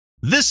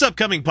This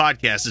upcoming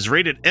podcast is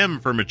rated M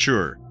for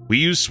mature. We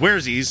use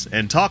swearsies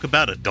and talk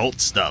about adult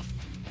stuff.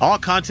 All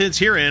contents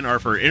herein are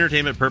for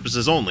entertainment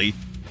purposes only,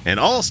 and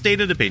all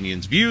stated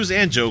opinions, views,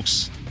 and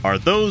jokes are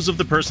those of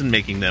the person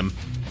making them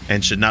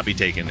and should not be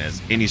taken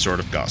as any sort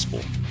of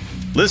gospel.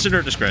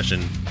 Listener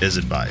discretion is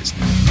advised.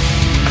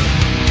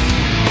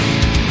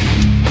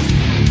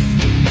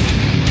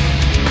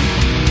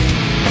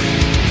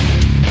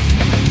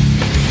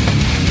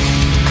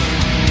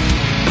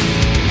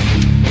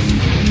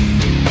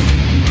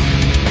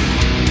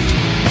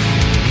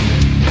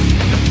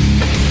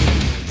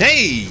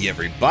 Hey,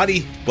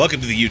 everybody.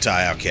 Welcome to the Utah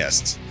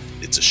Outcasts.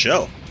 It's a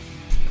show.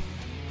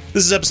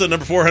 This is episode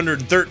number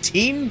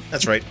 413.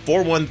 That's right,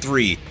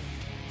 413.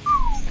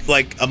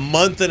 Like a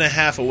month and a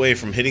half away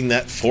from hitting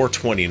that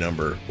 420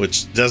 number,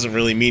 which doesn't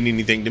really mean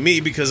anything to me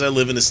because I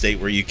live in a state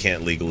where you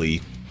can't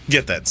legally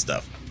get that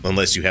stuff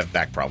unless you have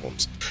back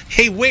problems.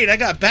 Hey, wait, I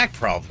got back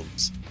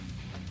problems.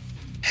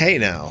 Hey,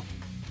 now.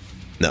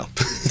 No.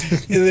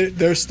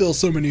 There's still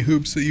so many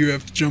hoops that you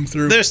have to jump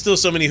through. There's still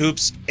so many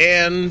hoops,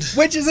 and...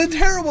 Which is a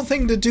terrible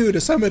thing to do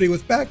to somebody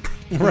with back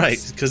problems.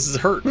 Right, because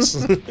it hurts.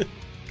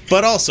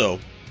 But also,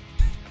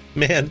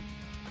 man...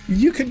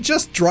 You could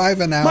just drive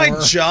an hour. My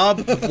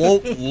job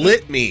won't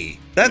let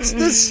me. That's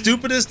the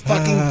stupidest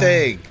fucking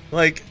thing.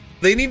 Like,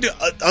 they need to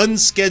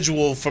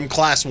unschedule from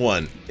class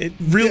 1. It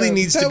really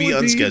needs to be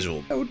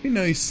unscheduled. That would be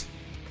nice.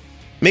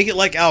 Make it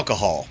like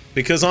alcohol.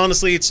 Because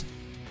honestly,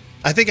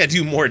 I think I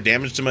do more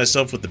damage to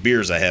myself with the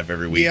beers I have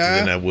every week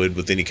than I would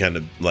with any kind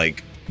of,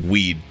 like,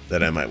 weed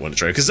that I might want to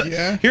try. Because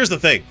here's the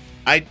thing.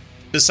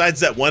 Besides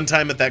that one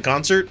time at that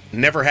concert,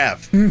 never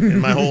have in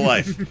my whole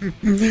life.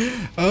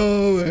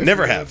 Oh,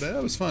 never have.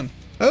 That was fun.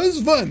 That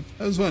was fun.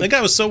 That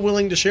guy was so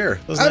willing to share.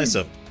 That was nice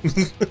of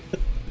him.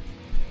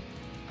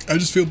 I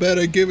just feel bad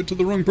I gave it to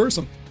the wrong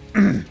person.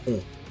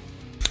 But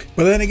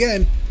then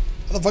again,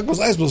 how the fuck was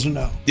I supposed to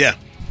know? Yeah.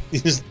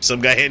 Some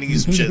guy handing you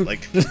some shit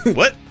like,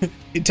 what?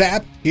 You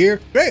tap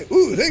here. Great.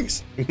 Ooh,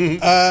 thanks.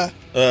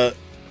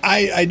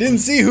 I didn't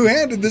see who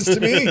handed this to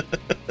me.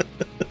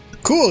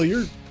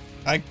 Cool.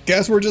 I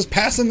guess we're just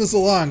passing this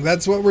along.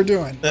 That's what we're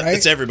doing, right?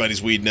 It's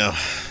everybody's weed now.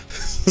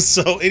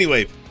 So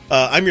anyway,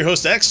 I'm your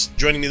host X.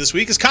 Joining me this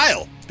week is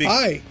Kyle.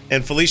 Hi.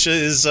 And Felicia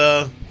is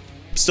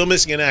still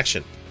missing in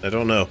action. I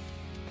don't know.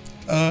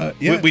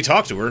 Yeah. We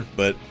talked to her,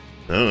 but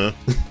I don't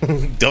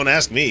know. Don't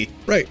ask me.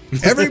 Right.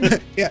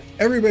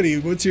 Everybody.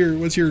 What's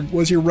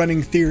your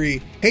running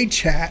theory? Hey,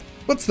 chat.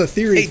 What's the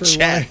theory for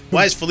chat?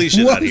 Why is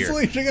Felicia not here?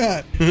 Why is Felicia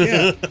not?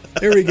 Yeah.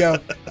 There we go.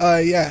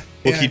 Yeah.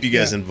 We'll keep you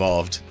guys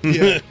involved.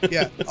 Yeah.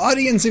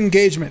 Audience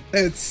engagement.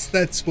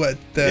 That's what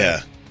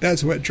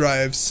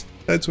drives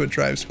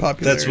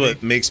popularity. That's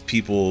what makes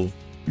people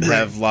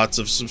have lots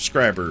of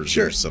subscribers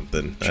or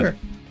something. Sure.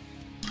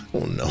 I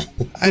don't know.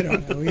 I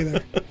don't know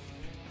either.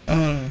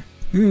 I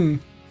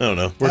don't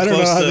know. I don't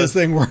know how this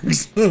thing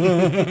works.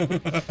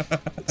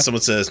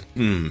 Someone says,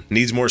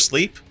 needs more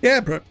sleep? Yeah,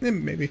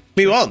 maybe.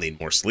 We all need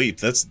more sleep.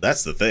 That's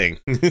the thing.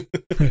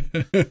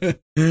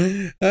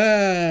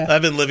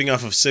 I've been living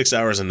off of 6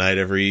 hours a night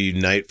every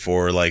night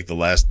for like the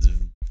last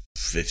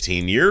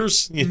 15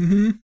 years.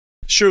 Mm-hmm.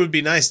 Sure would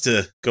be nice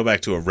to go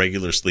back to a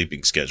regular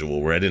sleeping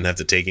schedule where I didn't have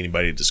to take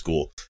anybody to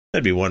school.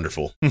 That'd be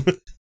wonderful.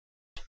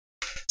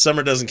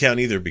 Summer doesn't count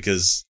either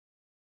because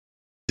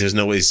there's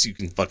no ways you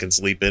can fucking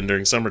sleep in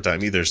during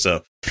summertime either.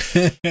 So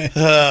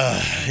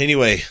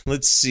anyway,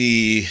 let's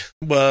see.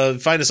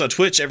 Find us on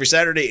Twitch every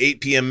Saturday,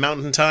 8 p.m.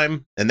 Mountain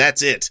Time. And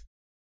that's it.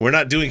 We're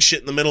not doing shit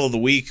in the middle of the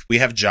week. We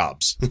have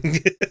jobs.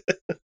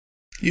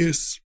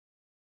 Yes,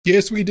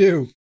 we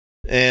do.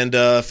 And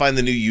find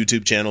the new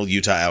YouTube channel,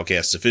 Utah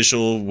Outcasts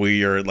Official.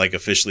 We are like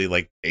officially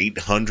like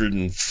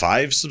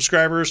 805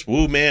 subscribers.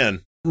 Woo,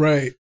 man.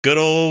 Right. Good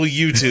old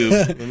YouTube,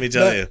 let me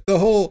tell you. The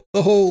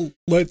whole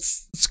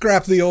let's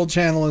scrap the old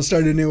channel and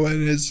start a new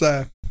one is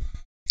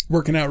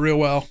working out real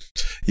well.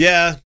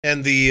 Yeah,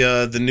 and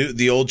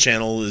the old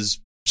channel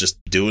is just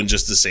doing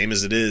just the same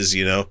as it is,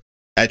 you know.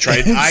 I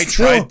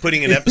tried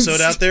putting an episode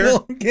out there.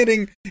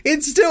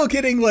 It's still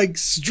getting like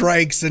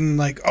strikes and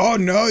like, oh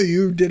no,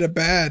 you did it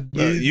bad.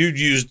 You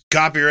used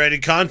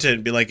copyrighted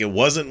content. Be like, it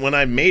wasn't when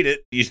I made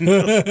it. You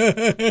know.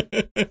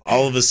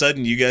 All of a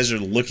sudden, you guys are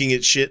looking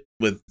at shit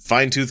with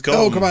fine-tooth comb.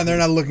 Oh come on, they're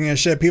not looking at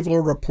shit. People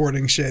are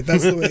reporting shit.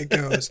 That's the way it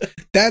goes.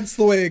 That's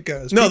the way it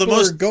goes. No, people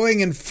are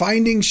going and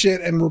finding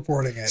shit and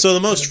reporting it. So the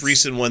most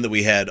recent one that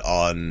we had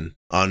on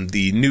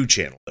the new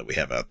channel that we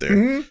have out there.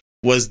 Mm-hmm.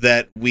 Was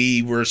that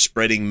we were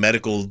spreading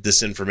medical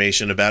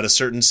disinformation about a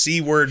certain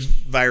C-word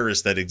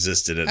virus that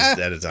existed at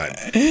a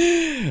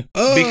time.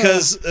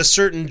 Because a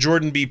certain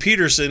Jordan B.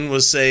 Peterson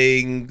was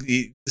saying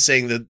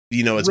that,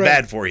 you know, it's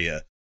bad for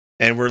you.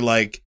 And we're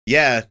like,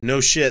 yeah,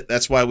 no shit.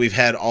 That's why we've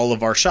had all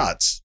of our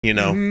shots, you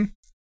know. Mm-hmm.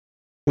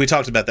 We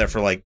talked about that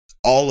for like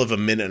all of a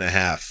minute and a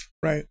half.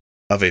 Right.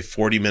 Of a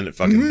 40-minute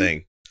fucking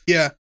thing.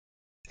 Yeah.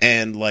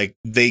 And like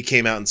they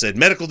came out and said,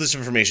 medical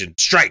disinformation,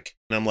 strike.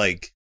 And I'm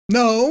like,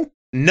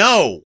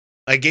 No,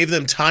 I gave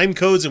them time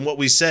codes and what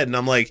we said, and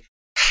I'm like,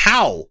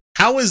 how?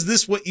 How is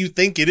this what you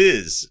think it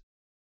is?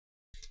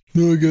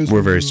 No, I guess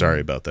We're very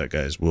sorry about that,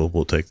 guys.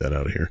 We'll take that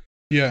out of here.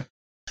 Yeah.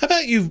 How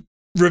about you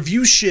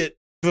review shit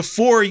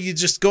before you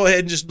just go ahead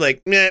and just be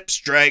like, nah,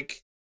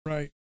 strike.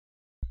 Right.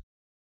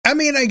 I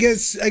mean, I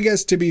guess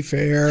to be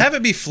fair, Have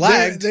it be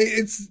flagged.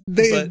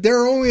 there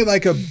are only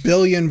like 1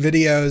 billion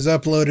videos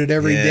uploaded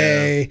every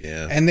day,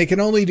 and they can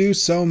only do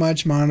so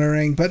much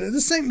monitoring. But at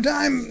the same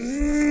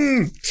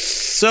time,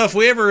 so if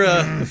we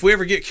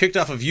ever get kicked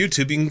off of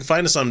YouTube, you can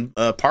find us on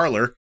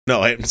Parler.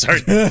 No, I'm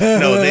sorry.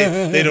 No,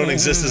 they don't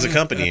exist as a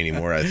company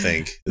anymore. I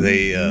think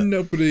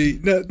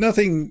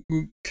nothing.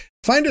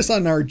 Find us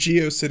on our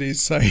GeoCities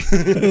site.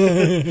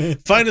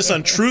 Find us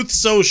on Truth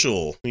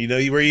Social.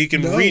 Where you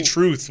can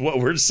retruth what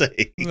we're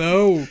saying.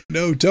 No,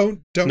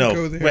 don't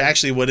go there. Wait,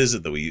 actually, what is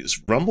it that we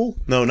use? Rumble?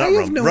 No, not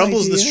Rumble. No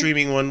Rumble's idea. the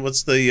streaming one.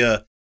 What's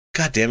the?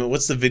 God damn it!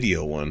 What's the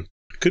video one?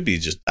 Could be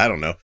just I don't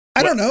know.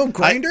 I don't know.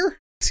 Grindr.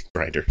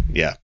 Grindr.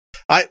 Yeah,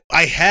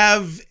 I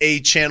have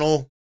a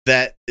channel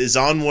that is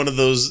on one of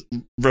those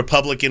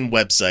Republican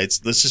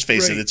websites. Let's just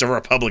face it, it's a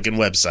Republican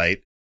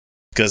website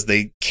because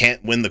they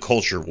can't win the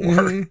culture war.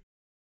 Mm-hmm.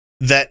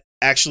 That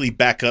actually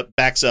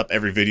backs up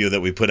every video that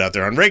we put out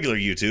there on regular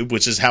YouTube,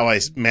 which is how I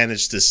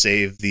managed to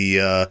save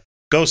the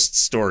Ghost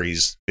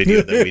Stories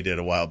video that we did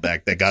a while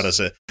back that got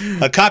us a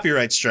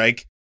copyright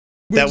strike.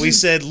 We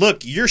said,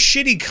 look, your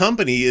shitty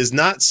company is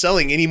not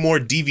selling any more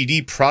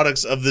DVD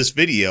products of this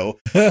video.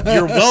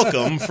 You're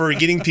welcome for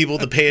getting people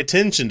to pay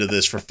attention to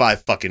this for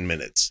 5 fucking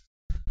minutes.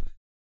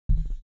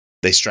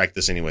 They strike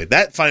this anyway.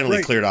 That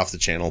finally cleared off the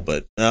channel,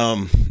 but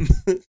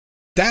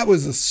that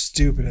was the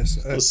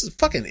stupidest. Those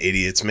fucking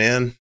idiots,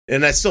 man.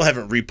 And I still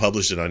haven't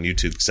republished it on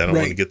YouTube because I don't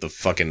want to get the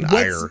fucking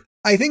ire.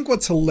 I think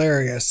what's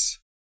hilarious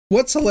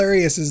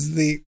is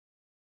we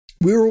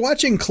were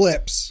watching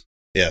clips.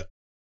 Yeah.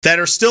 That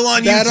are still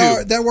on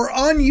YouTube. That were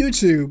on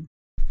YouTube.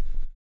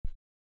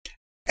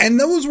 And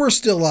those were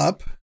still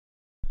up.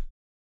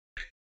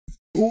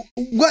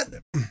 What?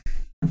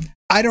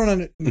 I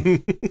don't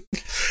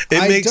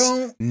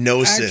makes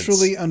no sense.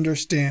 Actually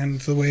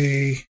understand the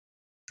way.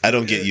 I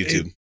don't get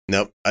YouTube.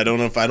 Nope. I don't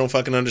know if I don't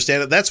fucking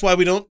understand it. That's why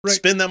we don't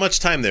spend that much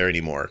time there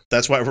anymore.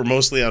 That's why we're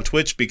mostly on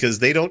Twitch, because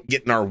they don't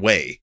get in our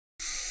way.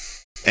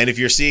 And if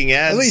you're seeing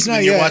ads,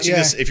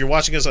 if you're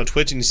watching us on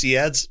Twitch and you see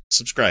ads,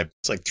 subscribe.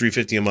 It's like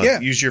 $3.50 a month. Yeah.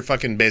 Use your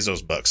fucking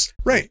Bezos bucks.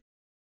 Right.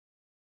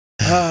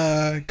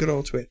 Good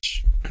old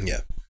Twitch.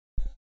 Yeah.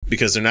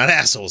 Because they're not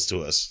assholes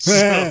to us.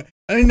 So.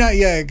 I mean, not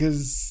yet,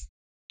 because...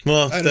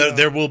 Well,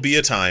 there will be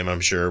a time,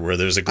 I'm sure, where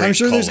there's a great I'm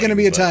sure there's going to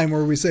be a time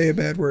where we say a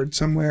bad word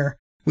somewhere.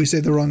 We say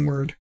the wrong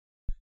word.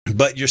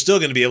 But you're still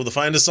going to be able to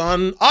find us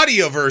on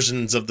audio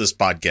versions of this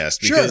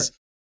podcast, because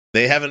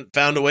they haven't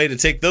found a way to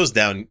take those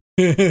down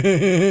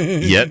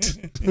yet.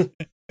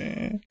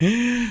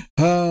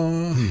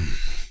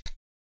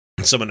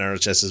 Someone in our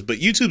chat says, but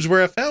YouTube's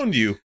where I found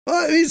you.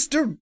 Well, he's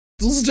still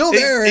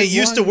there. It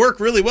used to work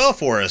really well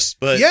for us,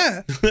 but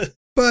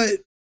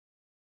but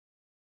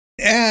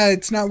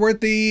it's not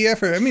worth the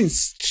effort. I mean,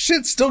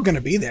 shit's still going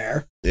to be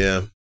there.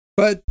 Yeah,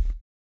 but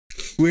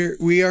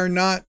we are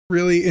not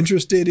really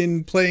interested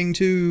in playing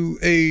to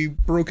a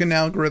broken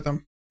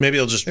algorithm. Maybe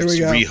I'll just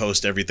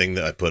rehost everything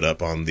that I put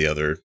up on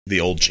the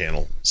old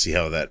channel. See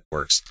how that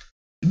works.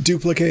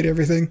 Duplicate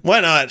everything.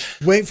 Why not?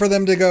 Wait for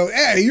them to go,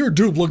 hey, you're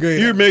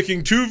duplicating. You're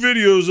making 2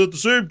 videos at the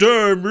same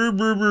time.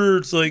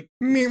 It's like,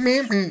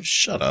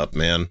 shut up,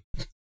 man.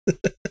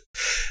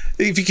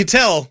 If you could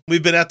tell,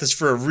 we've been at this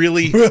for a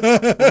really,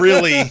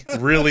 really,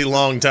 really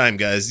long time,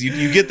 guys.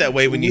 You get that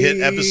way when you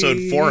hit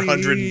episode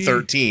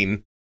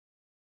 413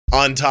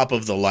 on top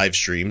of the live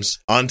streams,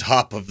 on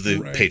top of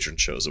the patron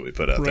shows that we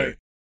put out there.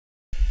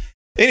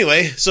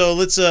 Anyway, so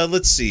let's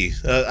see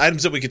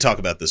items that we could talk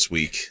about this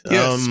week.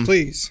 Yes,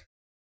 please.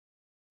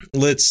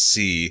 Let's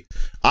see.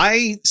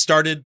 I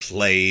started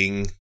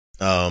playing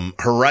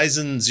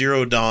Horizon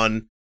Zero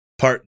Dawn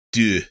Part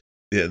 2,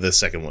 the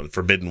second one,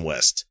 Forbidden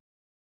West.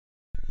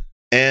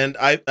 And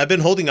I've been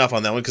holding off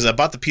on that one because I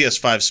bought the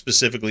PS5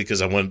 specifically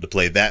because I wanted to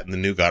play that and the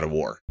new God of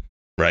War,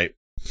 right?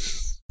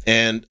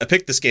 And I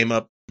picked this game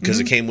up because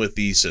it came with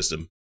the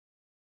system.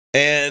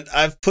 And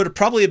I've put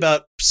probably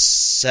about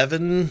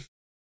 7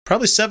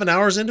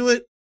 hours into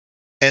it.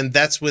 And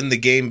that's when the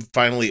game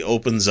finally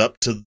opens up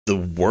to the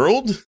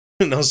world.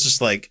 And I was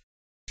just like,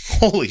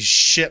 holy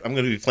shit, I'm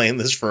going to be playing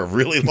this for a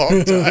really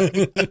long time.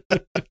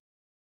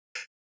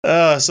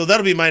 So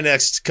that'll be my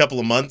next couple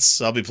of months.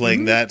 I'll be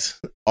playing that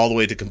all the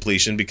way to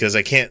completion because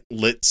I can't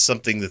let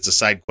something that's a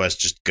side quest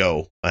just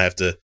go. I have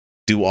to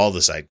do all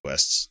the side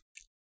quests.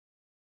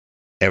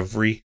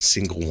 Every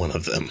single one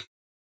of them.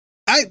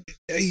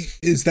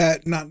 Is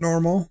that not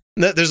normal?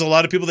 No, there's a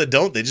lot of people that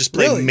don't. They just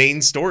play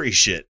main story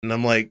shit. And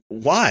I'm like,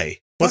 why?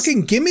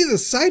 Fucking give me the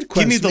side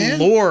quest, give me the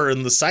lore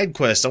and the side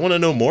quest. I want to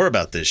know more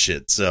about this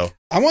shit. So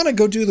I want to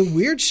go do the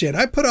weird shit.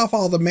 I put off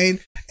all the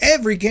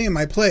every game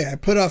I play. I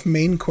put off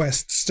main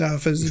quest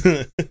stuff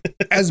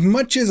as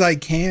much as I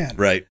can.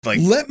 Right. Like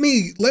let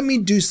me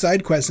do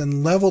side quests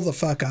and level the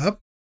fuck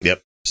up.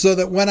 Yep. So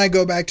that when I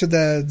go back to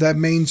the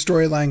main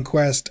storyline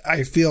quest,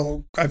 I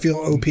feel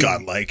OP.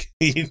 Godlike.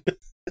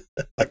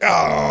 Like,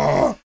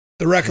 oh,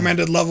 the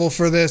recommended level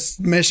for this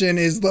mission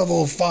is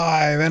level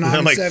 5, and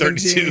I'm like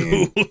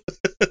 17. 32.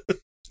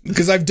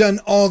 Because I've done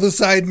all the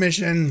side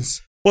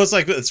missions. Well,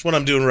 it's what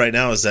I'm doing right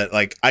now is that,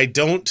 like, I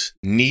don't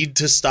need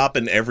to stop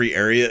in every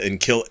area and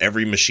kill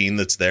every machine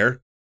that's there.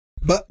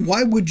 But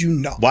why would you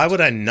not? Why would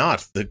I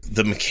not?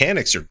 The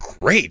mechanics are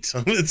great.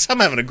 I'm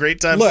having a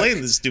great time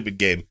playing this stupid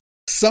game.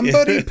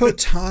 Somebody put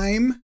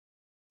time,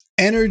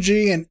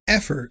 energy, and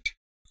effort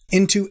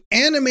into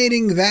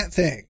animating that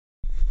thing.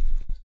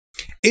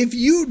 If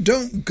you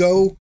don't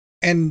go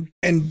and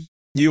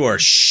you are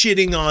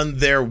shitting on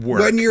their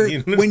work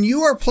when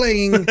you are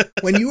playing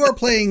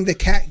the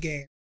cat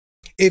game.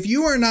 If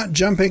you are not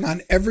jumping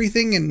on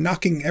everything and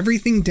knocking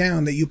everything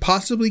down that you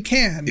possibly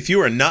can, if you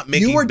are not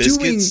making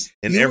biscuits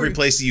in every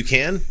place you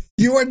can,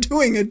 you are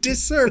doing a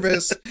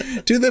disservice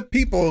to the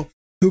people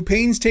who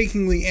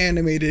painstakingly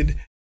animated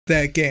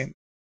that game.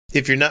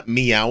 If you're not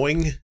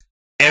meowing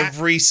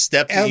every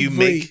step that you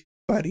make,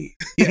 everybody,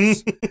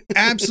 yes,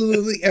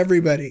 absolutely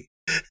everybody.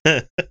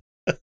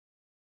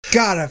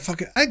 God,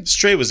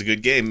 Stray was a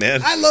good game,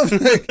 man. I love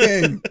that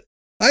game.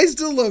 I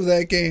still love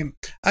that game.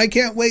 I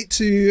can't wait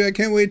to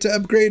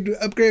upgrade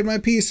my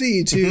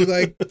PC to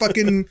like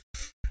fucking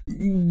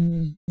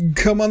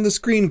come on the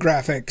screen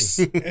graphics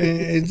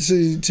and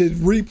to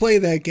replay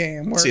that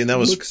game. See, and that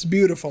looks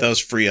beautiful. That was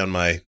free on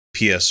my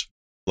PS5.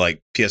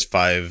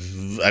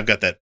 I've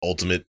got that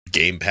Ultimate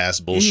Game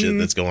Pass bullshit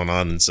that's going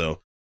on, and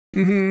so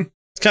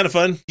it's kind of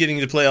fun getting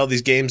to play all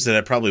these games that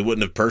I probably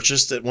wouldn't have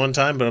purchased at one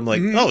time. But I'm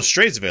like, oh,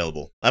 Stray's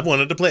available. I've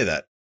wanted to play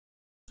that.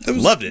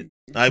 Loved it.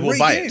 I will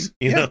buy it.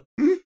 You know,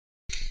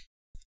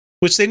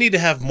 which they need to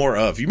have more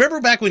of. You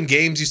remember back when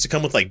games used to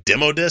come with like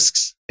demo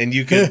discs, and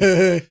you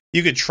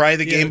could try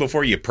the game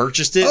before you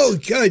purchased it. Oh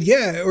god,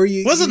 yeah. Or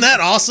wasn't that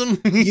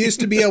awesome? You used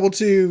to be able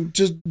to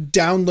just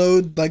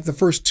download like the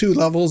first 2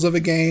 levels of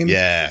a game.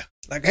 Yeah.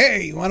 Like,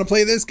 hey, you want to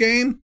play this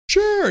game?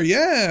 Sure,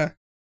 yeah.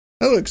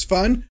 That looks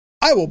fun.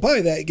 I will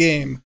buy that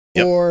game.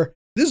 Yep. Or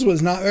this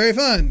was not very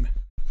fun.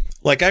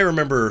 Like I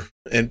remember,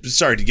 and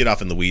sorry to get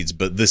off in the weeds,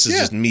 but this is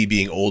just me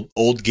being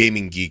old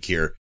gaming geek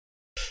here.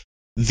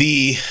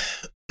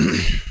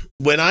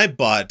 When I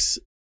bought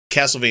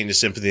Castlevania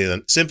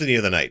Symphony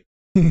of the Night,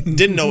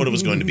 didn't know what it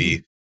was going to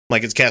be.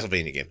 Like, it's a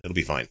Castlevania game. It'll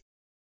be fine.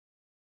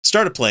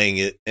 Started playing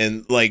it,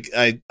 and like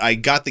I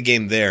got the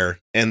game there,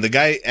 and the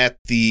guy at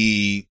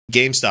the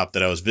GameStop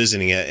that I was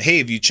visiting at, hey,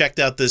 have you checked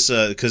out this,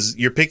 because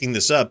you're picking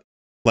this up,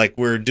 like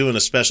we're doing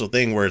a special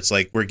thing where it's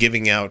like we're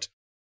giving out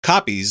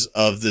copies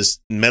of this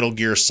Metal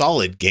Gear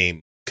Solid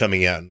game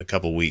coming out in a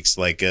couple weeks,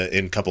 like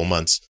in a couple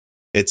months.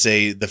 It's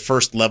the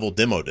first level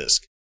demo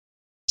disc.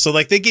 So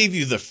like they gave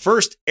you the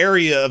first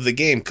area of the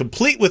game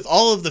complete with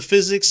all of the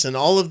physics and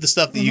all of the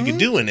stuff that you could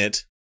do in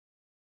it.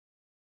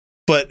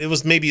 But it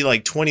was maybe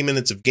like 20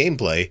 minutes of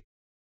gameplay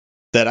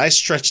that I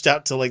stretched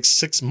out to like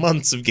 6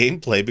 months of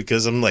gameplay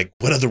because I'm like,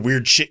 what other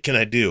weird shit can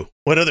I do?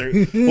 What other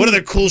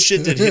cool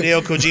shit did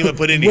Hideo Kojima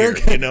put in here?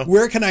 You know?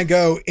 Where can I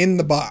go in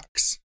the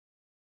box?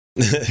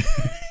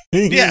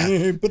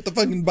 Yeah, put the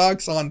fucking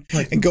box on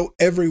and go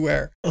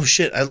everywhere. Oh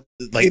shit!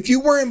 If you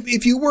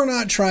were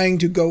not trying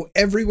to go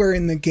everywhere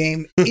in the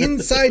game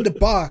inside the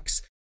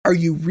box, are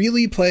you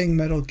really playing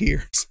Metal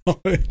Gear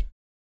Solid?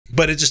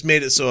 But it just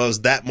made it so I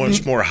was that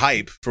much more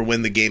hype for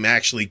when the game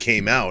actually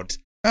came out.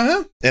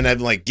 And I'm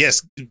like,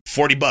 yes,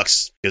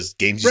 $40 because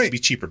games used to be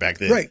cheaper back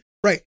then.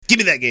 Right. Give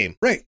me that game.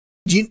 Right.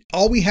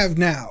 All we have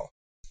now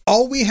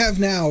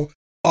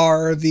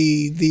are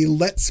the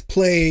Let's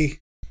Play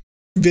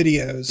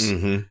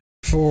videos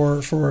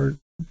for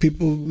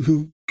people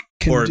who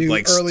can do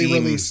like early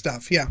release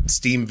stuff. Yeah.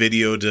 Steam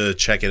Video to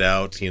check it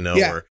out, you know,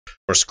 or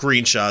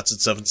screenshots and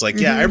stuff. It's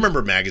like, I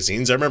remember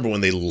magazines. I remember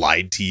when they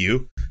lied to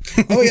you.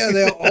 Oh yeah,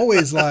 they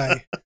always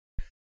lie.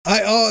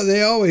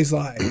 They always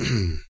lie.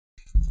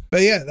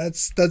 But yeah,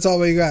 that's all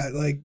we got.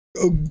 Like,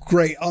 oh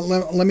great.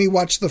 Let me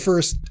watch the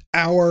first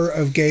hour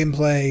of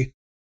gameplay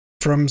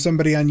from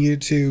somebody on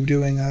YouTube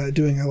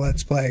doing a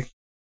Let's Play.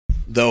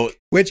 Though,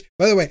 which,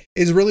 by the way,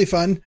 is really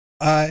fun.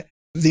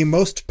 The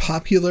most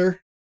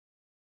popular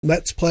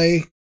Let's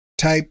Play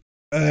type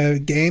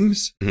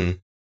games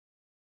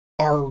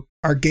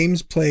are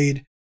games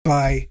played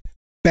by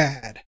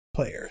bad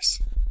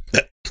players.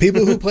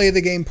 People who play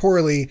the game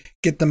poorly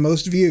get the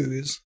most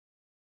views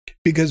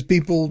because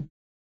people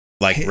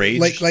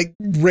rage, like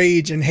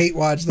rage and hate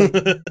watch.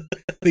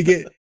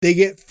 They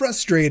get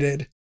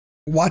frustrated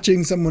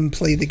watching someone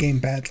play the game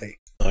badly.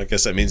 I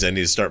guess that means I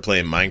need to start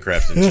playing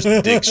Minecraft and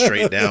just dig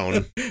straight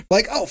down.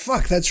 Like, oh,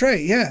 fuck, that's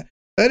right. Yeah,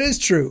 that is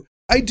true.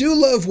 I do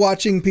love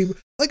watching people,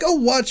 like, I'll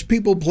watch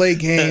people play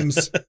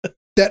games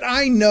that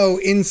I know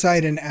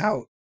inside and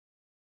out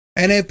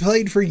and have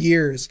played for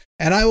years.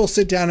 And I will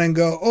sit down and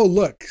go, oh,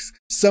 look,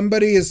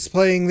 somebody is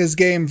playing this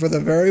game for the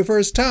very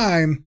first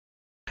time.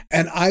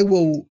 And I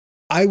will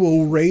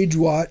rage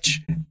watch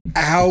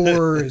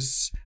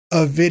hours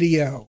of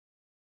video.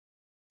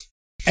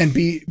 And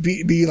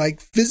be like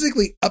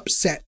physically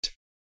upset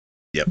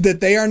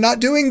that they are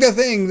not doing the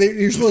thing that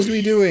you're supposed to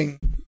be doing.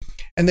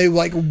 and they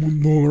like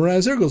move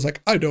around circles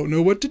like, I don't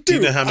know what to do.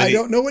 You know how many- I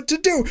don't know what to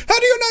do. How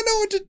do you not know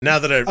what to do? Now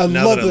that I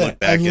love look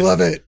back, I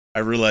love it. I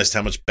realized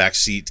how much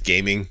backseat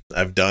gaming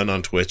I've done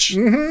on Twitch,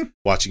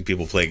 watching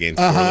people play games.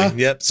 Poorly.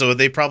 Yep. So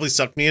they probably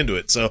sucked me into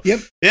it. So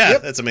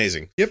that's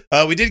amazing. Yep.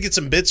 We did get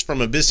some bits from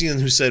Abyssian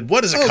who said,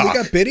 "What is a cock?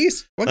 We got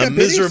biddies. What A got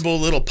biddies? miserable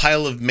little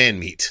pile of man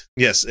meat."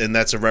 Yes, and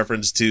that's a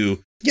reference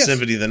to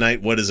Symphony of the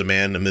Night. What is a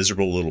man? A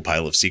miserable little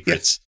pile of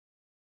secrets. Yes.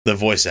 The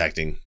voice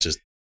acting just.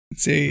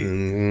 See.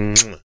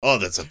 Oh,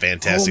 that's a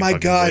fantastic. Oh my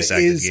god! Voice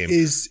acted game.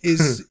 Is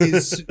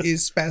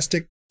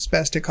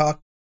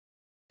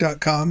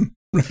spasticcock.com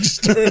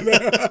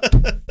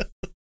registered?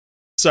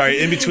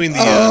 Sorry, in between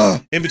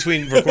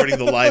recording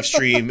the live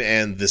stream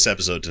and this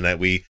episode tonight,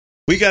 we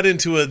got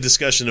into a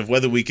discussion of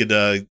whether we could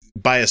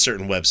buy a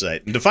certain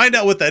website, and to find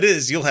out what that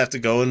is, you'll have to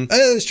go and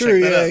that's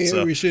true. Check that out,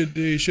 So. We should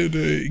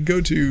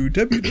go to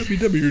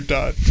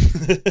www.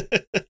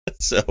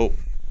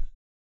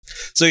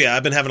 So yeah,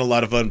 I've been having a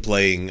lot of fun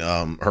playing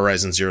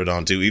Horizon Zero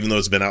Dawn 2, even though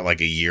it's been out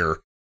like a year.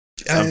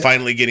 I'm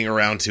finally getting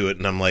around to it,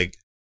 and I'm like,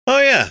 oh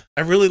yeah,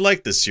 I really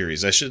like this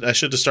series. I should have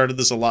started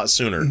this a lot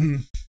sooner.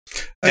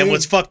 And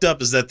what's fucked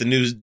up is that the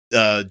new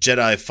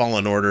Jedi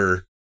Fallen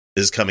Order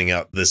is coming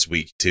out this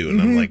week too,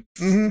 and I'm like,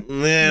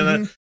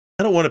 man,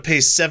 I don't want to pay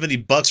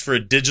 $70 for a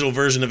digital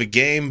version of a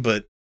game,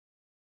 but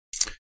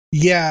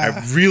yeah,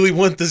 I really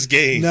want this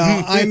game. No,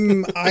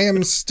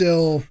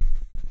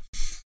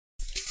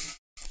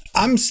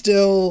 I'm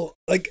still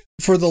like,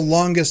 for the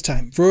longest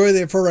time, for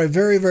a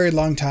very, very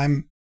long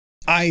time,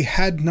 I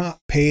had not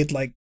paid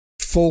like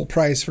full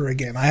price for a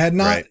game. I had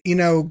not,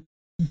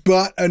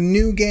 bought a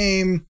new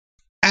game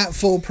at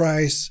full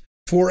price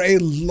for a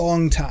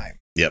long time.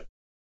 Yep.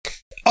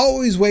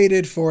 Always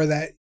waited for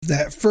that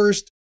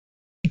first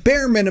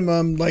bare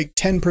minimum, like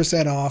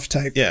 10% off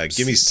type. Yeah,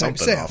 give me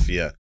something off.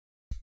 Yeah.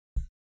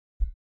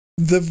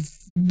 The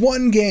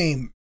one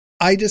game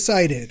I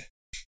decided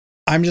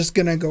I'm just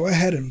gonna go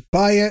ahead and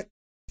buy it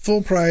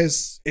full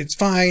price. It's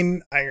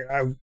fine.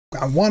 I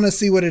want to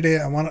see what it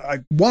is. I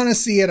want to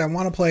see it. I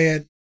want to play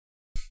it.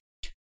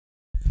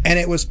 And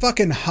it was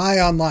fucking High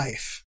on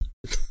Life.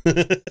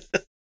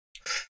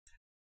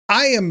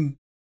 I am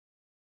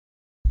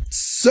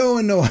so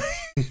annoyed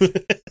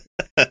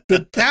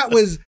that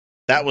was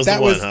the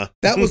one, huh?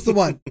 That was the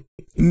one.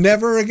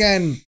 Never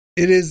again.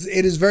 It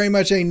is very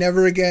much a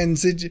never again.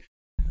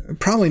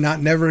 Probably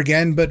not never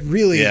again, but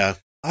really, yeah.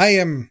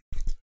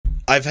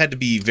 I've had to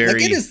be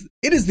very. Like,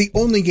 it is the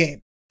only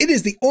game. It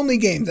is the only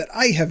game that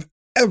I have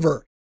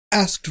ever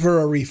asked for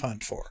a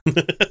refund for,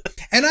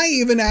 and I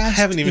even asked.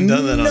 I haven't even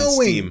done that on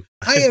Steam.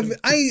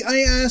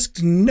 I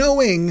asked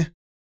knowing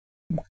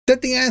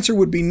that the answer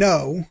would be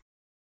no,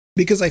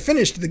 because I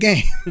finished the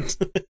game.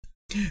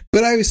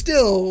 But I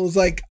was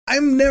like,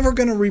 I'm never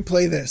going to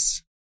replay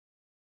this.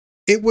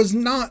 It was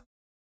not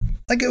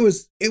like it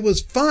was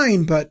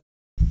fine, but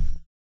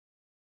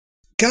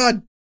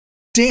God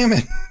damn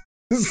it.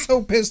 I was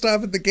so pissed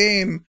off at the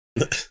game.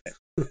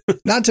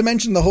 Not to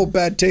mention the whole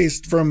bad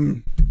taste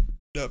from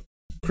the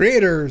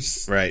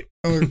creators. Right.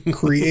 Or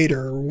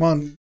creator.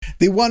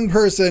 The one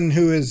person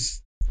who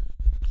is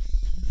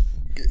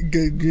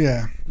good.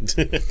 Yeah.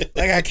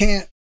 Like, I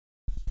can't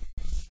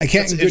That's in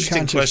an good interesting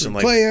conscience question.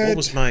 Like, play it.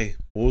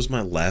 what was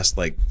my last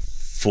like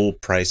full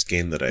price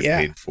game that I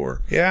paid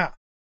for? Yeah.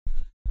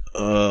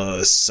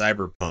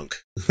 Cyberpunk,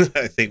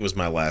 I think, was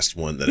my last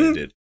one that I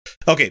did.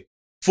 Okay,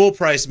 full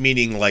price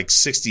meaning like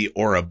 60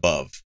 or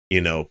above,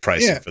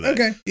 pricing for that.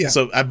 Okay, yeah.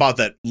 So I bought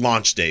that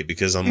launch day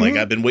because I'm like,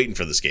 I've been waiting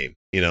for this game.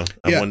 I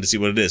wanted to see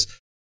what it is.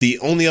 The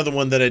only other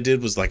one that I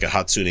did was like a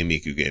Hatsune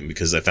Miku game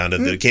because I found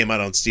out that it came out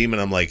on Steam,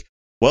 and I'm like,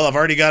 well, I've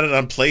already got it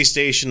on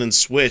PlayStation and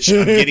Switch.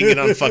 I'm getting it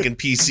on fucking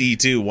PC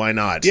too. Why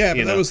not? Yeah,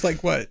 but that was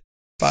like what,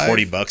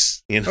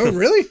 $40? Oh,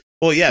 really?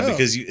 Well, yeah,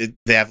 because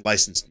they have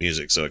licensed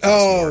music, so it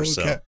costs more.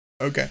 So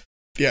okay,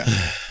 yeah.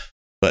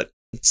 But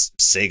it's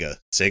Sega.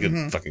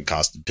 Sega fucking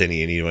cost a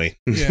penny anyway.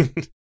 Yeah.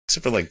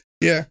 Except for like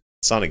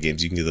Sonic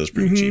games, you can get those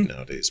pretty cheap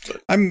nowadays.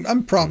 But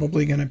I'm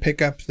probably gonna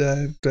pick up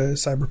the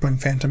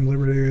Cyberpunk Phantom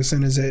Liberty as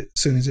soon as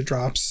it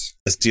drops.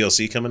 Is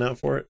DLC coming out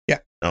for it? Yeah.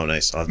 Oh,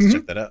 nice. I'll have to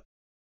check that out.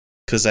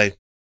 Because I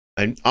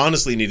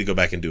honestly need to go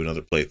back and do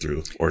another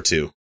playthrough or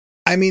two.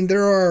 I mean,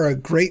 there are a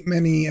great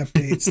many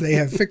updates. They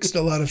have fixed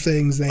a lot of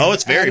things. They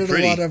it's very added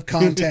pretty. A lot of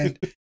content.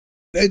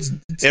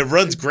 It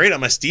runs great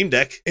on my Steam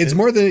Deck. It's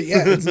more than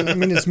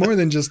it's more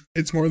than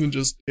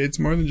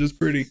just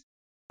pretty.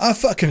 I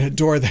fucking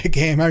adore that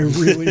game. I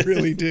really,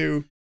 really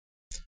do.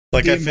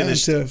 Like, I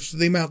finished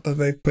the amount that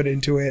they put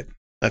into it.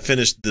 I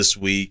finished this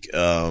week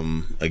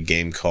a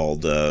game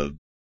called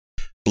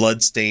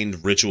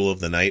Bloodstained Ritual of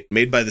the Night,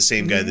 made by the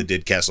same guy that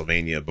did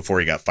Castlevania before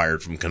he got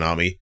fired from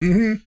Konami.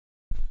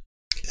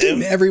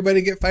 Didn't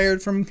everybody get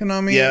fired from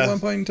Konami at one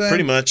point in time?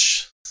 Pretty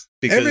much.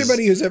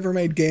 Everybody who's ever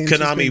made games,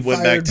 Konami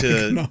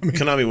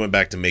went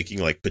back to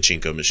making like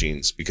pachinko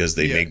machines because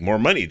they make more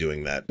money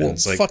doing that. Well, and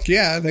it's like, fuck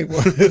yeah, they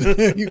would.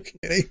 Are you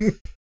kidding?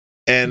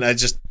 And I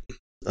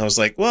was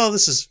like, well,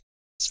 it's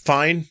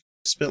fine.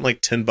 Spent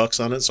like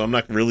 $10 on it, so I'm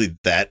not really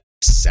that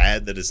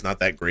sad that it's not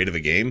that great of a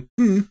game.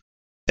 Mhm.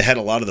 It had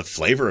a lot of the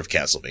flavor of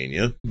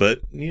Castlevania,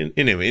 but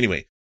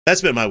anyway,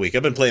 that's been my week.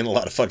 I've been playing a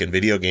lot of fucking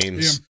video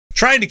games,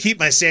 trying to keep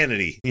my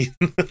sanity.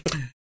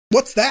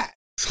 What's that?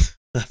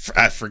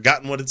 I've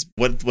forgotten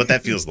what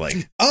that feels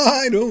like.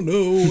 I don't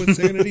know what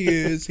sanity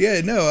is.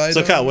 Yeah, no.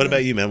 So, Kyle, what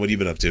about you, man? What have you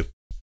been up to?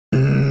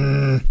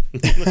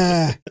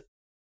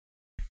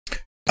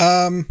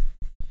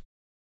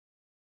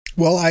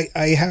 Well, I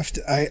have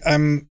to.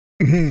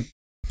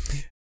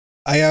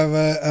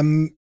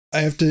 I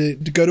have to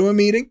go to a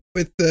meeting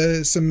with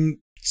some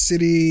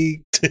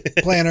city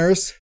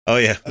planners. Oh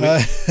yeah,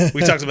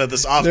 we talked about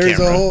this off There's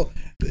camera.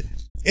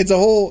 It's a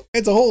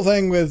whole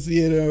thing with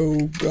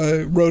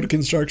road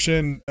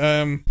construction.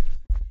 That's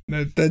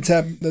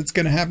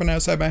going to happen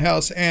outside my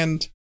house,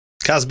 and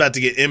Kyle's about to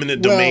get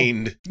eminent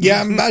domained.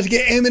 Yeah, I'm about to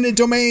get eminent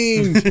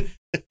domained.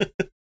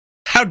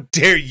 How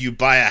dare you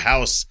buy a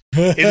house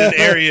in an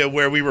area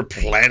where we were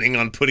planning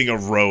on putting a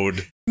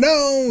road?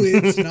 No,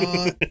 it's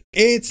not.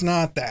 It's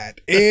not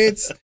that.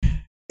 It's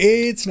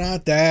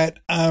not that.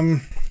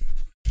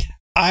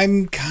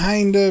 I'm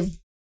kind of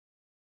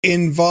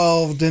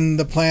involved in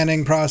the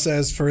planning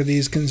process for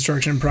these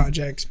construction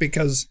projects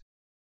because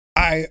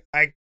I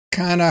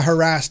kind of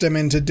harassed him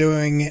into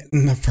doing it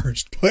in the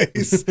first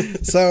place.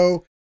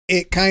 So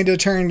it kind of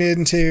turned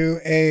into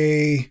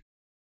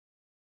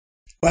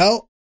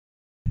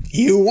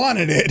you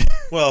wanted it.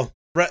 Well,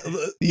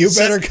 you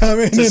better come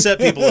in to set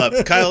people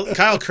up.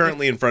 Kyle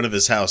currently in front of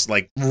his house,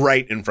 like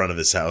right in front of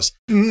his house,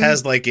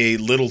 has like a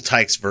Little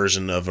Tykes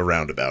version of a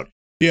roundabout.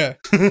 Yeah.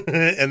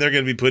 And they're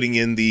going to be putting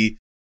in the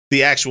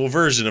actual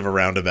version of a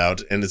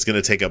roundabout, and it's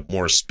going to take up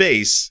more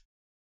space.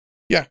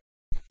 Yeah.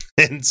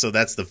 And so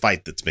that's the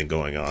fight that's been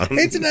going on.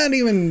 It's not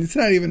even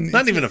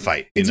a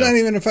fight. It's not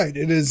even a fight.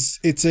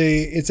 It's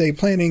a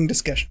planning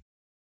discussion.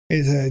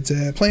 It's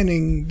a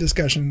planning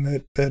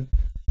discussion that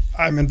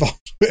I'm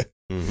involved with.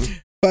 Mm-hmm.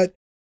 But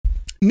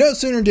no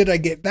sooner did I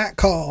get that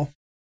call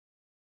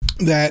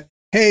that,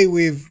 hey,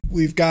 we've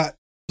got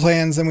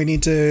plans and we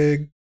need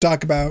to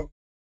talk about.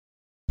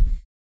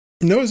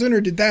 No sooner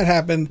did that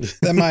happen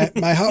than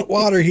my hot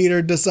water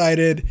heater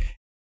decided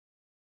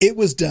it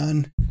was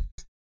done.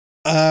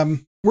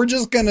 We're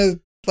just gonna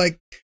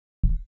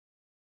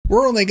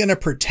we're only gonna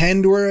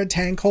pretend we're a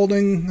tank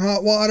holding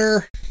hot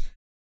water.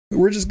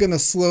 We're just gonna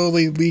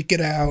slowly leak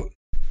it out.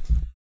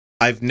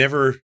 I've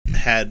never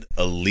had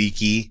a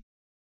leaky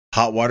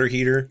hot water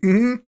heater.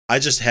 Mm-hmm. I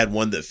just had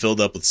one that filled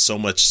up with so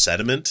much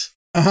sediment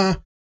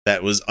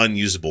that was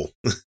unusable.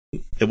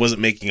 It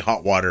wasn't making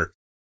hot water.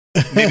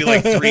 Maybe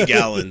like 3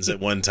 gallons at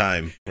one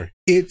time.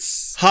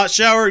 It's hot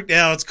shower.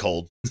 Now it's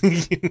cold.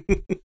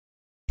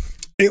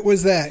 It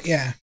was that,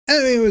 yeah. I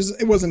mean,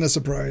 it wasn't a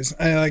surprise.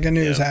 I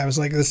knew it was house.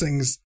 Like, this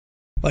thing's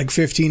like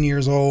 15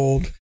 years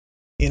old.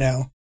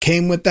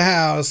 Came with the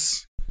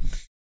house.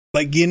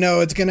 Like,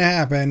 it's gonna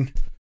happen.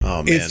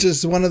 Oh man, it's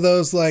just one of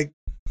those like.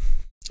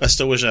 I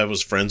still wish I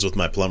was friends with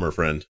my plumber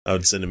friend. I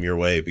would send him your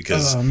way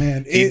because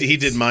man, he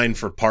did mine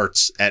for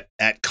parts at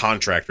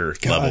contractor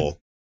level.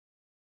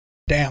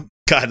 Damn.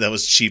 God, that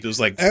was cheap. It was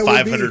like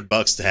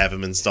 $500 to have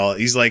him install it.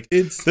 He's like,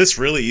 this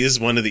really is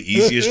one of the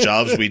easiest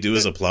jobs we do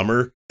as a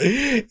plumber.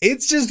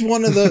 It's just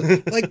one of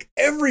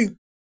the,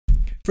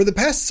 for the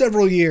past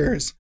several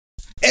years,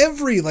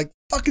 every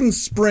fucking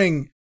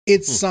spring,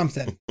 it's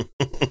something.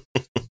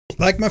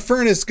 Like my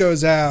furnace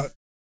goes out.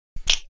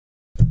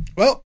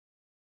 Well,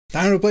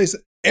 time to replace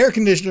it. Air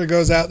conditioner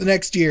goes out the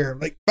next year.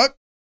 Like, fuck.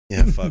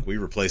 Yeah, fuck. We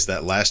replaced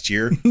that last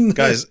year.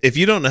 Guys, if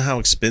you don't know how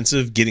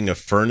expensive getting a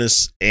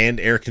furnace and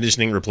air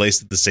conditioning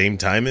replaced at the same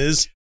time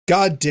is.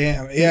 God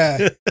damn.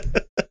 Yeah.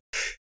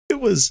 It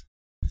was.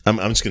 I'm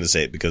just going to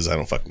say it because I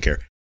don't fucking care.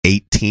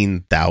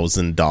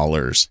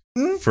 $18,000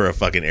 for a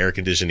fucking air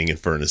conditioning and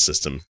furnace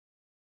system.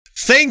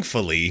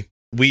 Thankfully,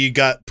 we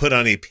got put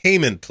on a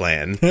payment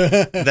plan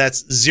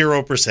that's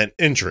 0%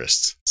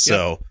 interest.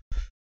 So,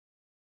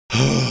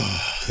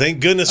 thank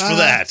goodness for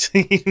that.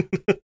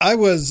 I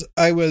was,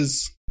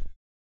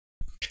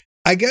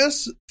 I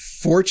guess,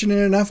 fortunate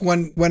enough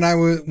when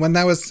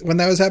that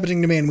was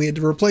happening to me, and we had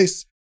to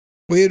replace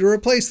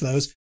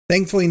those.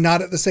 Thankfully,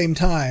 not at the same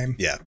time.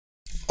 Yeah.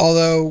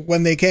 Although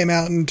when they came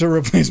out and to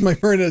replace my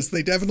furnace,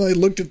 they definitely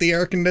looked at the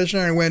air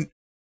conditioner and went,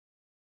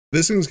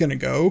 "This thing's gonna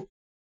go."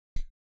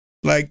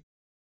 Like,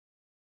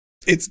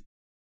 it's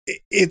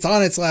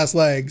on its last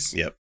legs.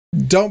 Yep.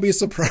 Don't be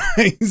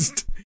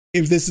surprised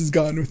if this is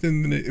gone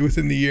within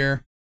the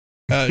year.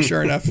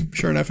 Sure enough,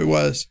 it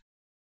was.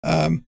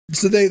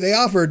 So they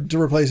offered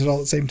to replace it all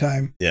at the same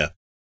time. Yeah.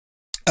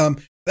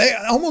 They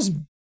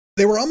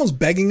were almost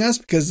begging us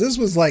because this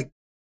was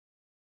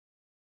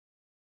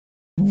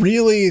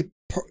really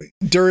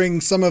during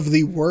some of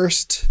the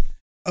worst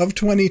of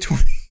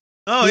 2020.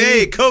 Oh,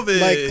 yay,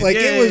 COVID. Like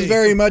yay. It was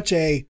very much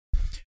a,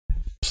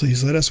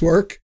 please let us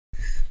work.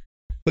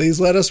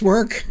 Please let us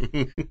work.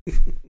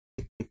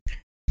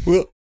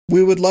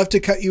 We would love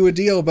to cut you a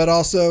deal, but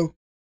also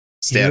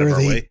stay out of our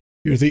way.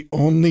 You're the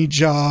only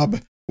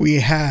job we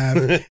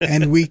have,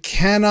 and we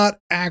cannot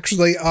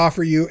actually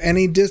offer you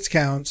any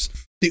discounts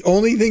The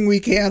only thing we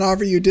can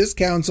offer you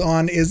discounts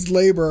on is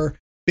labor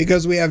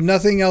because we have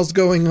nothing else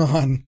going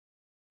on.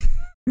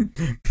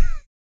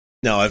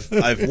 No,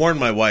 I've warned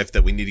my wife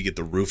that we need to get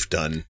the roof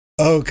done.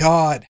 Oh,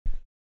 God.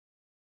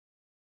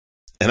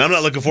 And I'm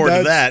not looking forward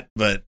to that,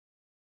 but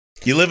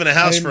you live in a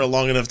house for a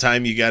long enough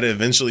time, you got to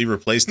eventually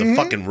replace the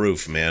fucking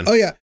roof, man. Oh,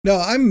 yeah. No,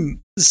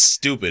 I'm... This is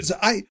stupid. So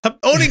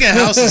owning a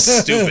house is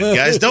stupid,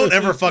 guys. Don't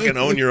ever fucking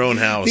own your own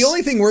house. The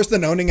only thing worse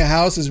than owning a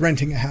house is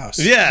renting a house.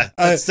 Yeah,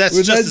 that's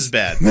just as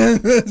bad.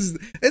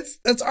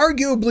 That's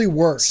arguably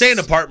worse. Stay in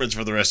apartments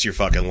for the rest of your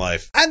fucking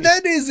life. And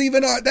that is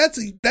even...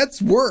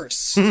 That's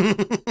worse.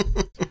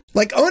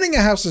 Like, owning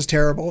a house is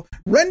terrible.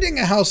 Renting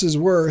a house is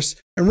worse.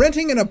 And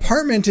renting an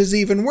apartment is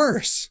even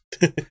worse.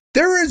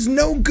 There is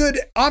no good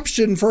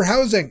option for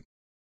housing.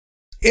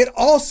 It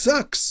all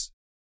sucks.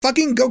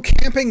 Fucking go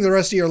camping the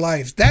rest of your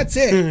life. That's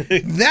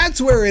it.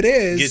 That's where it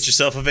is. Get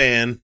yourself a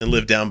van and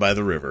live down by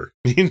the river.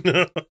 You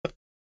know?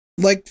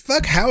 Like,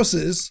 fuck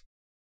houses.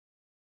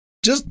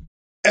 Just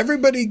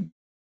everybody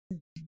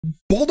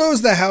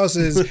bulldoze the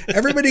houses.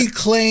 Everybody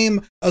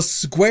claim a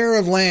square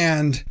of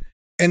land,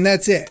 and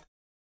that's it.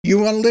 You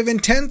want to live in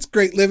tents?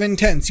 Great, live in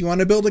tents. You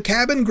want to build a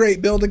cabin?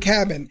 Great, build a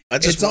cabin.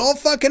 It's all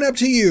fucking up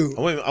to you.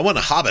 I want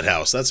a hobbit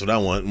house. That's what I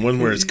want. One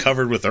where it's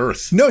covered with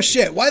earth. No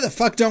shit. Why the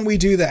fuck don't we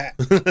do that?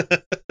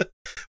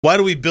 Why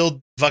do we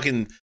build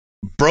fucking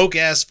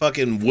broke-ass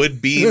fucking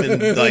wood beam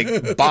and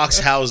like box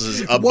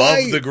houses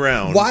above the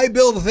ground? Why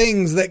build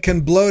things that can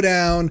blow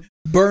down,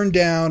 burn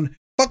down,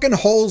 fucking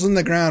holes in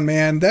the ground,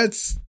 man?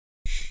 What's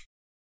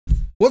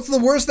the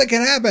worst that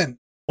can happen?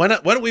 Why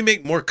don't we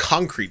make more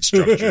concrete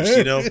structures,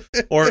 you know?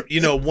 Or,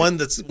 you know, ones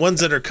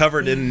that are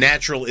covered in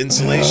natural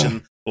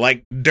insulation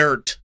like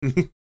dirt.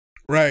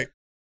 Right.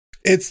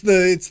 It's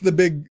the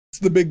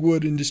big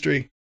wood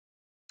industry.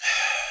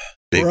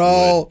 Big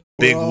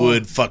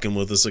wood fucking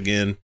with us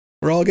again.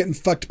 We're all getting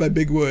fucked by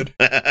big wood.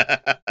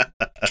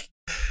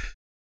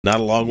 Not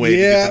a long way to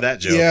get to that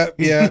joke.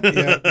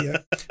 Yeah.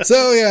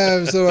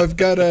 So I've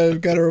got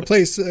to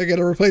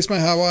replace my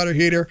hot water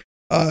heater,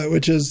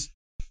 which is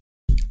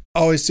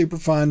always super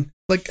fun.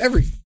 Like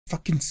every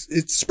fucking...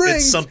 It's spring.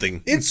 It's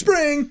something. It's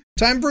spring.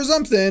 Time for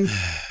something.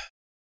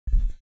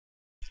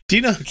 Do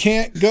you know...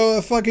 Can't go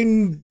a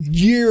fucking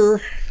year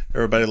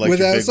everybody likes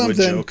without your big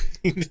something.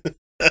 wood joke.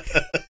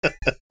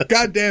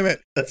 God damn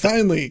it.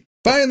 Finally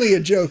a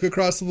joke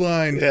across the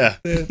line. Yeah.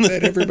 that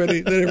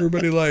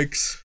everybody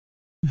likes.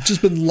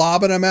 Just been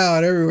lobbing them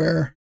out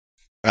everywhere.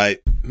 I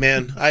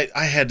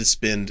had to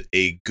spend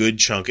a good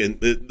chunk, and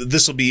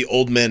this will be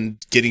old men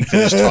getting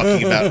finished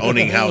talking about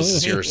owning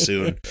houses here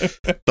soon.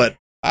 But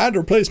I had to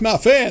replace my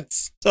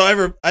fence. So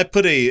I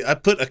put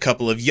a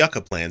couple of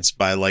yucca plants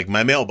by like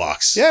my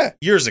mailbox. Yeah.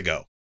 Years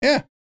ago.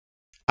 Yeah.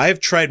 I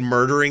have tried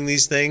murdering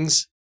these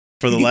things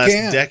for the last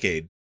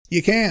decade.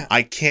 You can't.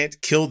 I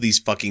can't kill these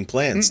fucking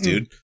plants,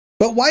 dude.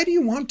 But why do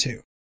you want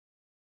to?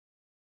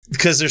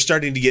 Because they're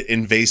starting to get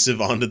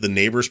invasive onto the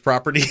neighbor's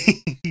property.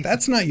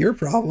 That's not your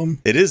problem.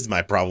 It is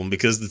my problem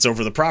because it's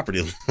over the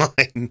property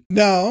line.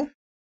 No,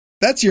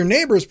 that's your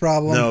neighbor's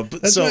problem. No,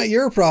 but that's not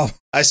your problem.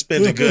 I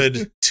spent a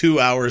good 2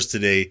 hours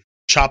today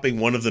chopping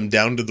one of them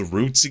down to the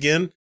roots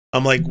again.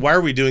 I'm like, why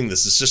are we doing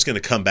this? It's just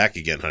going to come back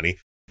again, honey.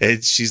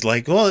 And she's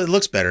like, well, it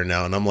looks better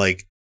now. And I'm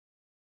like,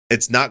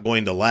 it's not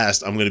going to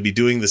last. I'm going to be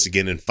doing this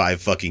again in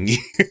 5 fucking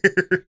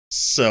years.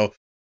 So...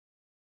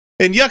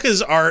 And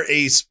yuccas are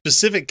a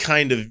specific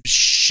kind of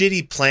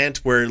shitty plant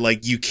where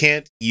like you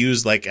can't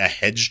use like a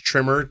hedge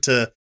trimmer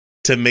to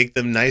make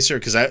them nicer.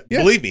 Because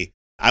believe me,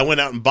 I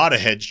went out and bought a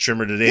hedge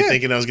trimmer today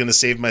thinking I was going to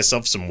save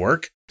myself some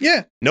work.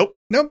 Yeah. Nope.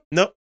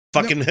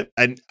 Fucking nope.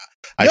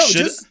 I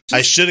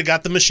should have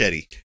got the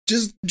machete.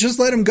 Just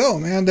let them go,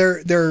 man.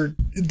 They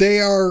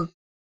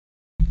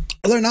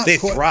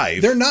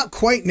thrive. They're not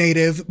quite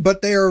native,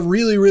 but they are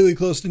really, really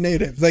close to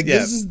native. Like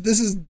this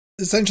is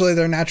essentially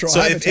their natural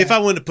habitat. If I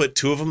wanted to put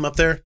 2 of them up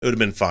there, it would have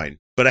been fine.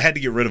 But I had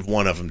to get rid of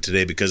one of them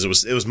today because it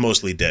was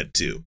mostly dead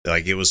too.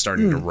 Like it was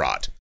starting to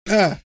rot.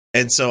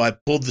 And so I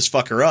pulled this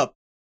fucker up,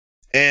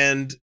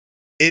 and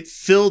it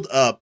filled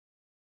up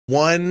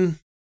 1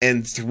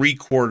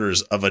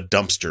 3/4 of a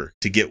dumpster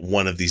to get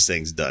one of these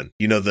things done.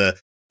 You know, the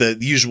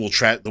usual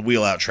the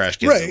wheel out trash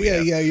cans. Right?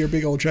 Yeah, your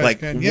big old trash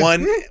can. Yeah.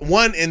 1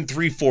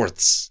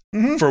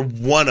 3/4 for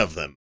one of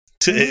them.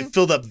 It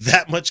filled up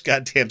that much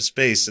goddamn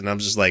space, and I'm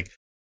just like,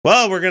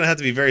 well, we're going to have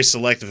to be very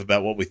selective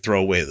about what we throw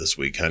away this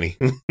week, honey.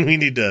 We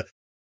need to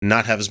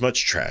not have as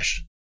much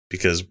trash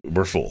because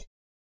we're full.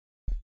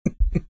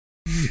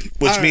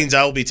 Which means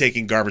I will be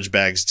taking garbage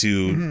bags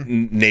to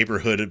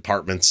neighborhood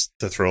apartments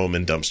to throw them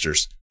in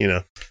dumpsters, you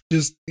know.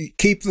 Just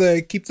keep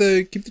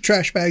the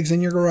trash bags in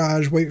your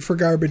garage, wait for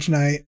garbage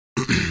night,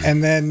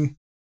 and then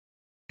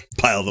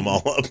pile them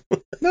all up.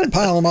 Not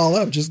pile them all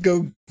up. Just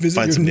go visit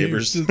Find your some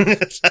neighbors.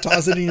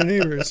 Toss it in your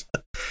neighbors.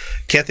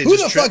 Can't they? Who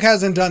the fuck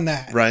hasn't done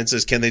that? Ryan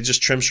says, "Can they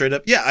just trim straight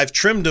up?" Yeah, I've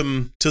trimmed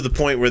them to the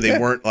point where they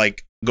weren't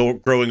like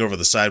growing over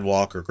the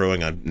sidewalk or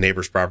growing on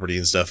neighbors' property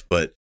and stuff.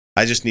 But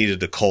I just needed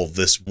to cull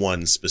this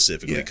one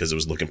specifically because it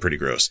was looking pretty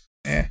gross.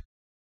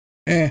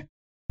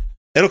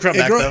 It'll come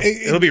back, though.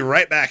 It'll be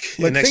right back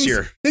next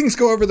year. Things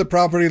go over the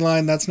property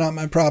line. That's not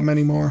my problem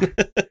anymore.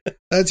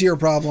 That's your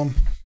problem.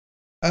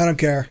 I don't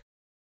care.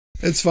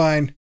 It's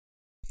fine.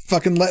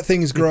 Fucking let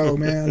things grow,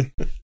 man.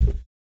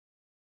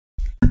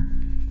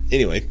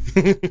 Anyway,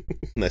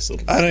 nice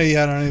little. I don't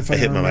know if I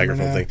hit my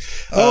microphone now. thing.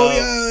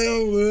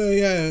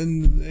 Yeah,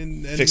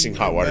 and fixing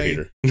hot water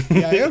heater.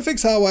 Yeah, I gotta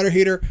fix hot water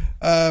heater.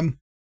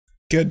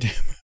 Good.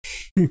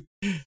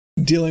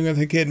 Dealing with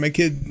a kid. My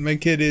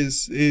kid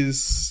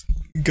is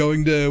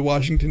going to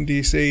Washington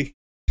D.C.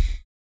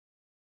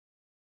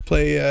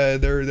 Play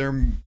their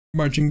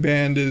marching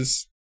band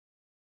is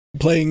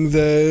playing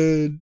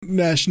the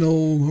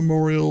National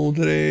Memorial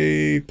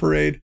Day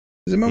Parade.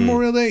 Is it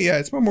Memorial Day? Yeah,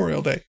 it's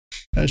Memorial Day.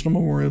 National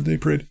Memorial Day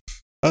Parade.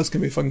 That's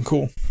going to be fucking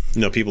cool.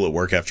 People at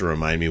work have to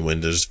remind me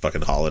when there's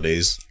fucking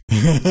holidays.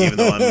 Even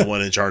though I'm the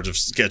one in charge of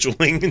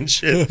scheduling and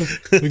shit.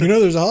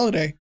 There's a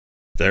holiday.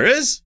 There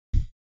is?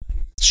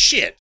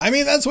 Shit. I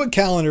mean, that's what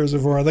calendars are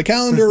for. The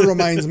calendar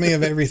reminds me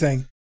of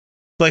everything.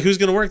 Like, who's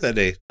going to work that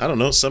day? I don't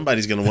know.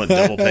 Somebody's going to want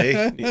double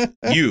pay.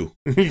 You.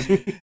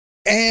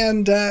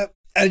 And I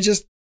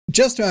just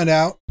found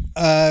out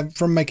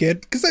from my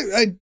kid, because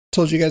I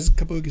told you guys a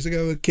couple weeks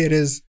ago, a kid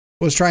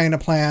was trying to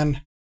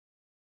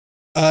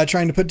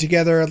put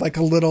together like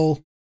a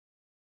little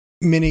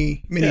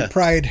mini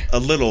pride. A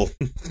little.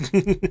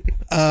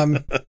 It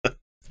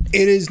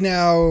is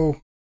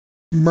now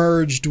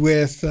merged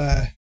with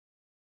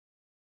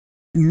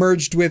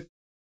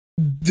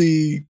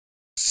the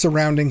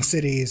surrounding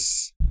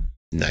cities.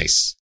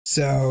 Nice.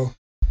 So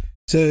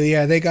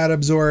yeah, they got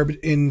absorbed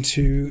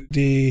into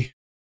the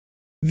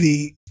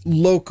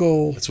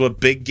local. That's what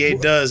Big Gay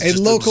does. A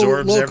just local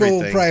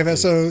everything. private.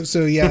 So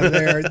yeah,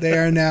 they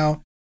are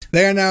now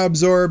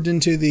absorbed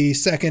into the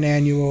second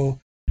annual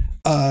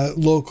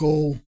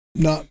local,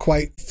 not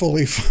quite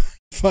fully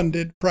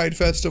funded Pride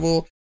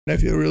Festival. And I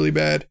feel really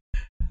bad.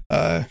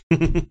 So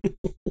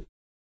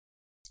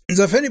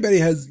if anybody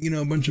has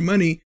a bunch of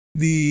money,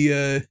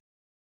 the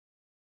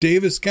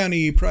Davis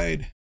County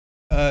Pride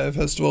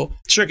Festival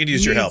sure could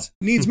use your help.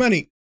 Needs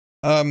money,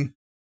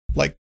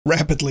 like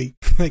rapidly,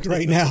 like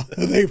right now.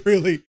 They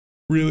really,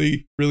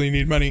 really, really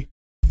need money.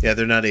 Yeah,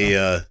 they're not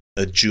a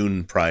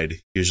June Pride.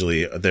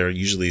 They're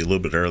usually a little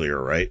bit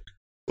earlier, right?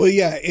 Well,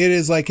 yeah, it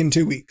is like in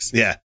 2 weeks.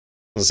 Yeah,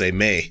 I'll say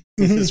May.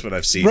 Mm-hmm. That's what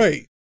I've seen.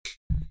 Right.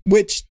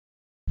 Which,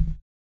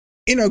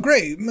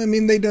 great. I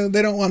mean, they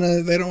don't want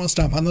to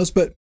stomp on those,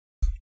 but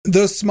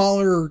those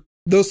smaller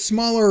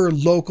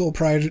local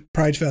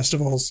pride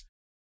festivals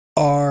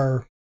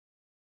are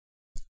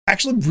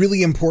actually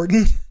really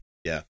important.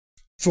 Yeah.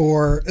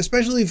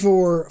 Especially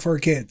for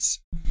kids,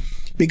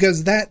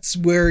 because that's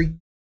where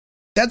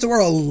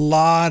a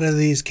lot of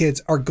these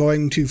kids are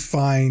going to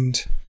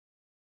find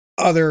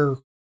other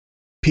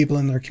people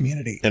in their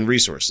community and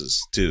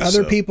resources too.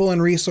 Other people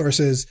and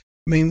resources.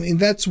 I mean,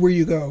 that's where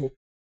you go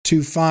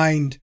to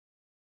find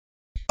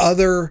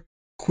other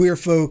queer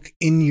folk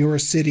in your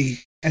city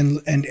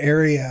and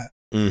area.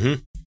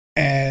 Mm-hmm.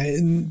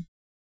 And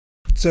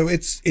so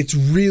it's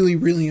really,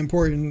 really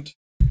important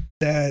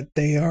that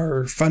they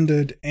are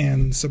funded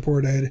and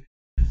supported.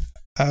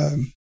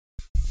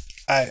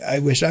 I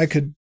wish I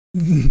could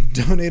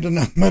donate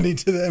enough money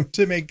to them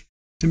to make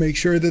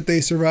sure that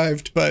they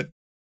survived, but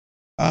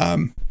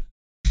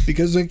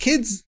because the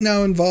kids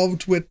now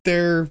involved with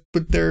their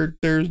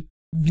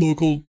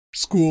local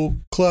school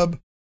club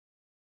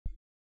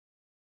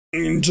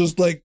and just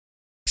like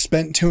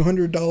spent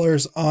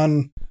 $200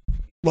 on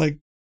like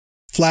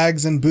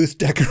flags and booth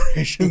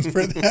decorations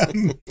for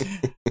them.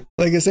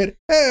 Like I said,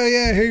 oh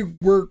yeah, hey,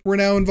 we're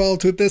now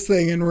involved with this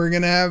thing and we're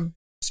gonna have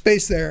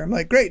space there. I'm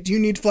like, great, do you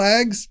need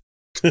flags?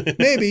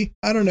 Maybe.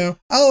 I don't know.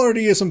 I'll order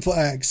you some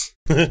flags.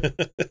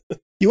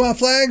 You want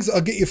flags?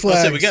 I'll get you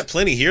flags. We got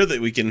plenty here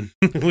that we can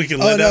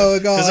let out,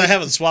 because I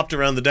haven't swapped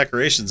around the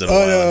decorations in a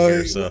while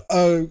here. So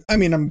I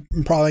mean, I'm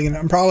probably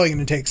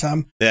gonna take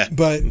some. Yeah.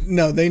 But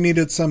no, they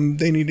needed some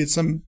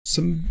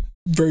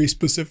very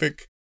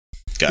specific,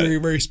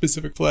 very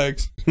specific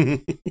flags.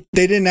 They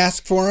didn't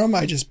ask for them.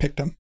 I just picked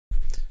them.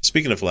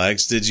 Speaking of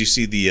flags, did you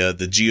see the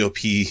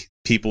GOP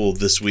people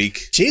this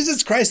week?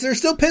 Jesus Christ, they're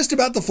still pissed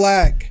about the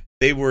flag.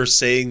 They were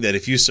saying that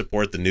if you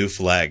support the new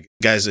flag,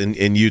 guys,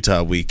 in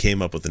Utah, we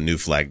came up with a new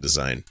flag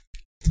design.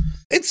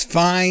 It's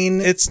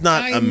fine. It's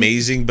not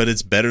amazing, but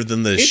it's better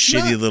than the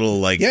shitty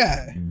little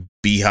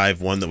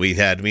beehive one that we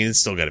had. I mean, it's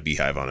still got a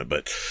beehive on it,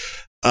 but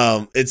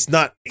it's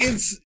not.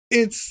 It's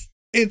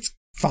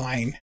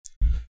fine.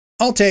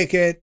 I'll take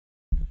it.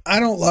 I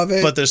don't love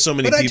it, but there's so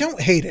many. But I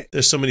don't hate it.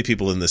 There's so many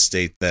people in the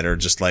state that are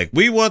just like,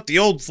 we want the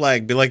old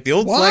flag. Be like, the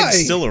old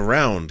flag's still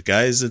around,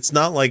 guys. It's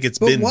not like it's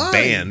been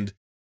banned.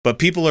 But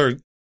people are.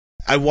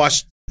 I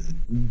watched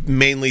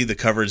mainly the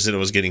coverage that it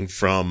was getting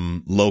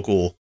from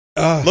local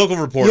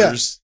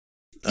reporters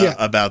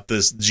about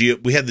this.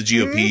 We had the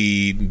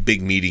GOP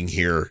big meeting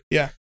here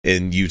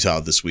in Utah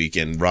this week,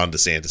 and Ron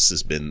DeSantis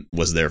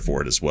was there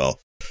for it as well.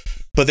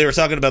 But they were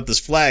talking about this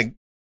flag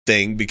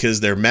thing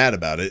because they're mad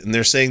about it, and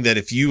they're saying that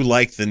if you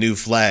like the new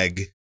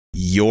flag,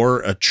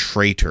 you're a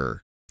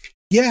traitor.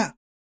 Yeah.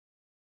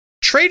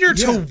 Traitor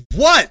to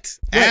what,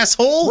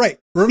 asshole? Right.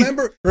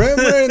 Remember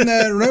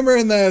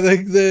in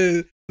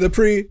the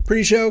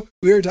pre-show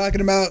we were talking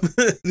about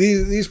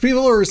these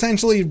people are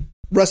essentially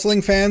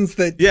wrestling fans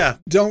that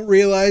don't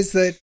realize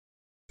that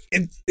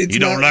it's you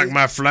don't like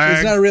my flag.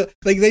 It's not real.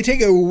 Like they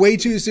take it way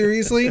too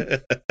seriously.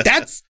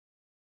 That's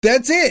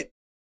it.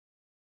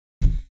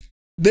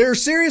 They're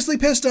seriously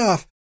pissed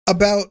off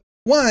about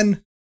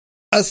one,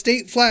 a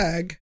state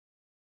flag,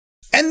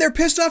 and they're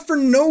pissed off for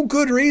no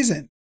good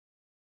reason.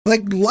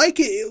 Like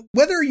it,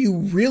 whether you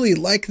really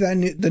like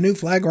the new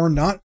flag or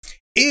not,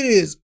 it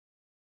is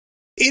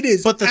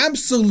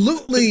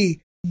absolutely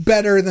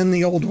better than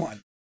the old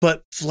one.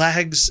 But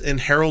flags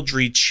and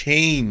heraldry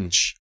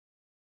change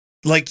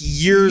like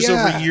years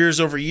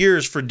over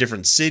years for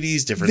different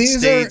cities, different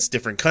states,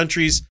 different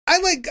countries. I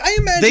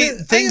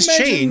imagine things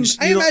change.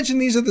 I imagine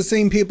these are the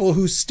same people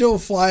who still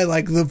fly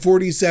like the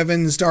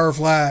 47 star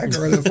flag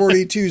or the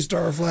 42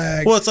 star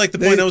flag. Well, it's like the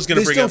point I was going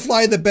to bring up. They still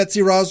fly the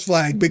Betsy Ross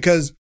flag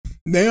because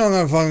they don't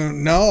have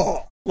fucking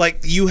know. Like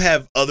you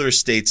have other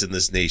states in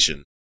this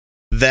nation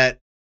that,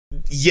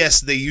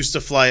 yes, they used to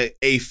fly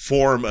a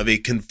form of a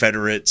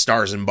Confederate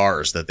stars and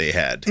bars that they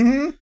had.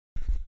 Mm-hmm.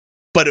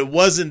 But it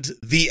wasn't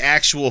the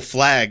actual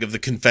flag of the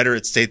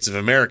Confederate States of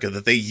America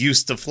that they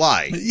used to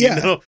fly. Yeah.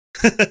 You know?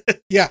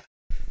 Yeah.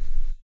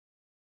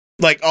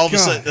 Like all of a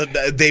sudden,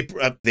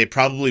 they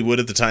probably would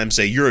at the time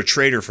say, you're a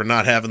traitor for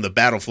not having the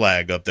battle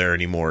flag up there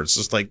anymore. It's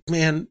just like,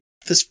 man,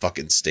 this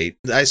fucking state,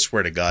 I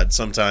swear to God,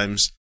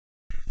 sometimes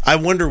I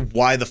wonder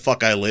why the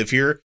fuck I live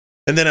here.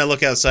 And then I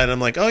look outside and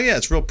I'm like, oh yeah,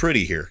 it's real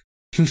pretty here.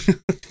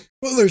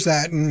 Well, there's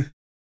that. And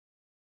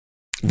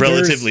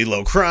relatively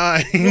low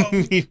crime. Well,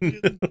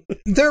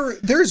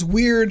 there is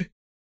weird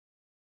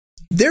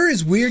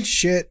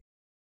shit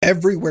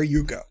everywhere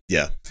you go.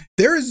 Yeah.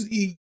 There is,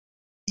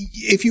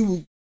 if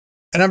you,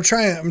 and I'm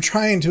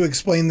trying to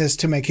explain this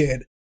to my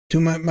kid, to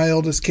my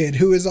oldest kid,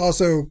 who is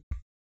also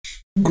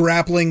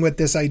grappling with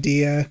this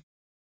idea.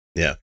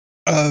 Yeah.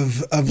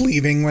 Of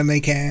leaving when they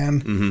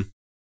can. Mm-hmm.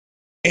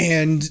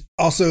 And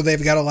also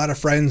they've got a lot of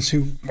friends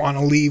who want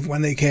to leave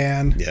when they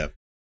can. Yeah.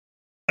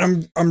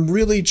 I'm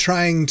really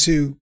trying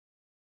to.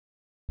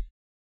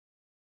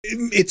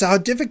 It's a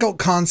difficult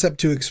concept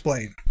to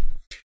explain.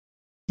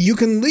 You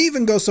can leave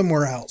and go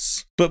somewhere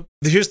else. But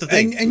here's the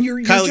thing. And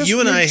you're Kyle, just, you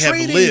and I have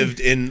trading, lived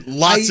in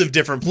lots of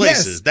different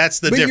places. Yes, that's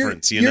the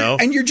difference, you know?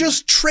 And you're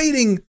just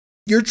trading.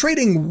 You're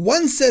trading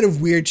one set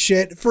of weird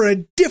shit for a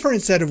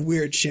different set of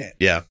weird shit.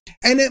 Yeah.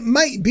 And it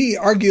might be,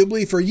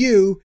 arguably for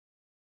you,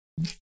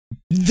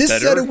 this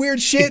better? Set of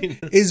weird shit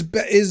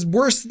is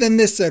worse than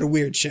this set of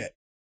weird shit.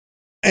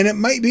 And it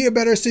might be a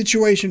better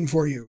situation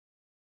for you.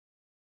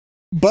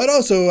 But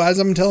also, as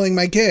I'm telling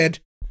my kid,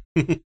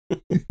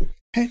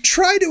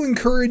 try to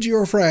encourage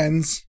your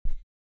friends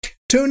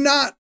to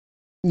not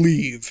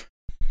leave.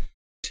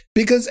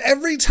 Because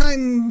every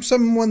time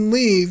someone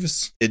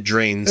leaves, it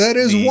drains. That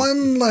is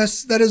one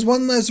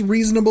less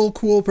reasonable,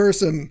 cool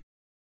person.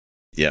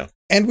 Yeah.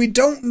 And we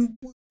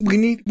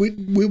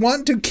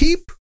want to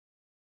keep.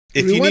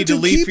 If you need to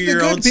leave for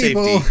your own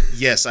safety,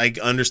 yes, I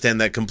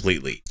understand that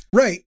completely.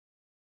 Right.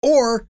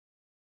 Or,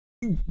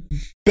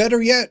 better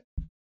yet,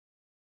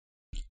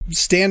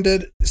 stand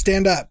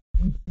up,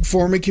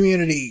 form a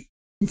community,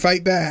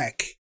 fight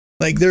back.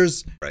 Like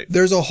there's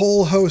a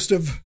whole host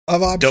of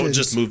options. Don't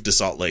just move to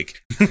Salt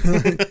Lake.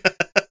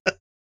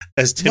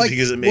 As tempting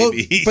as it may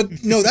be.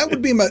 But no, that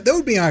would be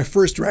my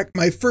first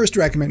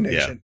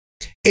recommendation.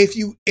 Yeah.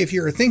 If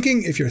you're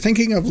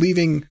thinking of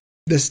leaving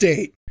the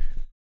state,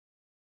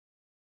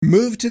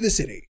 move to the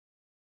city.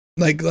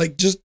 Like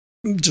just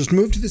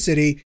move to the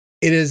city.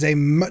 It is a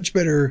much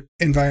better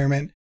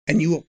environment,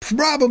 and you will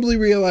probably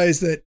realize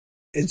that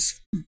it's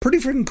pretty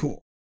freaking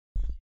cool.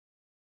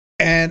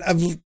 And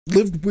I've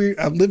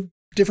lived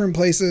different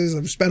places.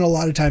 I've spent a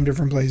lot of time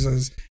different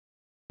places.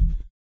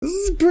 This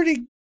is a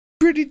pretty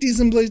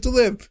decent place to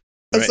live,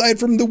 aside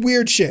from the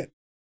weird shit.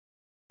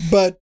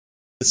 But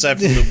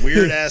aside from the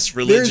weird ass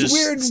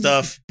religious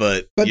stuff,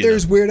 but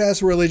there's weird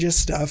ass religious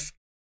stuff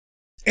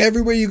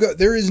everywhere you go.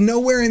 There is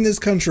nowhere in this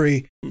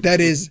country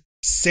that is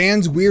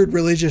sans weird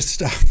religious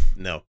stuff.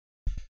 No.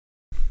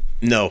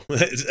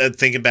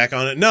 Thinking back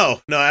on it,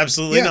 no,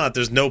 absolutely not.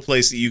 There's no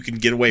place that you can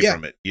get away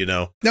from it. You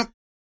know. Nope.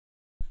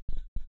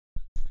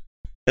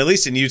 At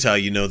least in Utah,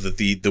 you know that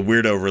the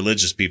weirdo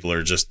religious people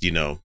are just,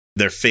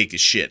 they're fake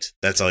as shit.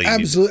 That's all you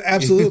need.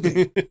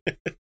 Absolutely.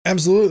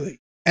 Absolutely.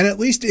 And at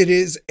least it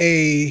is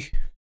a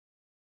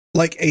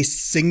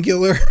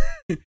singular,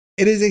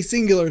 it is a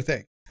singular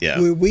thing.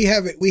 Yeah. We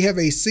have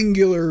a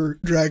singular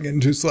dragon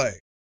to slay.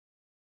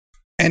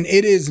 And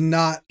it is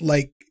not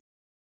like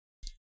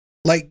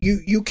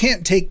you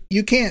can't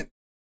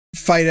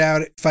fight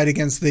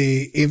against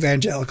the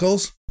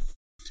evangelicals.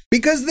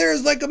 Because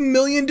there's like a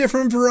million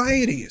different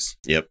varieties.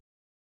 Yep.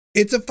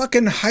 It's a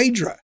fucking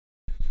hydra.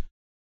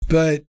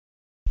 But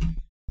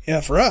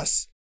yeah, for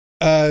us,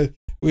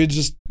 we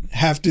just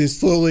have to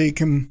slowly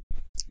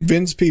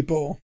convince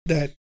people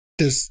that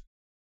this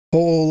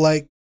whole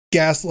like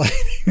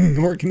gaslighting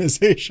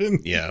organization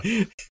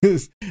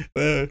is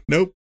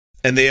nope.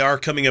 And they are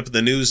coming up in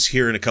the news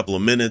here in a couple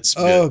of minutes.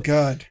 Oh,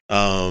 God.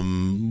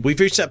 We've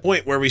reached that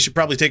point where we should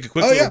probably take a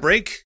quick little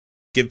break,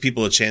 give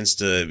people a chance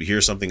to hear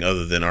something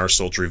other than our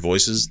sultry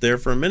voices there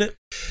for a minute.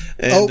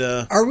 And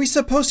are we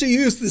supposed to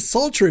use the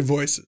sultry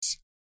voices?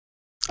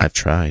 I've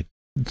tried.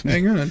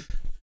 Hang on.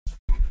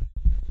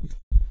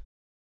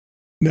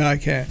 No, I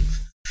can't.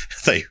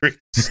 I was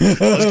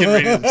getting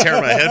ready to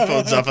tear my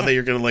headphones off. I thought you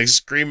were going to like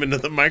scream into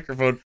the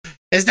microphone.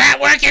 Is that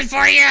working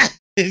for you?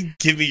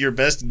 Give me your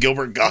best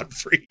Gilbert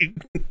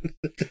Gottfried.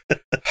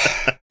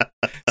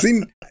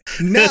 See,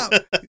 now,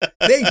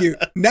 thank you.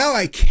 Now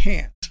I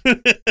can't.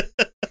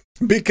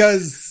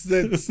 Because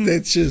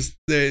that's just,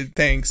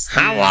 thanks.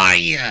 How are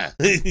you?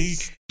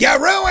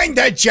 You ruined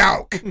the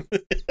joke.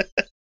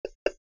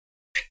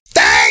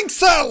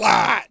 Thanks a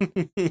lot.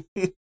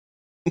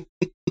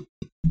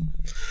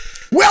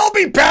 We'll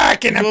be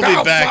back in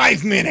about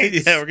 5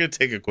 minutes. Yeah, we're going to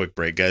take a quick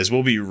break, guys.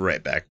 We'll be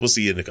right back. We'll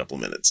see you in a couple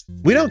of minutes.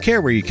 We don't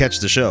care where you catch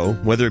the show,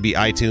 whether it be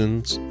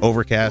iTunes,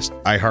 Overcast,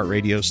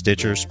 iHeartRadio,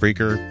 Stitcher,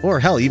 Spreaker, or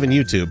hell, even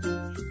YouTube.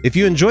 If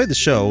you enjoy the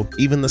show,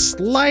 even the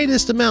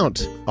slightest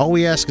amount, all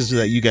we ask is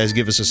that you guys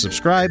give us a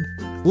subscribe,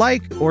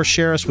 like, or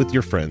share us with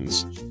your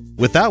friends.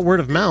 Without word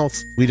of mouth,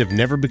 we'd have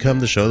never become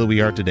the show that we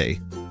are today.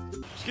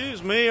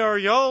 Excuse me, are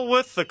y'all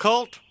with the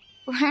cult?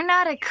 We're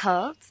not a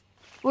cult.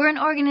 We're an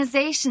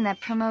organization that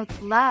promotes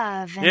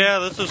love. Yeah,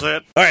 this is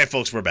it. All right,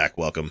 folks, we're back.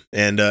 Welcome.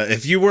 And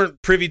if you weren't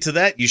privy to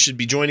that, you should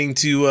be joining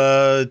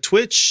to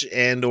Twitch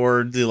and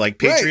or the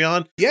Patreon.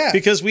 Right. Yeah.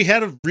 Because we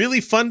had a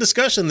really fun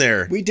discussion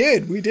there. We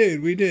did.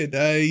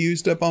 I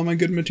used up all my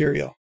good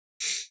material.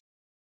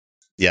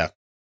 Yeah.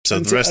 So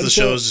the rest of the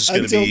shows is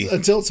going to be...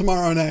 Until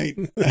tomorrow night.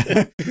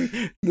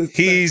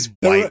 He's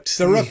wiped.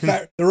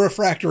 The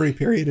refractory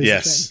period is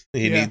yes.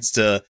 He needs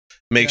to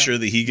make sure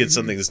that he gets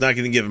something that's not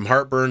going to give him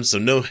heartburn. So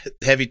no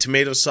heavy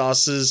tomato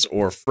sauces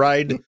or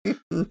fried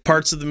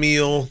parts of the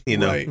meal. You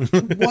know, right.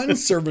 One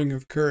serving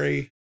of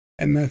curry,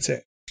 and that's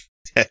it.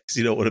 Yeah, 'cause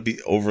you don't want to be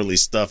overly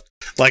stuffed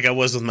like I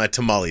was with my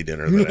tamale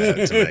dinner that I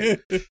had tonight.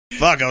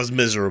 Fuck, I was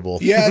miserable.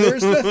 Yeah,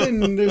 there's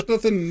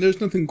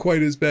nothing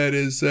quite as bad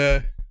as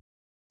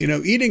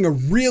eating a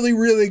really,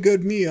 really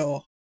good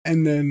meal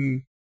and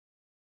then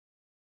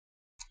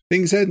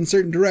things head in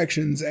certain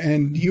directions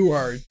and you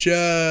have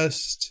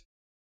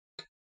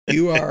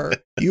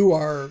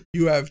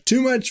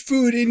too much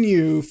food in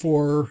you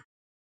for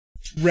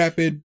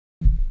rapid.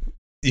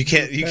 You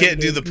can't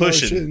do the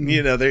pushing.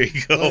 Motion. There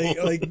you go.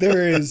 Like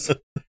there is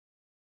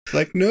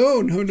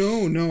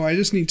no. I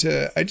just need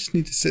to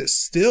sit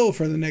still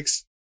for the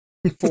next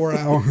 4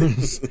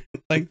 hours.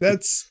 Like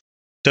that's.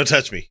 Don't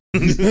touch me.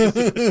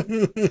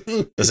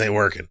 This ain't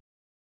working.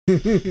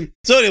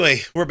 So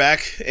anyway, we're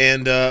back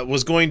and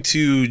was going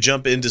to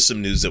jump into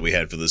some news that we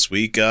had for this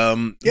week.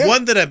 One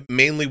that I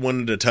mainly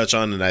wanted to touch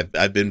on, and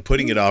I've been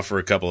putting it off for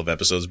a couple of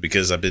episodes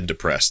because I've been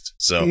depressed.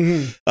 So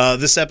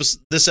this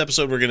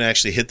episode, we're going to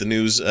actually hit the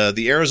news.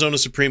 The Arizona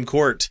Supreme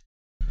Court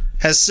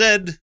has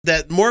said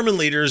that Mormon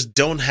leaders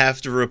don't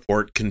have to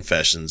report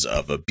confessions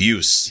of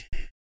abuse.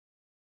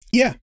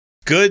 Yeah.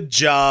 Good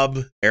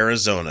job,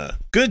 Arizona.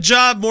 Good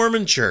job,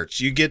 Mormon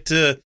Church. You get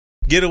to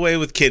get away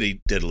with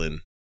kitty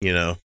diddling,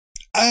 Yeah.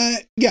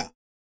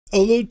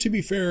 Although, to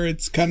be fair,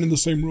 it's kind of the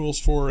same rules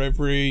for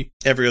every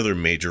other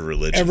major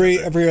religion.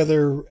 Every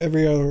other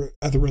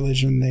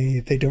religion,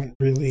 they don't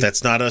really.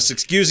 That's not us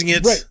excusing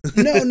it. Right.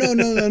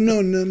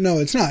 No,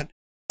 it's not.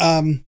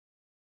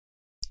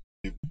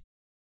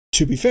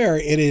 To be fair,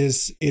 it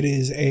is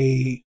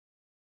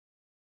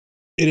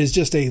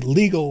just a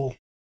legal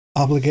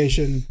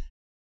obligation.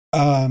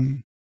 I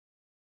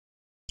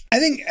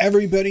think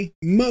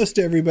most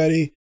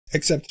everybody,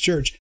 except the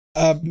church,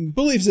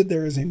 believes that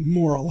there is a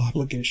moral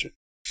obligation.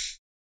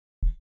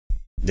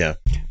 Yeah.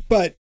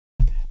 But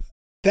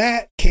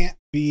that can't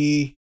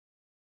be.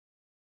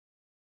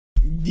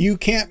 You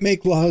can't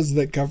make laws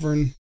that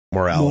govern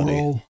morality.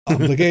 Moral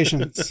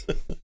obligations.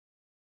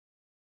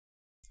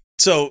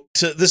 So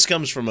this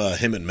comes from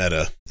Hemant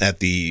Mehta at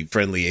the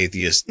Friendly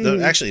Atheist.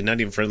 Actually, not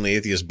even Friendly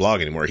Atheist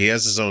blog anymore. He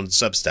has his own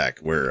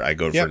Substack where I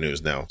go for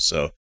news now.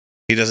 So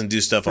he doesn't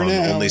do stuff on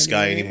Only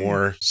Sky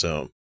anymore.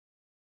 So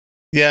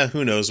yeah,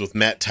 who knows with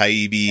Matt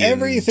Taibbi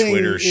everything and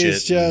Twitter shit.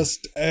 Is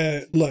just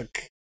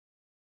look.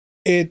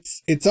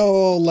 It's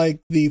all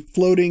like the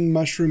floating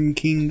mushroom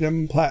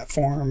kingdom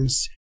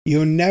platforms.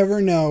 You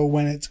never know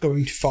when it's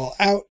going to fall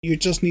out. You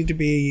just need to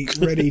be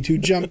ready to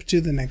jump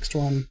to the next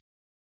one.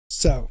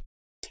 So.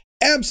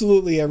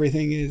 Absolutely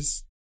everything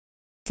is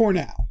for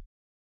now.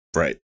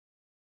 Right.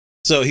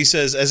 So he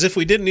says, as if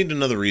we didn't need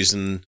another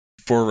reason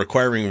for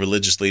requiring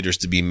religious leaders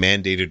to be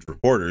mandated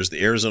reporters,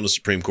 the Arizona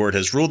Supreme Court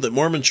has ruled that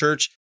Mormon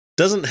Church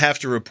doesn't have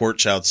to report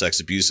child sex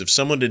abuse if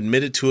someone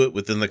admitted to it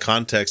within the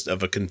context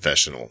of a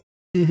confessional.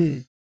 Mm-hmm.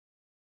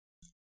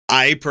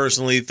 I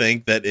personally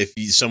think that if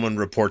someone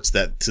reports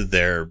that to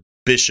their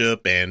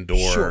bishop and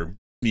or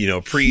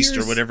priest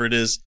or whatever it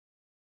is.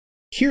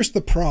 Here's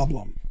the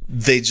problem.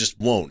 They just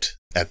won't.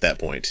 At that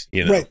point,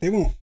 Right, they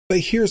won't. But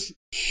here's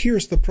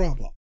the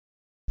problem.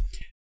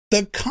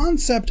 The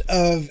concept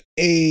of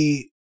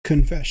a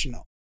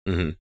confessional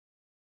Mhm.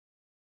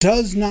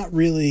 does not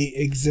really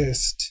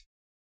exist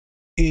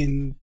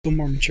in the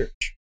Mormon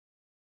Church.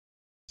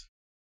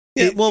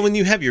 Yeah, well, when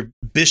you have your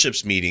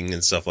bishops meeting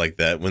and stuff like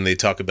that, when they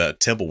talk about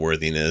temple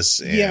worthiness,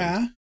 and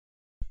Yeah,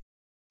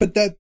 but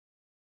that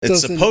it's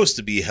doesn't- supposed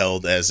to be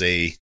held as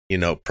a,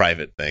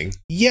 private thing.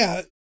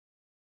 yeah,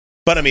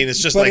 But I mean, it's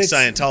just But like it's- but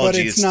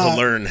Scientology. it's It's not- to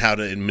learn how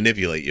to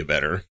manipulate you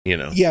better,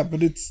 yeah,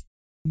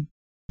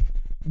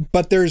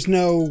 but there is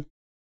no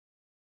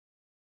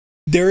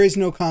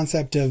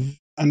concept of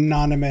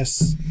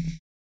anonymous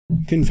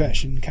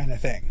confession kind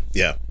of thing.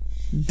 Yeah.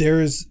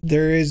 There is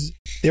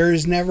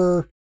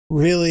never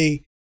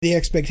really the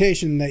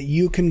expectation that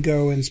you can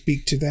go and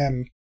speak to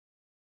them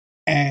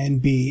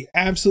and be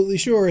absolutely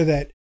sure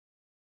that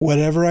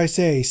whatever I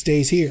say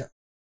stays here.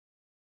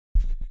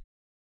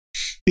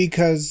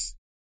 Because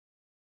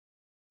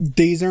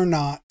these are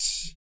not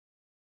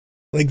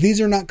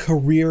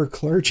career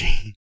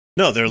clergy.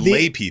 No, they're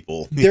lay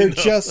people. They're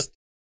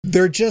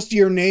just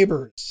your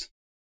neighbors.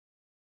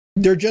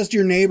 They're just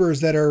your neighbors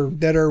that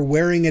are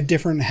wearing a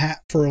different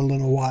hat for a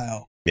little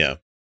while. Yeah.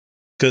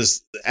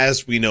 Because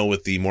as we know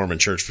with the Mormon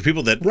Church, for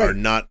people that Right. are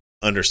not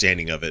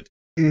understanding of it,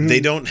 Mhm. they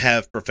don't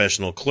have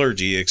professional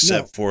clergy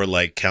except for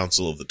like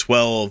Council of the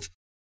 12,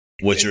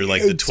 which are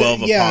like the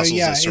 12 Yeah, apostles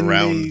yeah, that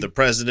surround in the- the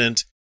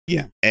president.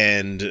 Yeah.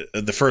 And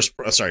they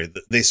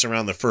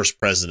surround the first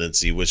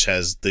presidency, which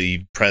has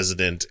the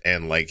president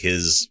and like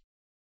his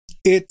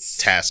It's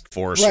task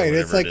force. Or right.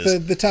 whatever It's like it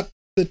is.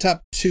 the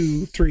top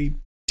 2-3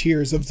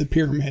 tiers of the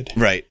pyramid.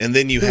 Right. And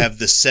then you have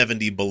the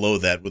 70 below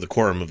that with a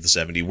quorum of the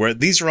 70, where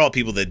these are all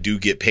people that do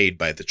get paid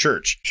by the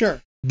church.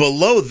 Sure.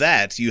 Below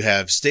that, you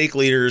have stake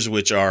leaders,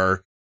 which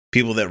are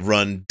people that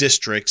run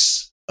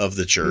districts of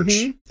the church.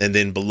 Mhm. And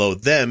then below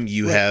them,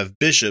 you Right. have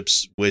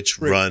bishops, which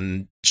Right.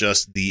 run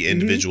just the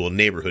individual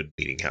neighborhood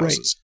meeting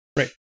houses.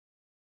 Right.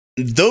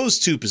 Those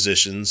two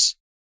positions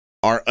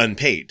are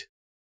unpaid.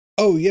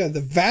 Oh yeah,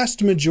 the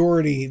vast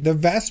majority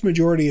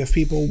of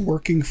people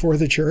working for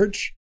the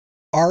church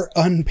are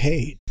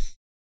unpaid.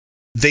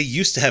 They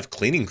used to have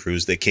cleaning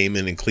crews that came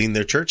in and cleaned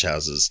their church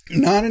houses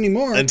Not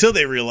anymore. until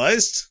they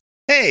realized,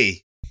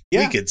 hey,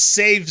 Yeah. we could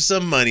save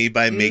some money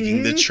by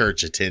making the Mhm.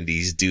 church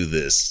attendees do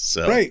this.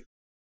 So, Right.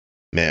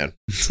 man.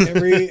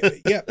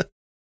 Yep.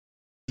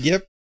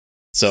 Yep.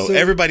 So, So-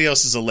 everybody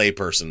else is a lay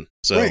person.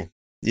 So, Right.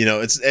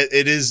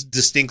 it is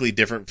distinctly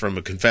different from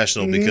a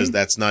confessional Mhm. because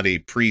that's not a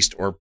priest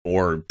or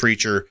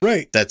preacher.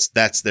 Right.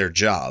 That's their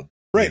job.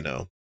 Right.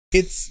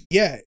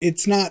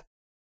 It's not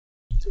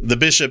The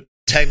bishop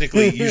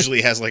technically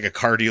usually has like a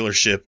car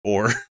dealership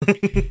or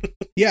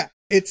yeah,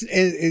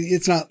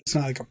 it's not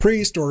like a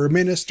priest or a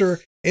minister.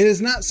 It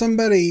is not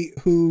somebody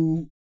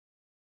whose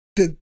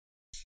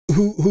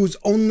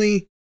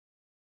only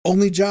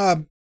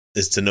job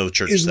is to know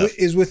church is stuff.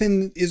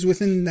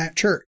 within that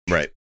church.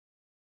 Right.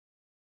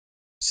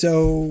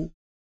 So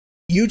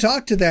you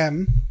talk to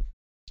them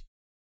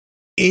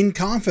in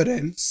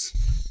confidence,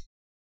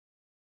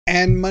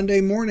 and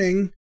Monday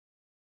morning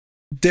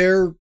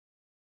they're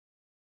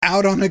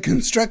out on a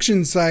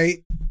construction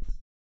site.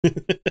 Oh,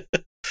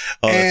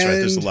 that's right.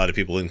 There's a And- lot of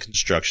people in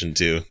construction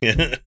too.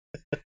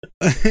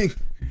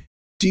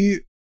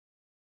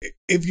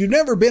 If you've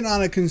never been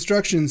on a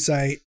construction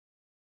site,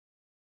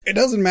 it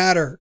doesn't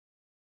matter.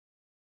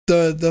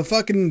 The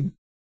fucking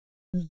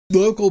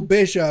local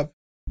bishop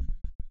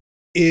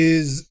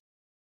is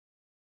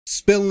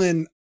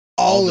spilling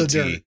all the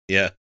dirt, tea.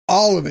 Yeah.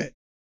 all of it.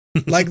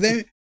 Like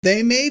they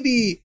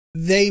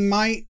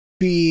might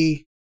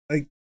be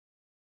like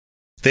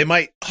They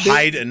might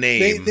hide a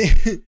name.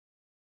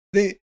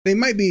 they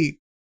might be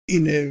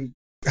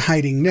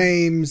hiding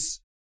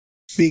names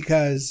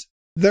because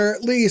they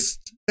at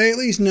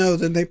least know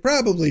that they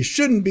probably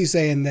shouldn't be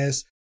saying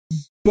this,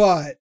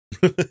 but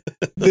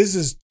this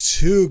is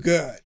too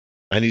good.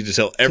 I need to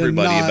tell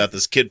everybody not- about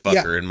this kid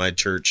fucker in my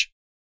church.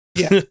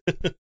 Yeah.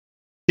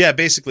 Yeah,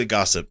 basically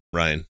gossip,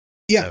 Ryan.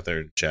 Yeah. Out there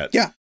in chat.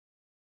 Yeah.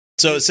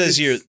 So it says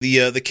here,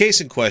 the case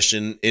in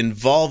question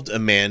involved a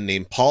man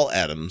named Paul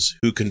Adams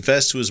who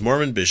confessed to his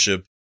Mormon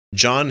bishop,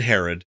 John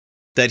Herod,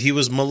 that he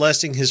was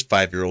molesting his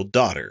 5-year-old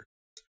daughter.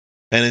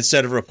 And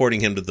instead of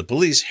reporting him to the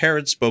police,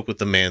 Herod spoke with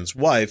the man's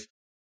wife,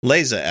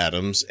 Liza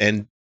Adams,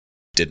 and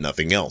did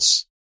nothing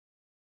else.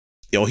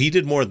 He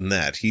did more than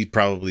that. He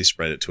probably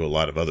spread it to a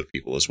lot of other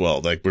people as well,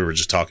 like we were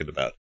just talking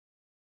about.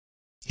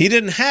 He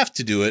didn't have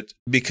to do it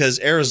because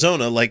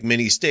Arizona, like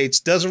many states,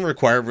 doesn't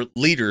require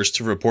leaders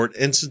to report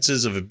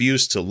instances of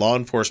abuse to law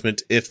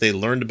enforcement if they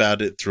learned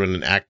about it through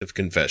an act of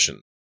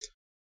confession.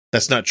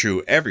 That's not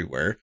true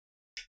everywhere.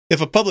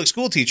 If a public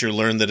school teacher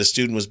learned that a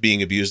student was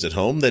being abused at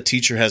home, that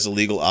teacher has a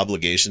legal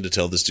obligation to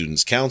tell the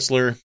student's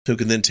counselor, who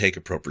can then take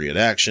appropriate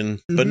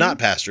action, but Mhm. not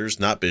pastors,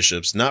 not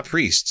bishops, not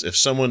priests. If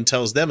someone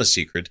tells them a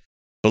secret,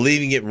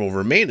 believing it will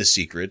remain a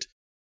secret,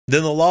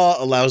 then the law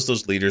allows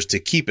those leaders to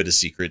keep it a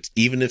secret,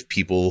 even if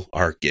people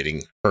are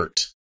getting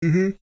hurt.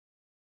 Mm-hmm.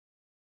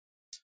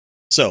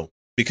 So,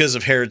 because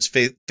of Herod's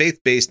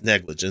faith-based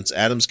negligence,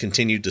 Adams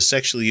continued to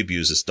sexually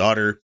abuse his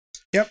daughter.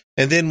 Yep.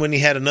 And then when he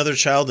had another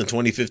child in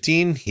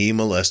 2015, he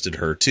molested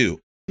her too.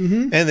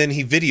 Mm-hmm. And then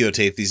he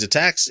videotaped these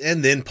attacks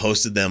and then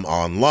posted them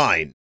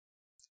online.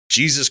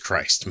 Jesus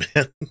Christ,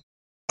 man.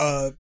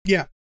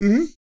 Yeah.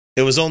 Mm-hmm.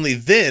 It was only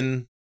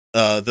then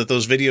that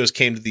those videos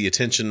came to the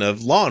attention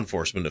of law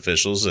enforcement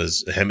officials,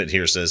 as Hammett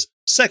here says,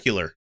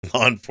 secular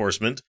law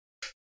enforcement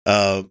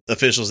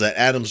officials, that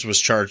Adams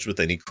was charged with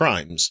any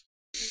crimes.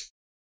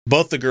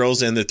 Both the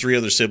girls and their 3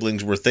 other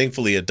siblings were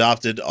thankfully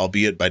adopted,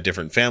 albeit by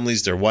different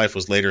families. Their wife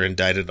was later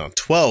indicted on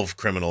 12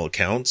 criminal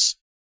accounts.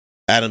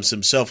 Adams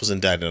himself was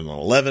indicted on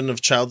 11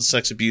 of child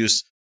sex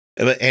abuse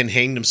and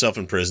hanged himself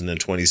in prison in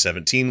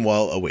 2017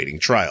 while awaiting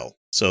trial.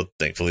 So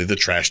thankfully the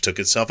trash took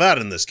itself out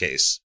in this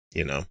case,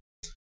 you know.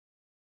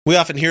 We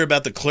often hear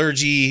about the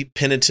clergy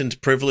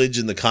penitent privilege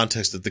in the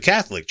context of the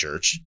Catholic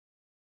Church,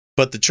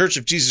 but the Church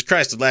of Jesus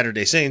Christ of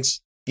Latter-day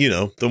Saints, you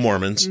know, the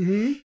Mormons,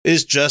 Mm-hmm.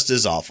 is just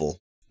as awful.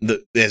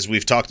 As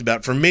we've talked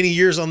about for many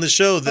years on the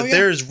show, that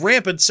there's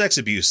rampant sex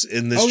abuse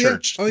in this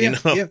church. Yeah. Oh, yeah. You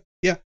know?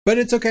 Yeah. But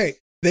it's okay.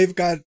 They've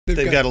got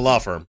a law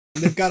firm.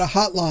 They've got a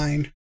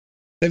hotline.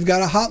 They've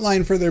got a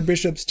hotline for their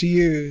bishops to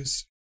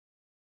use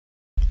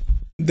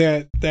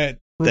that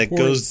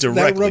goes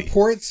directly. that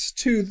reports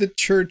to the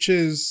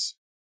church's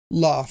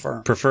law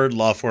firm. Preferred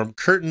law firm,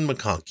 Curtin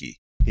McConkie.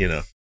 You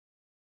know.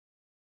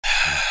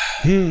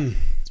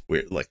 It's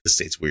weird. Like, the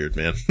state's weird,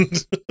 man.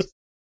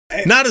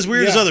 Not as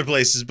weird as other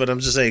places, but I'm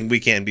just saying we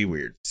can be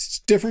weird.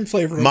 It's different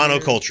flavor.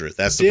 Monoculture. Weird.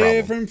 That's the problem.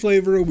 Different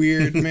flavor of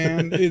weird,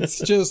 man. It's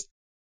just.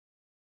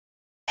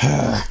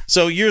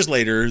 So years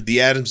later, the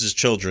Adams'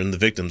 children, the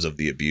victims of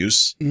the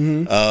abuse,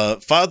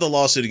 filed the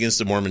lawsuit against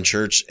the Mormon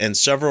Church and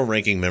several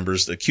ranking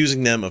members,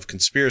 accusing them of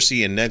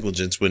conspiracy and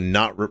negligence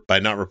by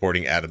not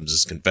reporting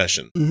Adams'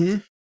 confession. Mm-hmm.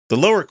 The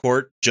lower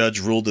court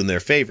judge ruled in their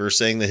favor,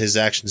 saying that his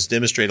actions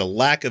demonstrate a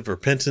lack of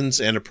repentance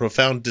and a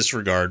profound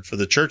disregard for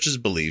the church's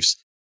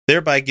beliefs,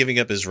 thereby giving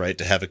up his right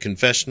to have a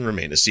confession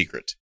remain a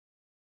secret.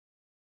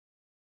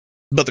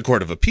 But the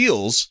Court of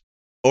Appeals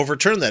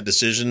overturned that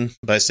decision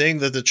by saying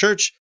that the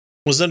church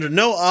was under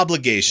no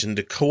obligation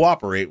to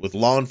cooperate with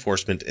law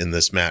enforcement in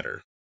this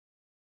matter.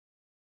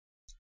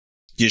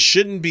 You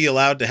shouldn't be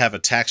allowed to have a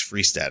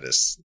tax-free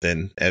status.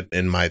 Then,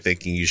 in my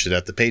thinking, you should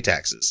have to pay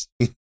taxes.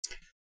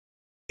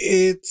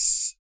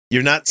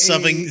 You're not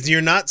serving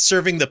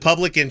the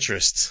public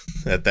interest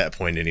at that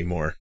point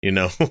anymore, you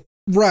know?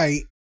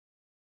 Right.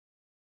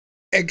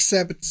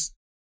 Except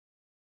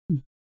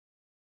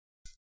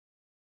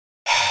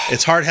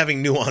it's hard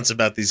having nuance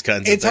about these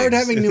kinds of things. It's hard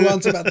having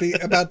nuance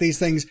about these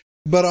things,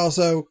 but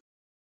also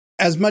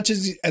as much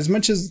as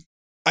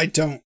I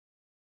don't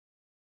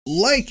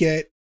like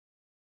it,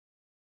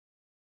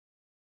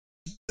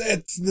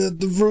 that's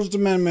the First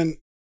Amendment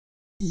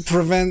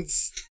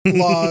prevents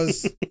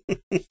laws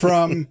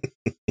from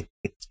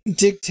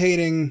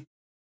dictating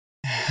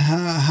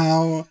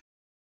how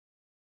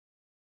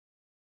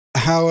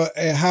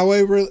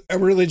a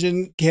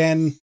religion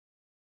can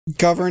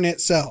govern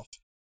itself.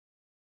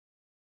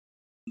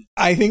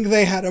 I think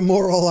they had a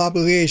moral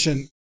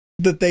obligation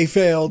that they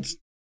failed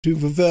to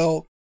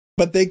fulfill,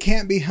 but they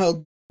can't be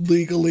held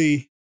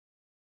legally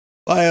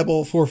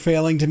liable for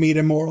failing to meet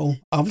a moral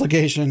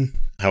obligation.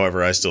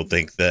 However, I still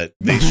think that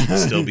they should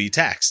still be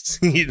taxed.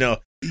 You know,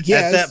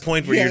 yes, at that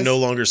point where you're no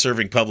longer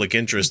serving public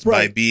interest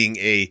by being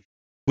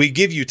we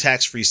give you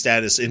tax-free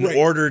status in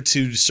order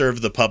to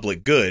serve the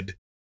public good.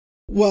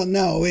 Well,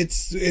 no,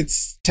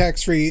 it's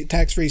tax-free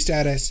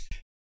status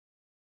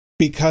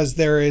because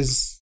there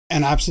is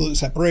an absolute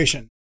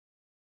separation.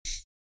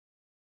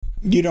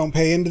 You don't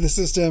pay into the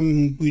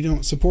system. We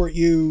don't support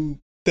you.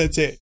 That's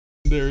it.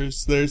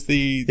 There's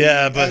the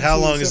but how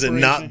long has it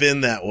not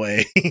been that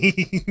way?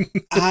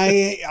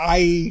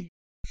 I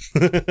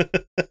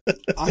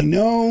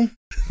know.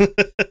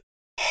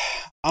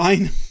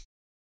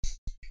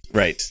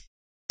 Right.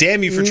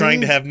 Damn you for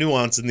trying to have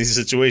nuance in these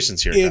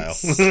situations here, Kyle.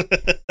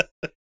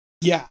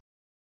 Yeah.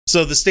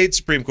 So the state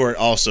Supreme Court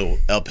also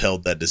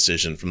upheld that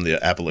decision from the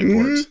appellate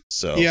court.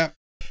 So yeah.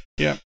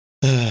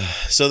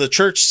 So the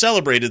church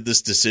celebrated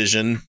this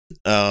decision.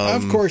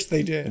 Of course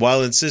they did.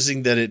 While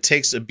insisting that it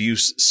takes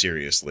abuse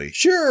seriously.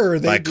 Sure,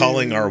 they by do.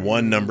 calling our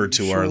one number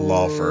to our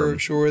law firm.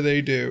 Sure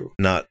they do.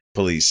 Not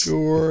police.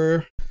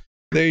 Sure.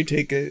 They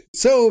take it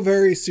so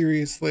very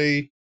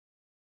seriously.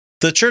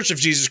 The Church of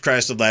Jesus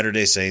Christ of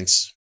Latter-day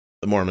Saints,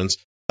 the Mormons,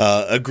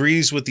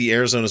 agrees with the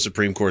Arizona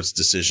Supreme Court's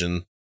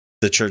decision.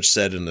 The church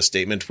said in a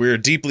statement, "We are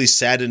deeply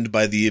saddened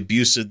by the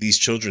abuse that these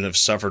children have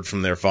suffered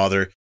from their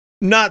father.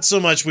 Not so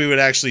much we would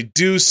actually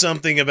do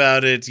something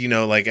about it, you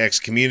know, like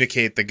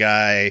excommunicate the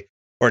guy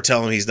or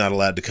tell him he's not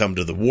allowed to come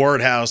to the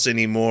ward house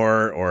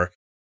anymore or,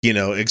 you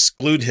know,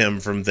 exclude him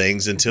from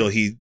things until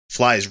he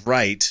flies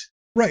right."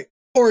 Right.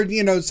 Or,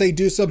 you know,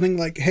 do something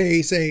like,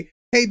 hey,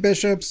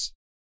 bishops,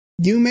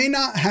 you may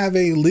not have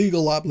a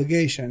legal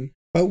obligation,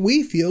 but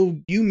we feel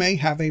you may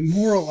have a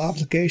moral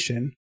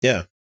obligation.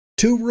 Yeah.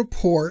 To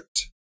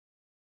report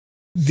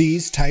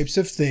these types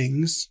of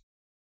things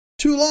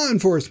to law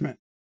enforcement.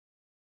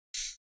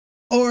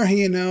 Or,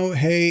 you know,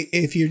 hey,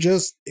 if you're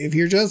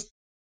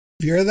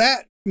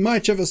that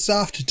much of a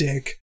soft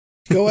dick,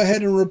 go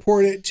ahead and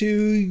report it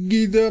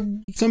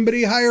to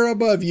somebody higher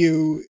above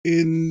you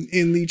in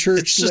the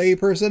church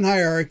layperson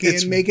hierarchy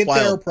and make it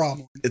their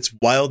problem. It's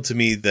wild to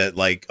me that,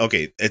 like,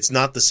 okay, it's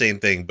not the same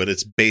thing, but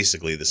it's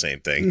basically the same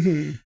thing.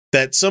 Mm-hmm.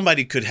 That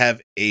somebody could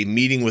have a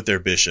meeting with their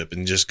bishop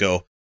and just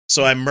go,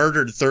 so I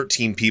murdered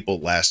 13 people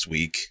last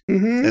week,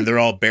 mm-hmm. and they're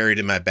all buried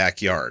in my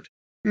backyard.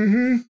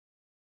 Mm-hmm.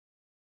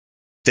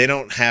 They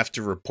don't have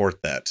to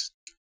report that.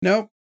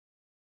 Nope.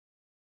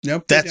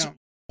 That's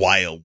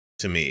wild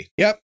to me.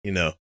 Yep. You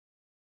know,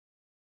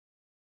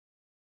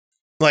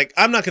 like,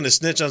 I'm not going to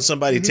snitch on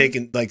somebody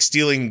mm-hmm.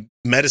 stealing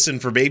medicine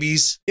for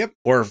babies. Yep.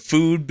 Or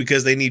food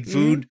because they need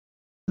food. Mm-hmm.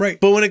 Right.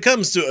 But when it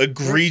comes to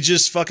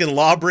egregious fucking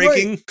law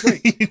breaking,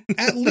 right.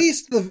 at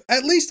least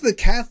the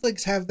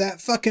Catholics have that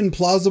fucking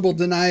plausible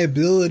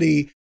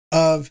deniability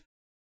of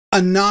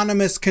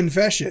anonymous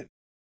confession.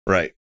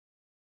 Right.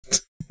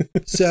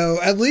 So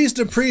at least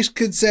a priest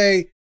could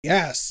say,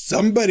 yeah,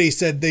 somebody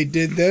said they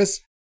did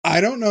this.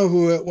 I don't know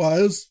who it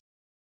was.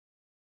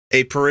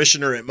 A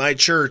parishioner at my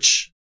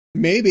church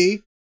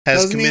maybe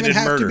has committed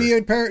murder.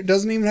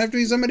 Doesn't even have to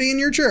be somebody in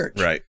your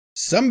church. Right.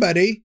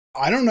 Somebody,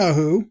 I don't know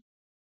who.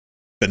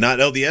 But not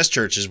LDS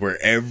churches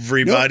where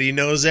everybody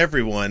knows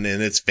everyone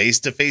and it's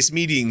face-to-face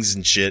meetings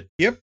and shit.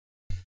 Yep.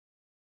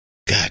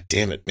 God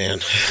damn it,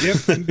 man.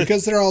 Yep.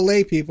 Because they're all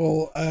lay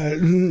people,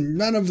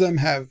 none of them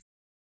have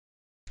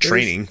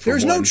training.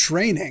 There's no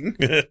training.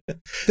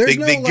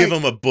 They give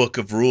them a book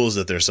of rules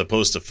that they're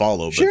supposed to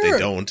follow, but they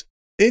don't.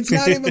 It's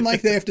not even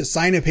like they have to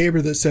sign a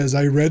paper that says,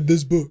 I read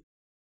this book.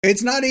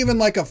 It's not even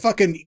like a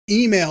fucking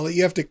email that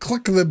you have to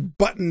click the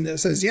button that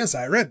says, yes,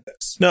 I read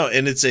this. No,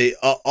 and it's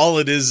all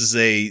it is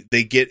they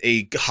get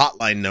a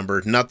hotline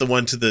number, not the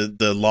one to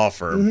the law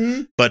firm,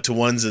 mm-hmm. but to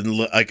ones in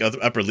like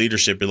upper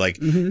leadership. Be like,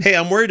 mm-hmm. hey,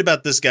 I'm worried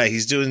about this guy.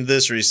 He's doing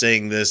this or he's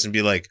saying this, and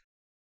be like,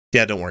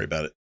 yeah, don't worry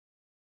about it.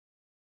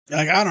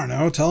 Like, I don't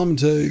know, tell him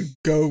to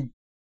go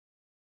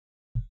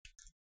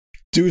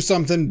do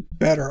something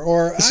better.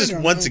 Or this is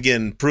once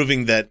again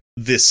proving that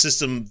this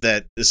system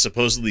that is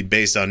supposedly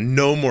based on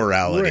no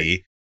morality,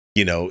 right.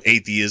 you know,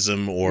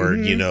 atheism or,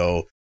 mm-hmm. you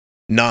know,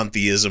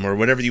 non-theism or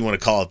whatever you want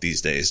to call it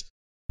these days,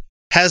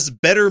 has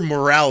better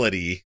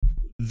morality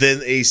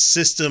than a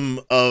system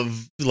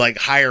of like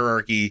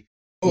hierarchy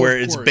where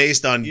it's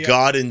based on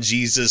God and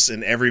Jesus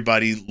and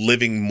everybody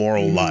living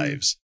moral mm-hmm.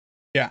 lives.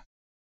 Yeah.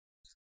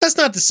 That's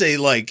not to say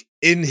like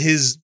in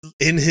his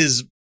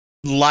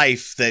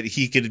life that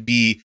he could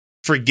be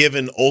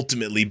forgiven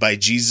ultimately by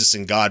Jesus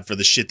and God for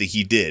the shit that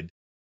he did.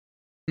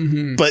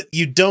 Mm-hmm. But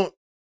you don't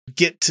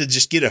get to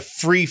just get a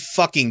free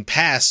fucking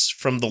pass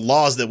from the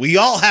laws that we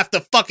all have to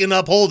fucking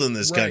uphold in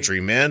this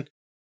country, man.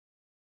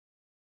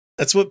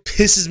 That's what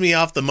pisses me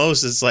off the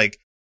most. It's like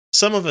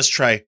some of us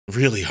try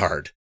really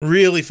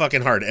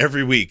fucking hard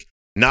every week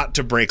not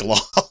to break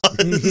laws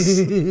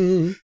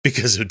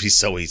because it would be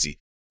so easy.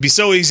 It'd be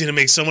so easy to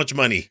make so much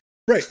money.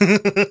 Right.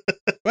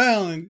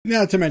 Well, and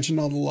not to mention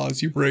all the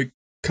laws you break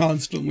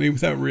constantly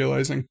without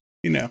realizing,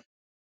 you know.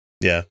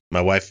 Yeah, my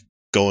wife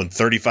going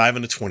 35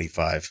 and a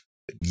 25.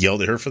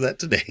 Yelled at her for that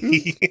today.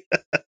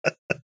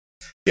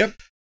 Yep.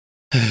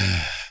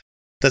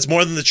 That's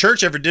more than the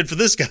church ever did for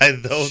this guy,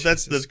 though.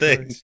 That's the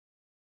thing.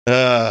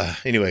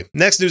 Anyway,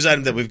 next news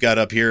item that we've got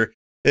up here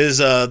is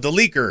the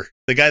leaker,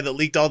 the guy that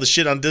leaked all the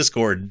shit on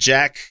Discord,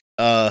 Jack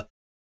Teixeira.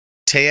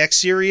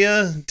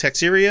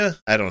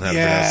 I don't know how to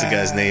pronounce the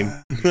guy's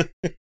name.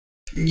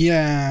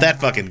 Yeah.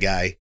 That fucking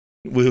guy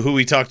who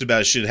we talked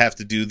about should have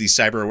to do the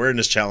cyber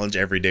awareness challenge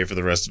every day for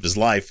the rest of his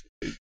life.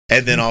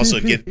 And then also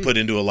get put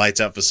into a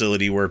lights out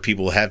facility where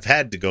people have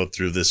had to go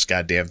through this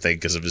goddamn thing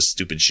because of his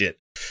stupid shit.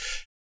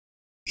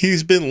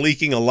 He's been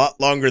leaking a lot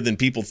longer than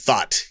people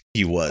thought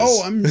he was.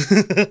 Oh,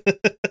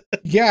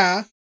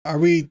 yeah.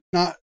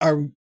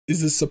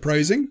 Is this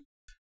surprising?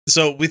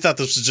 So we thought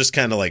this was just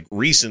kind of like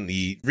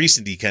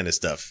recenty kind of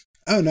stuff.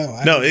 Oh, no.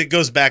 No, it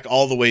goes back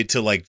all the way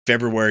to like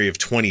February of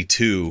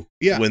 22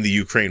 when the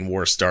Ukraine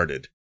war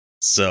started.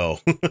 So.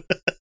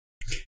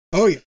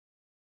 Oh, yeah.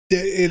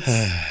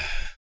 It's.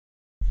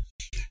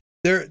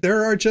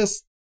 There are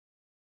just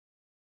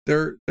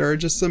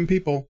some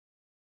people.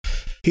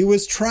 He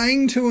was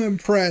trying to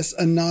impress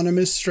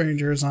anonymous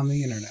strangers on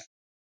the internet.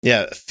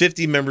 Yeah,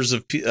 50 members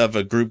of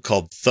a group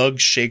called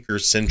Thug Shaker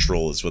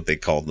Central is what they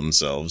called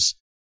themselves.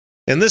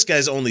 And this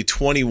guy's only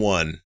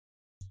 21.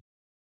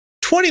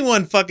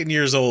 21 fucking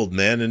years old,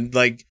 man. And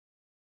like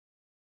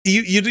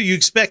you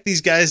expect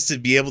these guys to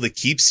be able to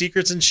keep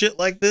secrets and shit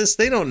like this?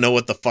 They don't know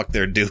what the fuck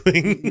they're doing.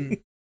 Mm-hmm.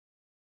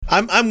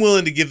 I'm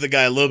willing to give the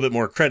guy a little bit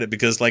more credit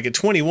because, like, at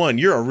 21,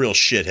 you're a real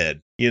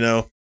shithead, you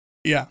know?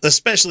 Yeah.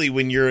 Especially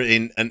when you're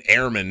an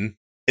airman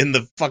in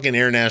the fucking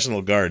Air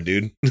National Guard,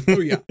 dude. Oh,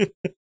 yeah.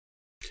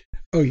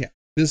 Oh, yeah.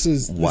 This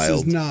is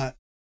wild. This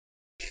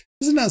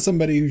is not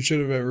somebody who should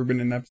have ever been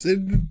in that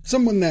position.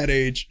 Someone that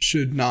age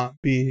should not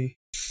be.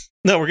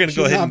 No, we're going to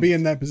go ahead and be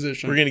in that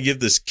position. We're going to give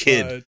this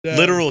kid,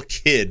 literal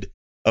kid,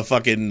 a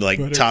fucking like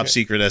But top okay.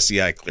 secret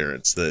SCI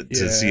clearance to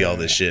see all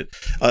this shit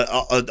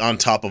on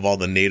top of all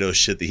the NATO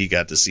shit that he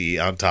got to see,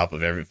 on top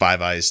of every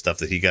Five Eyes stuff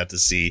that he got to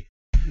see.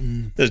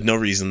 There's no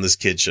reason this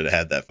kid should have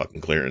had that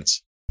fucking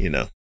clearance, you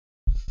know.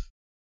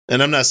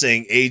 And I'm not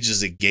saying age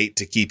is a gate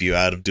to keep you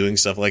out of doing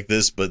stuff like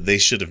this, but they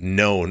should have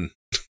known.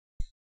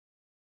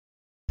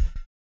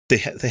 They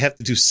have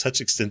to do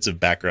such extensive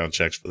background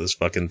checks for this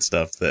fucking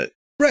stuff that.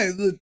 Right,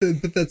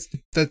 but that's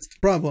the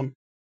problem.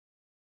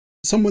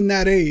 Someone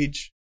that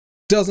age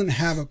doesn't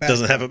have a background.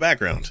 Doesn't have a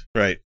background,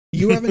 right?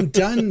 You haven't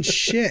done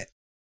shit.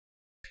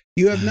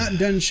 You have not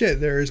done shit.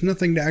 There is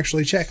nothing to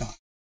actually check on.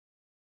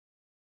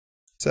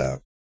 So,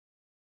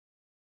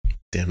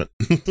 damn it.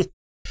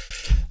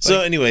 So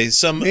Like, anyway,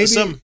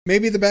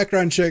 maybe the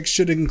background check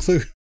should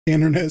include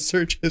internet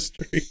search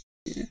history.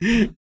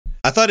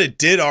 I thought it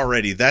did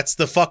already. That's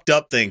the fucked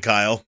up thing,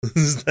 Kyle.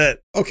 Is that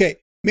Okay,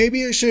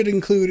 maybe it should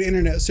include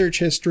internet search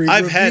history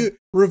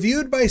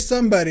reviewed by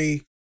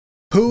somebody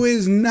who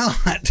is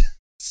not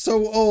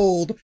so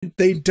old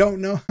they don't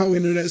know how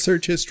internet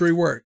search history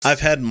works.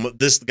 I've had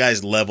this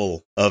guy's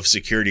level of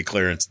security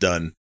clearance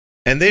done,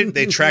 and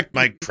they tracked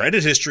my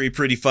credit history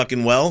pretty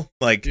fucking well.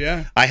 Like,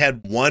 Yeah. I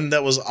had one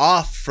that was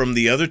off from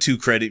the other two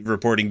credit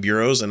reporting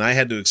bureaus, and I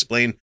had to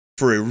explain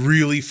for a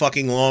really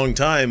fucking long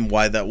time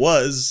why that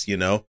was, you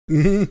know,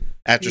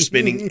 after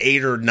spending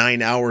 8 or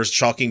 9 hours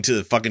talking to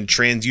the fucking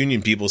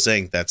TransUnion people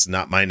saying, that's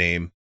not my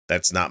name,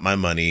 that's not my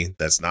money,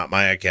 that's not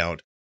my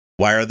account.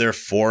 Why are there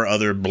 4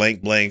 other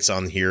blank blanks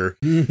on here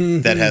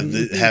that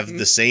have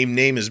the same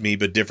name as me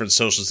but different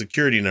social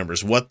security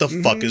numbers? What the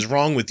fuck is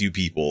wrong with you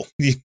people?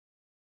 This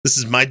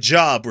is my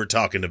job we're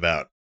talking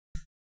about.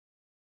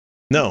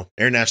 No,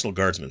 Air National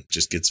Guardsman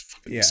just gets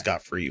fucking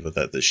scot-free with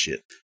this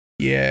shit.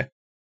 Yeah.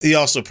 He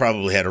also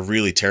probably had a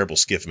really terrible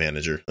skiff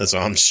manager. That's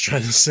all I'm just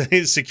trying to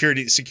say.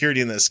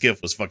 Security in that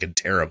skiff was fucking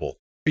terrible.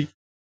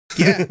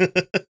 Yeah.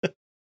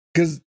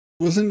 Because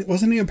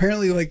wasn't he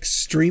apparently like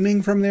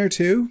streaming from there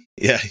too?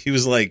 Yeah, he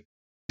was like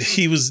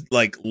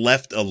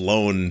left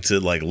alone to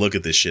like look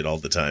at this shit all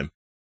the time.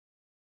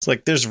 It's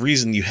like, there's a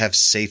reason you have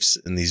safes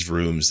in these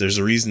rooms. There's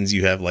a reasons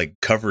you have like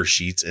cover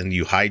sheets and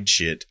you hide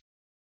shit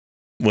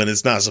when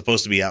it's not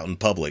supposed to be out in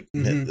public.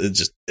 It's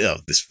just,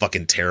 this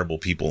fucking terrible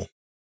people.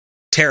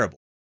 Terrible.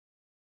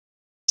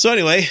 So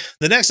anyway,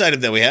 the next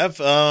item that we have,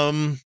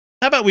 how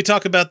about we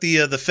talk about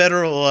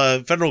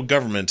the federal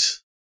government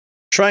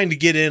trying to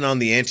get in on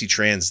the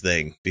anti-trans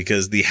thing,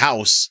 because the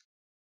House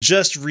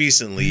just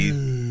recently,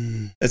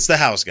 it's the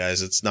House,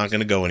 guys. It's not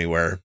going to go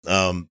anywhere.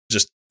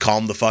 Just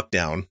calm the fuck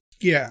down.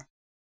 Yeah.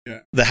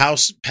 The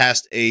House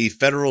passed a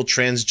federal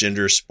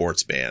transgender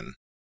sports ban,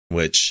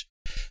 which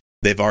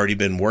they've already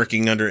been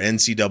working under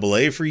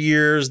NCAA for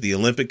years. The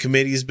Olympic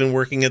Committee has been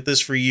working at this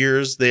for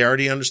years. They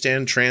already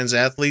understand trans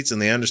athletes and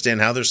they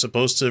understand how they're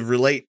supposed to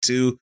relate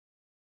to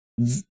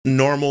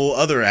normal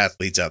other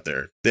athletes out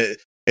there.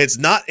 It's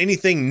not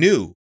anything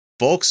new,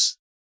 folks.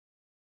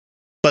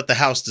 But the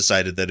House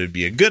decided that it'd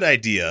be a good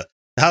idea.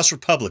 The House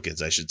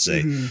Republicans, I should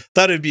say,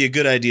 thought it'd be a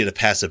good idea to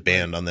pass a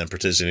ban on them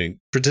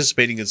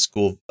participating in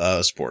school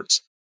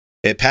sports.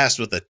 It passed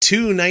with a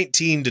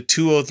 219 to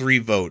 203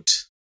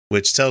 vote,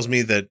 which tells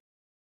me that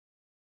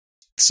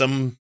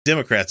some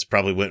Democrats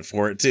probably went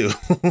for it too.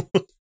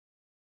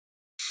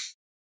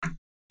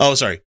 Oh,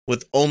 sorry.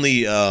 With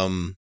only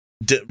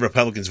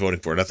Republicans voting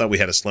for it. I thought we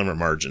had a slimmer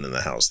margin in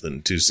the House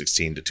than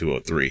 216 to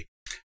 203.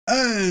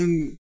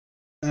 I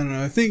don't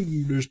know. I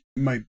think there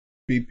might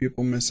be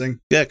people missing.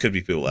 Yeah, it could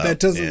be people out. That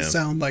doesn't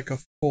sound like a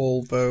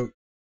full vote.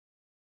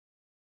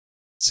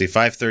 See,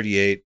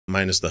 538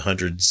 minus the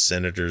 100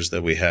 senators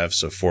that we have,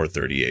 so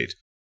 438.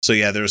 So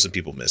yeah, there were some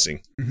people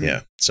missing.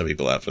 Yeah, some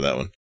people out for that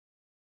one.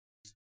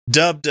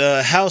 Dubbed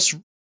House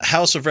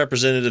of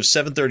Representatives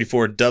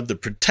 734, dubbed the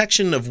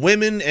Protection of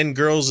Women and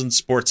Girls in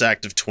Sports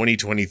Act of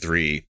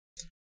 2023,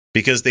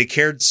 because they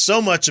cared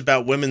so much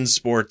about women's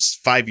sports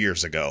 5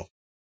 years ago,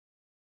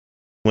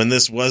 when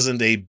this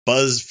wasn't a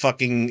buzz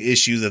fucking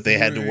issue that they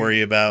had to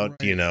worry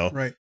about, you know.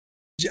 Right.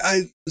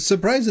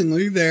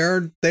 Surprisingly, they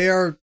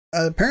are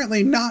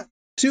apparently not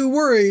too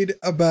worried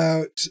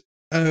about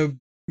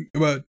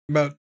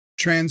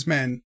trans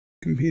men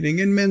competing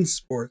in men's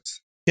sports.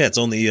 Yeah, it's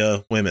only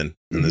women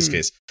in this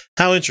case.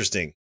 How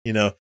interesting, you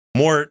know.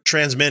 More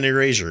trans men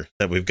erasure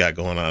that we've got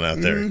going on out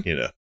there, you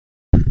know.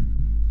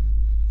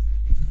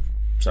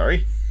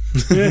 Sorry.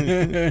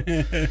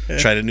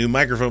 Tried a new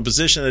microphone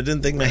position. I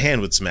didn't think my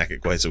hand would smack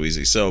it quite so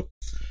easy. So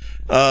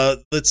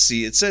let's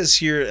see. It says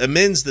here,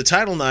 amends the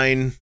Title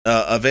IX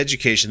of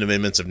Education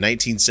Amendments of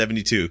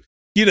 1972.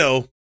 You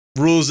know,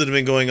 rules that have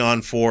been going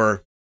on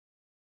for,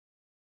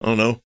 I don't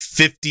know,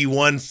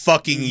 51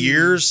 fucking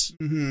years.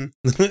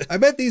 I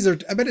bet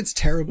it's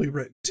terribly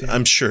written too.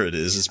 I'm sure it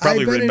is. It's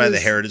probably written by the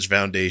Heritage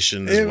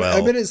Foundation as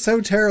well. I bet it's so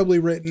terribly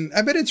written.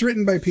 I bet it's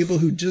written by people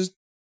who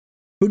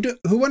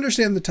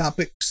understand the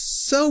topic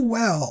so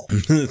well.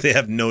 They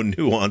have no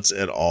nuance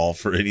at all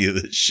for any of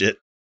this shit.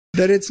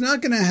 That it's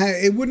not going to have,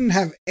 it wouldn't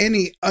have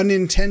any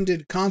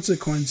unintended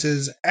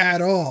consequences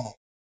at all.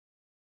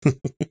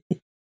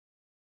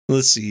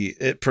 Let's see.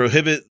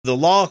 The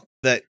law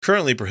that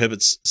currently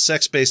prohibits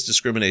sex-based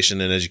discrimination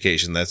in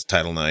education. That's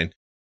Title IX.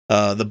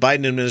 The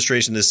Biden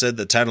administration has said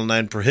that Title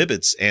IX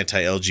prohibits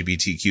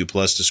anti-LGBTQ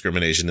plus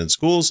discrimination in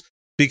schools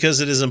because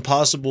it is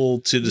impossible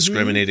to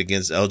discriminate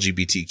against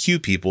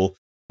LGBTQ people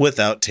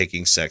without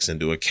taking sex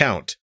into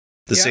account.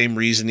 The same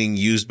reasoning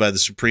used by the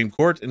Supreme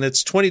Court in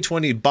its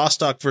 2020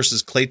 Bostock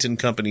versus Clayton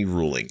Company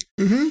ruling.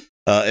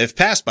 If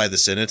passed by the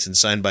Senate and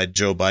signed by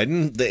Joe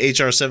Biden, the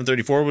H.R.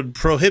 734 would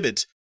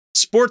prohibit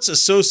sports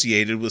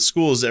associated with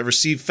schools that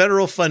receive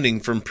federal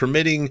funding from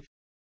permitting,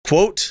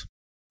 quote,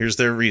 here's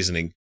their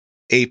reasoning,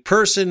 a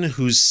person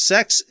whose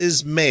sex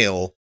is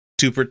male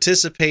to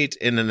participate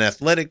in an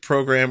athletic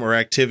program or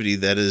activity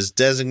that is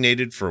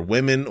designated for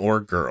women or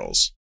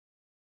girls.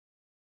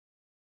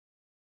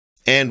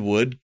 And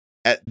would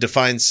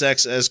define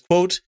sex as,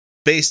 quote,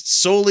 based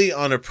solely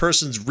on a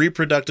person's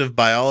reproductive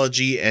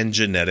biology and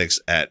genetics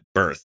at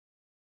birth.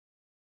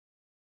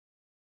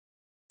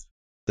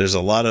 There's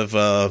a lot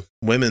of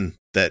women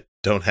that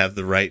don't have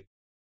the right,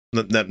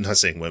 not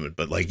saying women,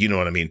 but like, you know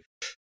what I mean?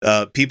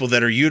 People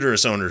that are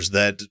uterus owners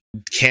that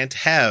can't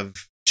have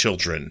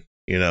children,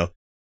 you know,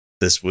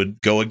 this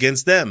would go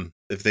against them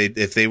if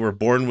they were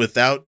born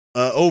without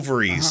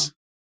ovaries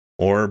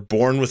or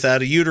born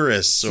without a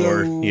uterus,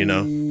 or, you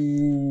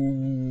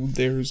know.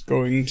 There's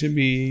going to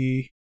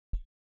be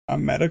a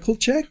medical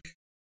check?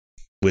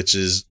 Which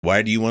is,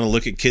 why do you want to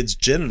look at kids'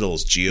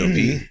 genitals,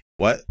 GOP?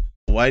 What?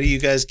 Why do you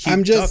guys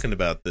keep talking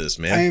about this,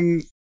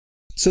 man?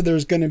 So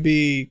there's going to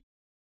be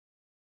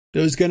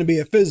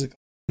a physical.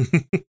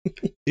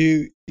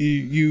 You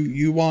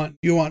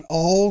want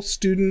all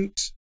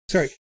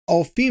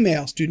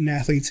female student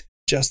athletes,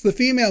 just the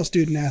female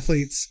student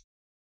athletes,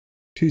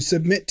 to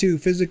submit to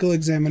physical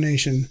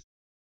examination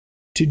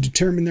to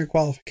determine their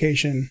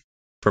qualification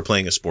for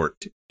playing a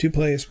sport. To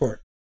play a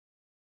sport.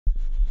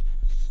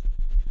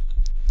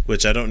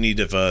 Which I don't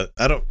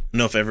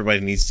know if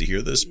everybody needs to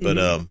hear this,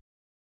 but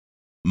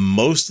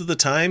most of the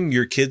time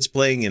your kids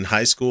playing in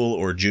high school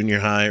or junior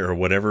high or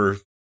whatever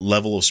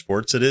level of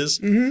sports it is,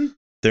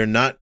 they're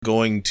not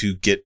going to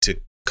get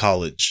to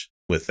college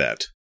with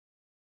that.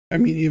 I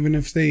mean, even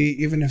if they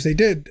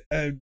did,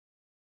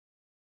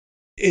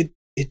 it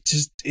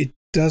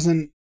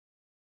doesn't.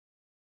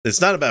 It's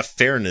not about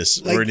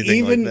fairness or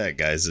anything like that,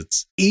 guys.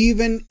 It's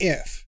even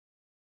if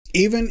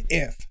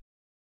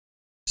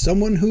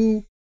someone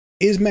who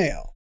is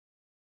male,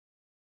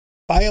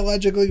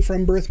 biologically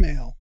from birth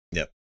male,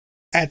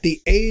 at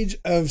the age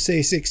of,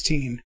 say,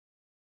 16,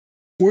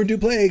 were to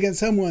play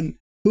against someone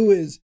who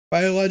is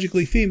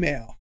biologically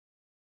female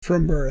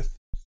from birth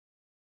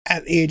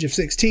at the age of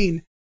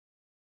 16,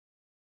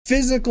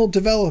 physical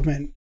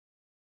development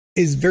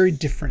is very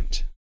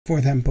different for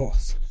them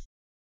both.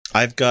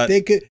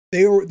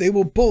 They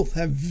will both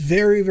have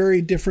very,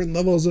 very different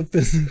levels of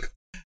physical.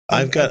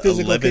 I've got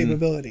physical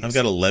capabilities. I've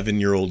got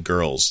 11-year-old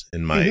girls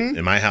in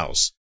my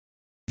house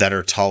that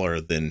are taller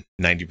than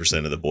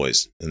 90% of the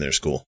boys in their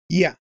school.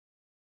 Yeah.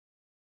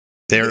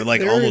 They're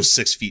almost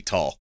 6 feet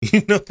tall.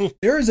 You know,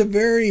 there is a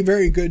very,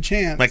 very good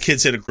chance. My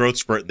kids hit a growth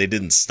spurt and they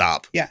didn't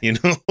stop. Yeah. You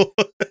know,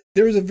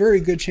 there is a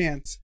very good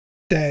chance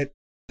that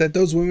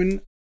those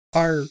women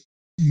are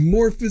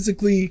more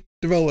physically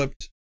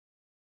developed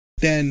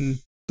than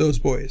those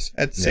boys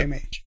at the same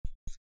age.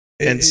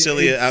 And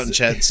Celia out in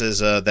chat says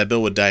that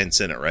bill would die in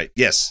Senate, right?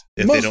 Yes,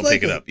 if they don't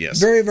pick it up.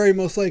 Yes, very, very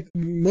most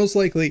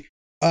likely.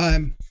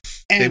 And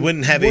they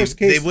wouldn't have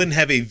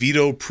a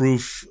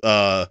veto-proof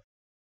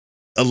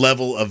a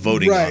level of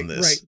voting on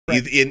this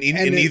in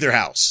either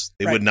house.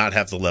 They would not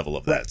have the level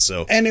of that.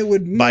 So, and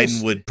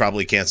Biden would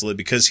probably cancel it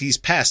because he's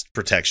passed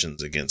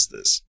protections against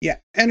this. Yeah,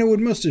 and it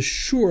would most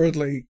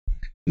assuredly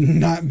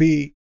not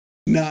be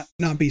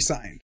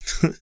signed.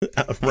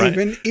 Right.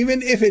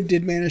 Even if it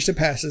did manage to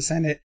pass the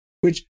Senate,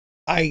 which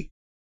I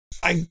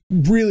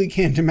really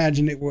can't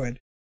imagine it would.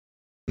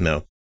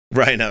 No.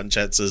 Ryan out in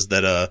chat says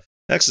that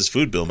Texas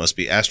food bill must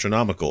be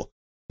astronomical.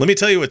 Let me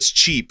tell you what's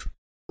cheap.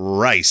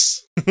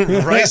 Rice.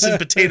 Rice and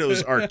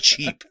potatoes are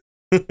cheap.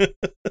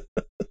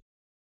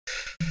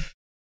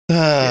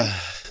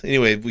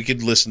 Anyway, we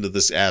could listen to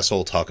this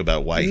asshole talk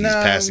about why he's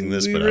passing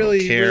this, but I don't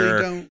care.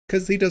 Really don't,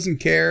 because he doesn't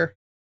care.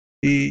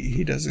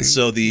 He doesn't.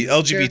 So the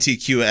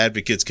LGBTQ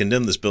advocates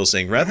condemn this bill,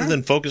 saying rather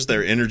than focus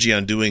their energy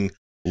on doing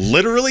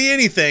literally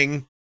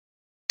anything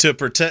to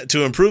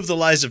improve the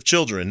lives of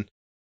children,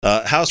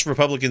 House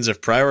Republicans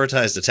have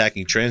prioritized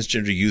attacking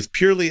transgender youth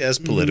purely as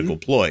political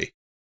ploy.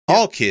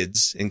 All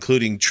kids,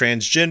 including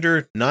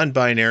transgender,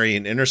 non-binary,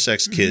 and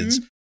intersex kids,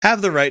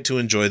 have the right to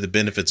enjoy the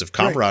benefits of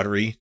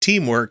camaraderie,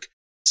 teamwork,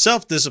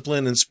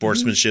 self-discipline, and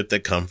sportsmanship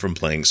that come from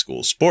playing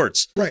school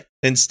sports. Right.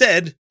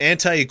 Instead,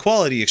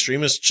 anti-equality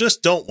extremists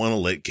just don't want to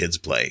let kids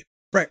play.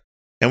 Right.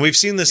 And we've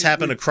seen this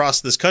happen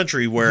across this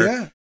country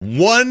where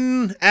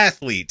one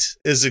athlete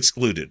is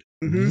excluded.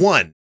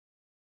 One.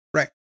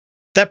 Right.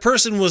 That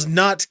person was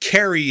not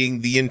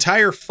carrying the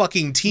entire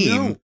fucking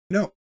team.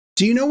 No.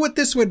 Do you know what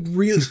this would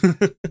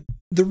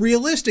the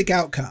realistic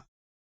outcome?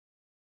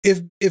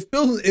 If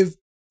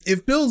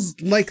bills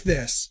like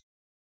this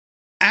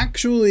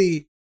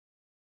actually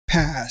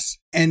pass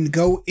and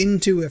go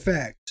into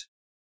effect,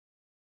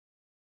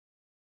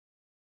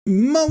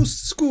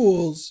 most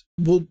schools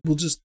will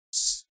just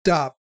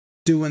stop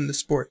doing the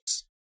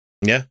sports.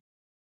 Yeah.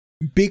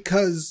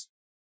 Because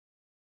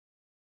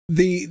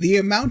the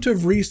amount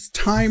of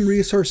time,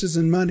 resources,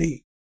 and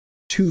money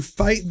to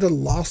fight the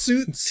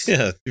lawsuits,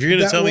 Yeah. If you're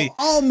going to tell me,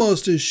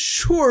 almost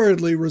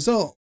assuredly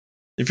result.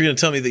 if you're going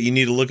to tell me that you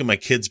need to look at my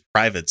kids'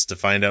 privates to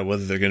find out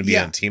whether they're going to be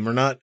on team or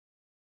not,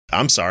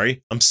 I'm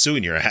sorry. I'm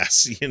suing your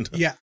ass. You know?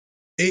 Yeah.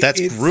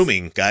 That's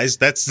grooming, guys.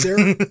 That's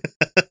there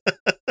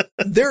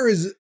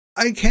is.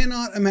 I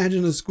cannot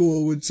imagine a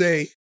school would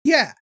say,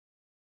 "Yeah,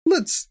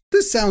 this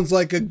sounds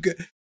like a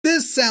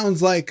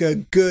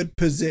good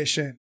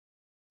position."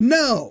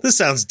 No, this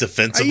sounds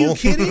defensible. Are you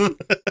kidding?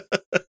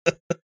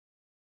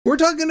 We're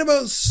talking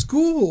about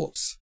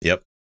schools.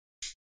 Yep.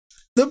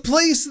 The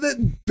place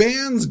that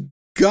bans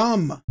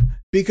gum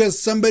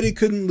because somebody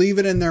couldn't leave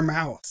it in their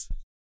mouth.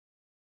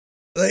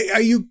 Like,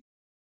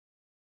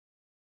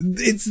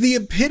 it's the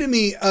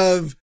epitome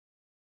of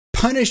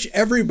punish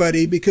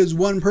everybody because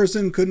one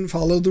person couldn't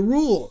follow the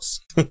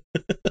rules.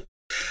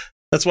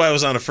 That's why I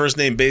was on a first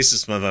name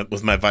basis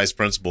with my vice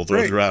principal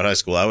throughout high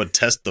school. I would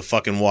test the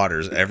fucking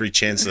waters every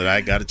chance that I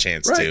got a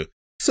chance to.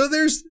 So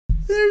there's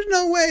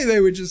no way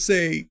they would just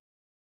say,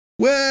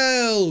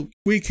 well,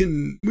 we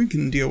can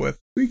deal with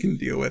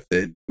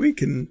it. We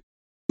can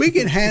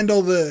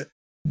handle the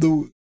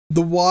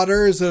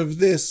waters of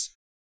this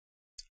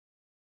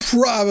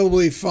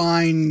probably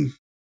fine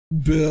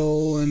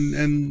bill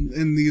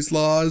and these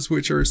laws,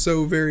 which are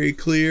so very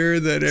clear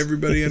that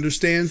everybody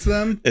understands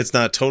them. It's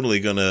not totally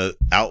going to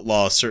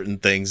outlaw certain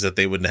things that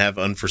they wouldn't have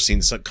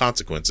unforeseen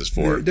consequences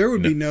for. There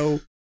would be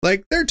no,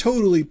 like, they're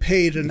totally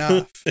paid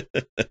enough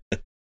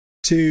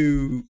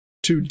to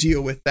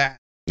deal with that.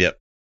 Yep.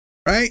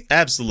 Right?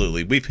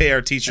 Absolutely. We pay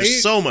our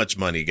teachers so much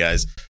money,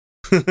 guys.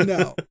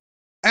 No,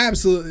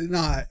 absolutely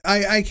not.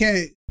 I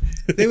can't.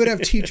 They would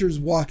have teachers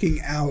walking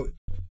out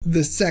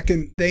the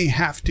second they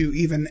have to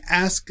even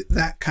ask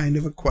that kind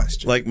of a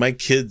question. Like, my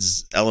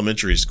kids'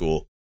 elementary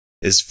school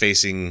is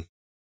facing,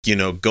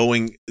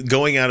 going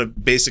out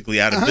of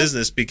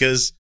business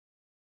because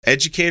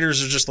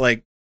educators are just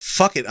like,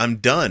 fuck it, I'm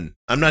done.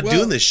 I'm not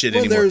doing this shit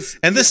anymore.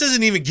 And this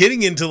isn't even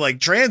getting into like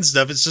trans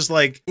stuff. It's just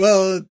like,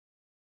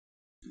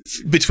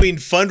 between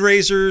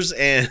fundraisers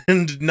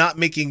and not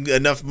making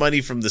enough money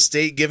from the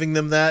state giving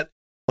them that,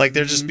 like,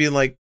 they're just being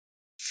like,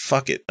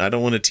 fuck it, I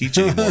don't want to teach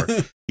anymore.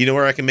 You know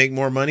where I can make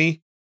more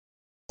money?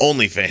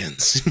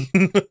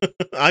 OnlyFans.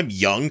 I'm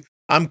young.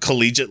 I'm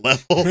collegiate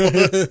level.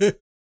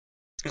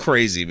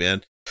 Crazy,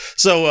 man.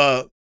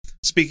 So,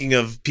 speaking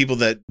of people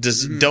that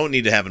don't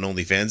need to have an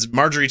OnlyFans,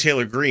 Marjorie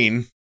Taylor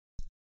Greene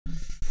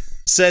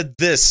said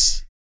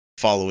this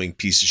following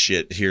piece of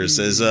shit here. It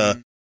says,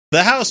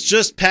 the House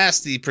just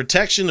passed the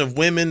Protection of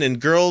Women and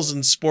Girls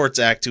in Sports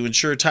Act to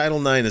ensure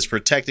Title IX is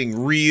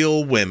protecting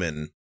real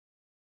women. ...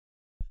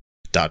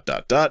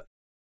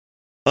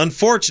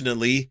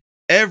 Unfortunately,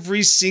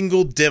 every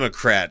single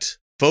Democrat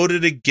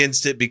voted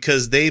against it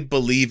because they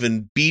believe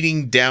in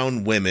beating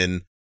down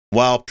women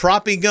while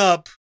propping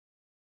up,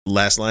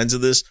 last lines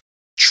of this,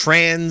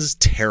 trans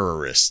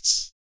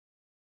terrorists.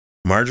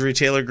 Marjorie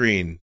Taylor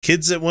Greene,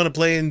 kids that want to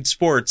play in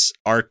sports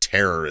are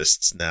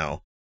terrorists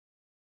now.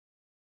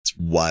 It's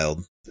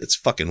wild. It's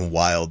fucking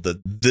wild that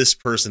this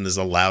person is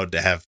allowed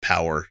to have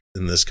power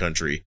in this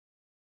country.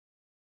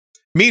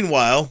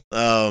 Meanwhile,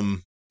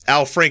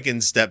 Al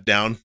Franken stepped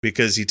down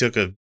because he took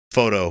a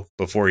photo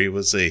before he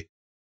was a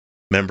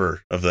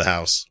member of the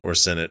House or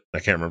Senate. I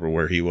can't remember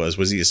where he was.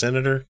 Was he a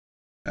senator?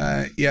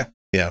 Yeah.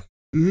 Yeah.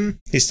 Mm-hmm.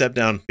 He stepped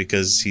down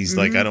because he's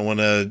like, I don't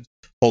want to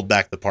hold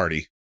back the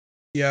party.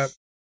 Yeah.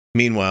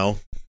 Meanwhile,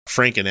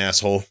 Franken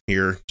asshole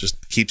here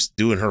just keeps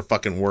doing her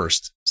fucking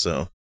worst.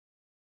 So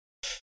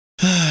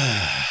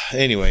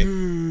anyway,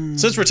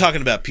 since we're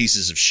talking about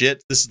pieces of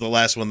shit, this is the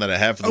last one that I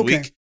have for the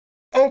week.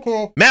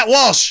 Okay. Matt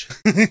Walsh.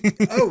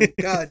 Oh,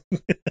 God.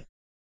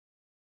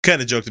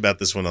 Kind of joked about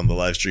this one on the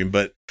live stream,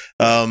 but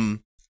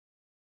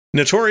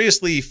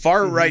notoriously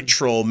far-right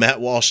troll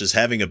Matt Walsh is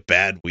having a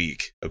bad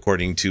week,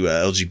 according to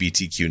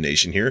LGBTQ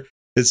Nation here.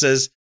 It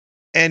says,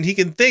 and he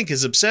can thank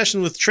his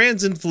obsession with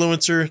trans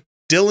influencer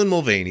Dylan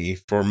Mulvaney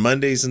for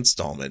Monday's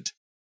installment.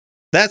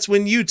 That's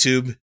when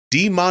YouTube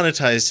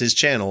demonetized his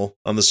channel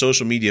on the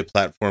social media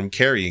platform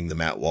carrying the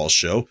Matt Walsh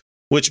Show,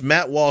 which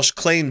Matt Walsh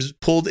claims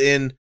pulled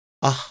in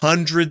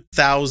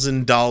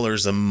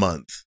 $100,000 a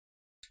month.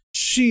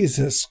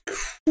 Jesus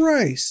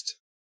Christ.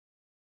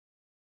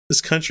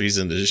 This country's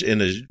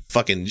in a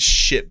fucking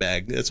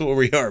shitbag. That's what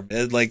we are,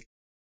 man. Like,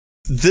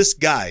 this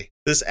guy,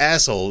 this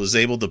asshole is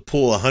able to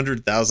pull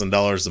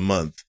 $100,000 a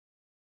month,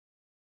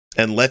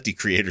 and lefty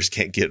creators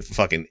can't get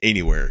fucking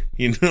anywhere,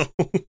 you know?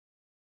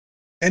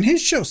 And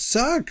his show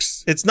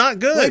sucks. It's not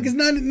good. Like, it's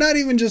not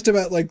even just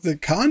about like the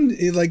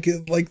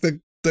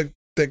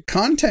the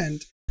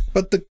content,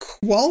 but the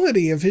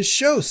quality of his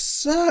show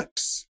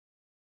sucks.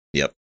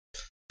 Yep.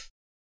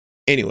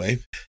 Anyway,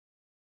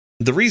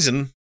 the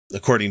reason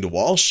according to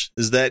Walsh,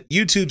 is that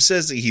YouTube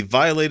says that he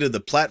violated the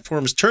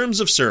platform's terms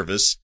of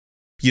service,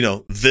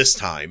 this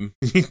time.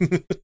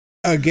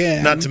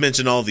 Again. Not to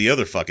mention all the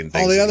other fucking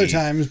things. All the other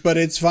times, but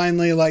it's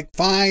finally like,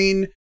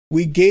 fine,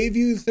 we gave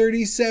you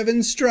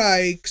 37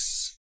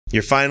 strikes.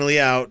 You're finally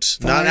out.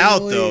 Not out,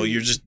 though.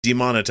 You're just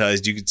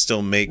demonetized. You could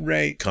still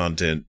make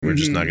content. We're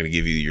just not going to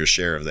give you your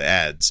share of the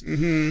ads.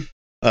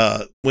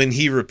 Mm-hmm. When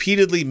he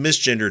repeatedly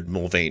misgendered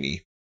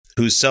Mulvaney,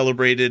 who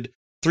celebrated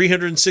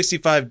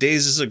 365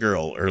 days as a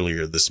girl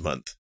earlier this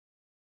month.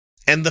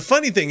 And the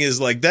funny thing is,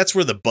 like, that's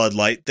where the Bud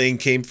Light thing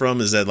came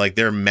from, is that, like,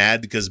 they're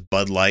mad because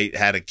Bud Light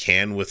had a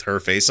can with her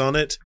face on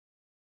it.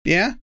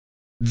 Yeah.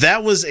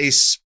 That was a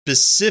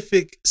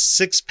specific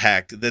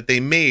 6-pack that they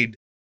made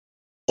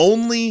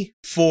only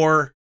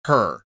for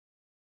her.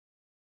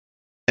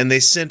 And they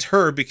sent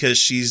her because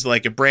she's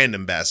like a brand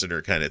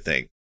ambassador kind of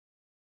thing.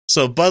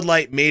 So Bud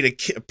Light made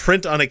a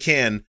print on a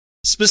can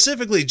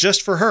specifically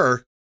just for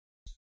her.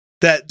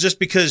 That just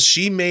because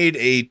she made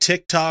a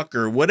TikTok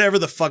or whatever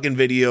the fucking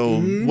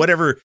video,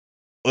 whatever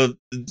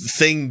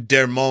thing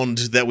der monde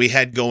that we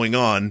had going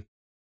on,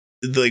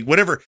 like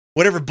whatever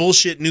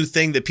bullshit new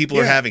thing that people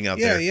are having out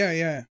there.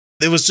 Yeah.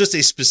 It was just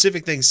a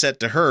specific thing set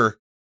to her,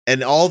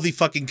 and all the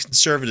fucking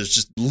conservatives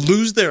just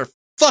lose their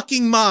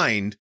fucking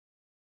mind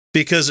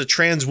because a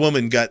trans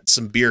woman got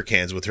some beer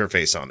cans with her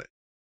face on it.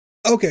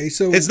 Okay,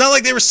 so it's not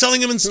like they were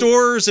selling them in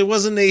stores. It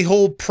wasn't a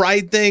whole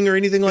pride thing or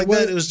anything like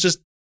that. It was just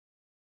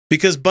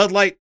because Bud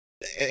Light,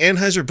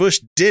 Anheuser-Busch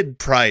did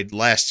Pride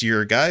last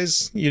year,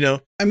 guys.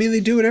 I mean,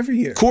 they do it every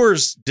year.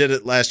 Coors did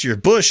it last year.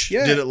 Busch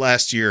did it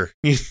last year.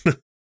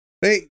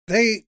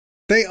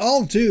 They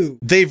all do.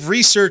 They've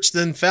researched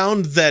and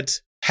found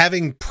that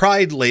having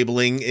Pride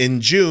labeling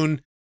in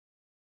June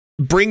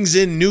brings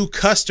in new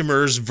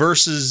customers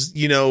versus,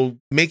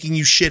 making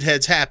you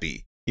shitheads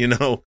happy,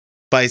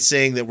 by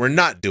saying that we're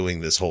not doing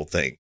this whole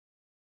thing.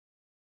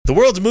 The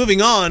world's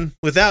moving on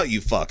without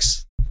you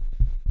fucks.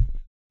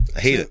 I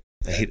hate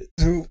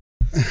it.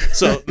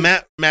 So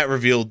Matt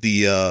revealed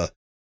the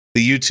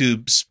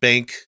YouTube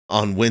spank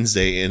on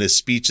Wednesday in a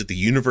speech at the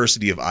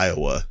University of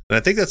Iowa. And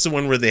I think that's the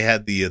one where they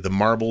had the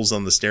marbles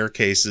on the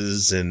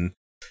staircases, and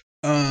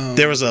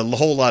there was a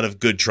whole lot of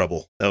good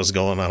trouble that was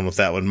going on with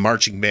that one.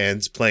 Marching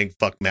bands playing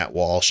Fuck Matt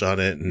Walsh on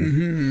it.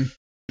 And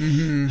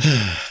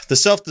the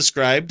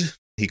self-described,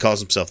 he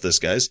calls himself this,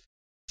 guys,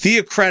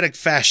 theocratic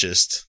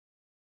fascist,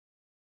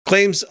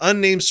 claims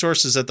unnamed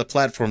sources at the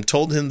platform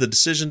told him the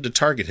decision to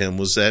target him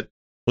was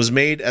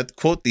made at,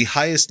 quote, the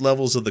highest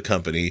levels of the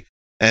company,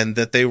 and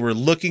that they were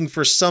looking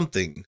for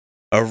something,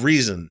 a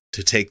reason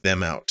to take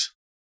them out.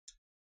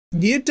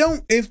 You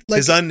don't,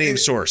 his unnamed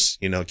source,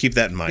 keep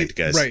that in mind,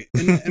 guys. Right.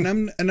 And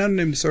I'm an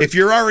unnamed source. If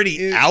you're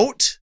already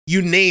out,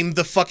 you name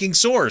the fucking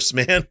source,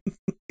 man.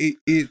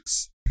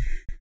 It's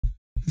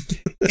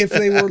if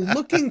they were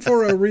looking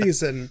for a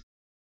reason,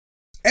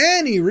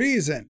 any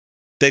reason,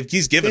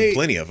 he's given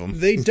plenty of them.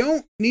 They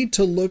don't need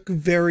to look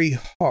very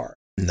hard.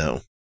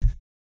 No.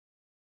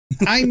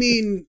 I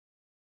mean,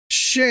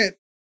 shit.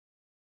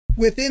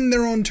 Within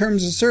their own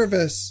terms of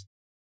service,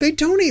 they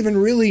don't even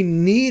really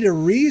need a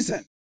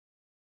reason.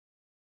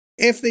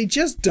 If they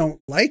just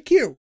don't like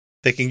you,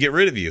 they can get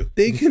rid of you.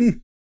 They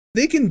can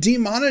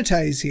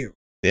demonetize you.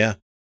 Yeah.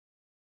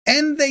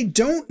 And they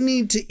don't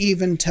need to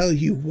even tell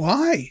you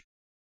why.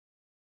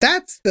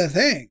 That's the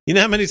thing. You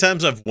know how many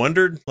times I've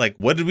wondered, like,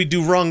 what did we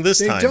do wrong this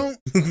time?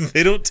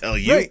 They don't tell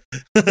you. Right.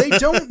 They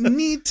don't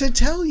need to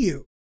tell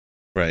you.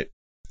 Right.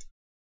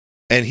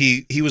 And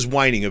he was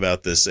whining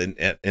about this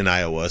in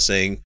Iowa,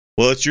 saying,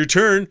 well, it's your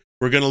turn.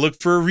 We're going to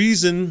look for a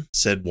reason,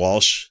 said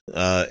Walsh.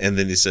 And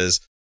then he says,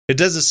 it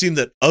doesn't seem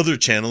that other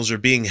channels are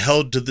being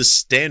held to the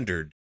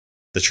standard,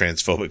 the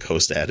transphobic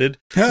host added.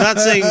 Not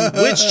saying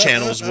which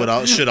channels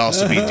should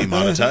also be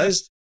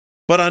demonetized.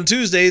 But on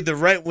Tuesday, the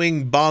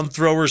right-wing bomb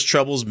thrower's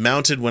troubles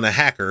mounted when a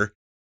hacker,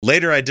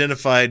 later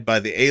identified by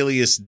the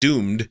alias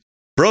Doomed,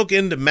 broke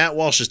into Matt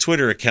Walsh's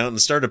Twitter account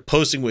and started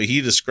posting what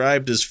he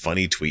described as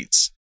funny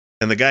tweets.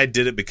 And the guy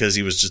did it because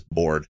he was just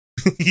bored.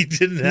 He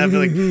didn't have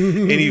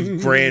any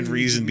grand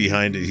reason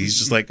behind it. He's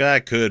just like,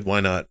 I could, why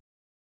not?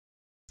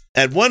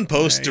 At one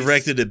post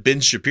directed at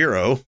Ben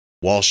Shapiro,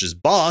 Walsh's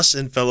boss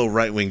and fellow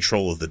right-wing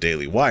troll of the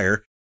Daily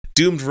Wire,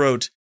 Doomed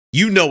wrote,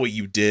 you know what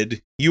you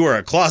did. You are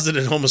a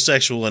closeted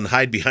homosexual and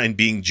hide behind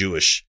being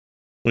Jewish.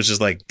 Which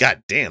is like,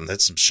 God damn,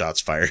 that's some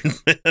shots fired.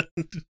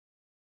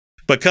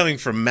 But coming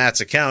from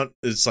Matt's account,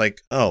 it's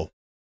like, oh,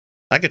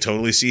 I could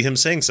totally see him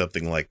saying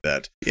something like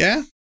that.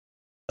 Yeah.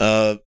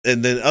 And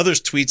then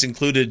others' tweets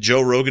included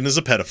Joe Rogan as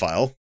a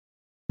pedophile.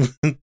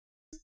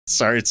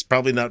 Sorry, it's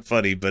probably not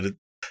funny, but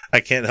I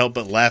can't help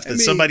but laugh that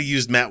somebody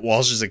used Matt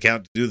Walsh's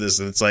account to do this.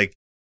 And it's like,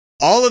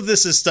 all of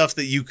this is stuff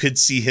that you could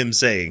see him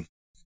saying.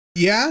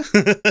 Yeah.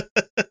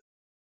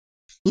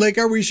 Like,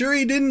 are we sure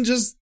he didn't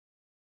just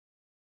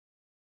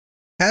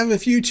have a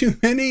few too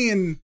many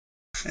and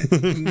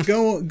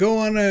go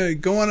on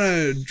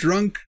a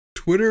drunk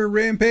Twitter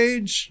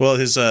rampage? Well,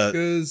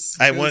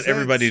 I want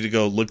everybody to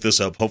go look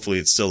this up. Hopefully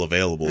it's still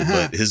available.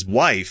 But his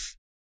wife,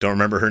 don't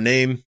remember her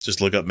name,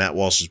 just look up Matt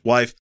Walsh's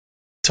wife,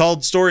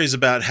 told stories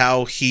about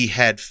how he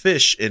had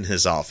fish in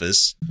his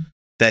office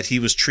that he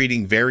was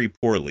treating very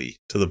poorly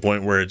to the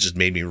point where it just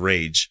made me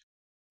rage.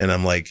 And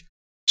I'm like,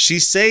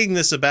 she's saying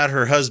this about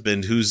her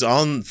husband who's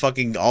on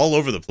fucking all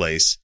over the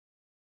place,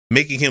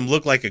 making him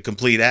look like a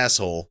complete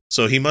asshole.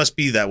 So he must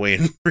be that way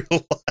in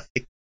real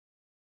life.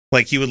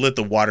 Like he would let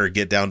the water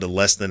get down to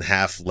less than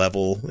half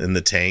level in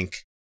the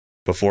tank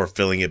before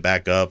filling it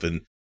back up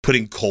and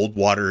putting cold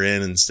water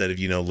in instead of,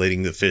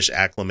 letting the fish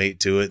acclimate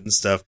to it and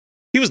stuff.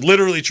 He was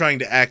literally trying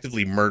to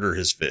actively murder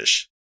his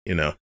fish,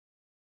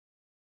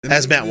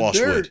 as Matt Walsh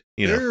would,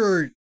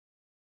 There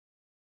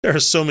are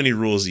so many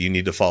rules that you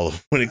need to follow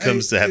when it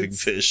comes to having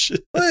fish.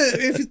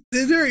 If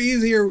they're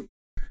easier.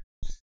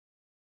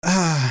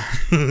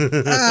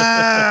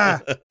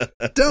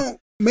 Don't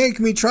make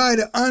me try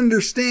to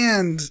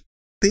understand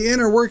the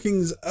inner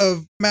workings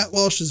of Matt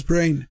Walsh's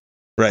brain.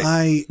 Right.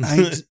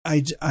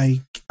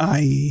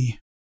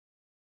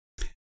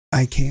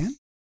 I can't.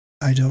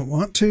 I don't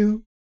want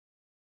to.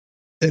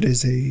 It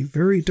is a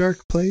very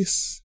dark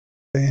place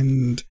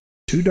and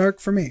too dark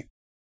for me.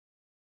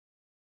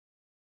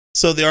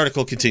 So the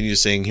article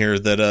continues saying here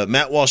that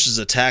Matt Walsh's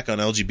attack on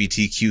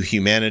LGBTQ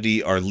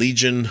humanity are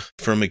legion,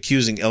 from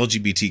accusing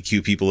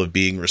LGBTQ people of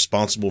being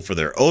responsible for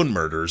their own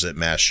murders at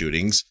mass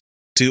shootings,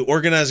 to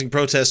organizing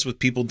protests with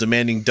people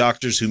demanding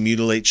doctors who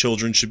mutilate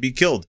children should be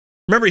killed.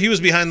 Remember, he was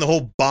behind the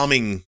whole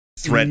bombing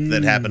threat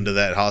that happened to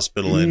that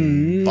hospital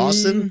in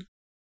Boston.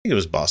 I think it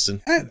was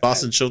Boston.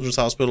 Boston Children's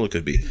Hospital. It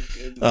could be.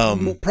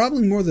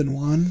 Probably more than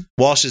one.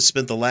 Walsh has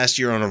spent the last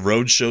year on a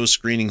roadshow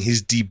screening.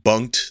 He's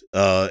debunked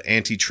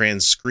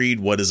anti-trans screed,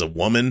 What is a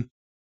Woman?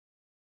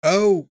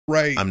 Oh,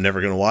 right. I'm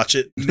never going to watch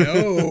it.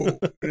 No.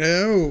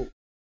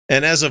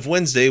 And as of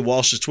Wednesday,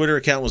 Walsh's Twitter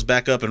account was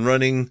back up and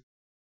running.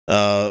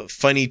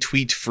 Funny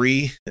tweet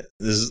free.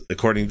 This is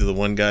according to the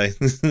one guy.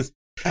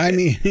 I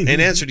mean, in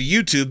answer to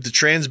YouTube, the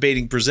trans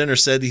baiting presenter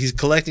said that he's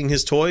collecting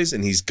his toys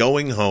and he's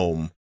going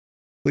home.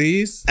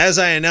 Please? As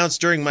I announced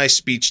during my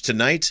speech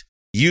tonight,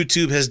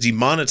 YouTube has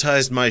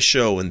demonetized my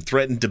show and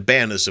threatened to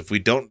ban us if we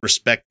don't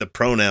respect the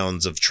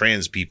pronouns of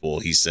trans people,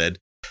 he said.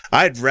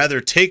 I'd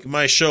rather take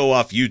my show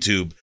off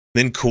YouTube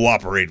than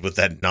cooperate with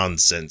that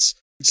nonsense.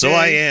 Okay. So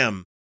I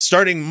am.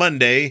 Starting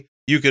Monday,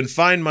 you can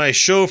find my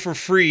show for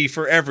free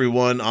for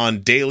everyone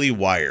on Daily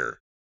Wire.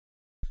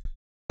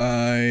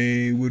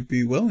 I would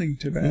be willing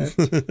to bet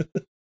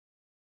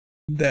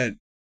that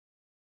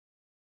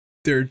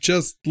they're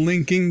just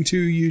linking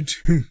to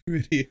YouTube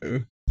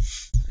videos.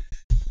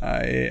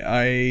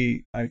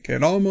 I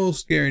can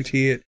almost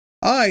guarantee it.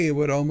 I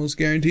would almost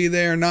guarantee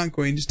they are not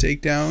going to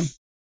take down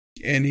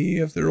any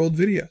of their old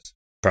videos.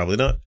 Probably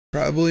not.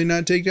 Probably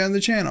not take down the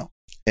channel.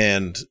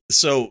 And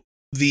so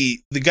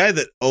the guy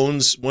that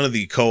owns, one of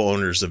the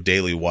co-owners of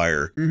Daily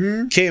Wire,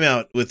 came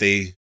out with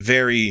a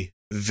very,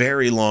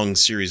 very long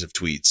series of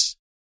tweets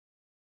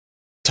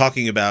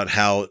talking about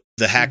how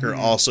the hacker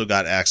also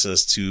got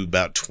access to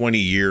about 20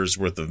 years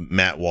worth of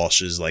Matt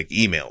Walsh's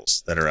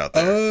emails that are out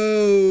there.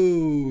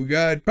 Oh,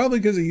 God. Probably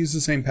because he used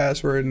the same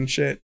password and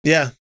shit.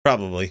 Yeah,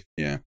 probably.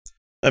 Yeah.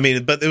 I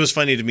mean, but it was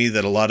funny to me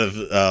that a lot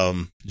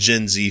of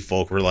Gen Z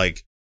folk were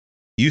like,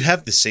 you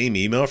have the same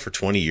email for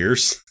 20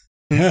 years?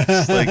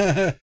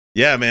 Like,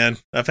 yeah, man,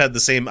 I've had a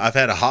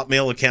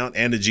Hotmail account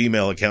and a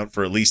Gmail account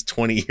for at least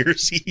 20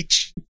 years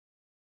each.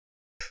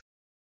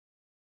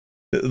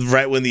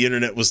 Right when the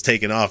internet was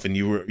taken off and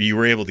you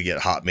were able to get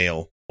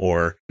Hotmail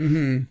or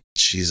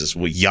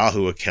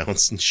Yahoo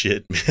accounts and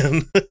shit,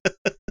 man.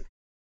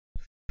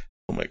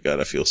 Oh my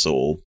God, I feel so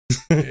old.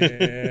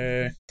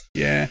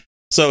 Yeah.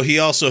 So he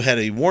also had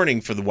a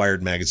warning for the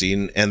Wired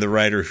magazine, and the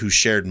writer who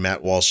shared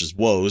Matt Walsh's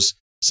woes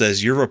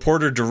says, your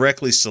reporter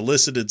directly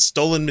solicited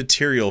stolen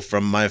material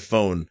from my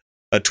phone.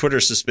 A Twitter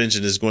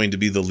suspension is going to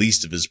be the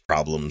least of his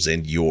problems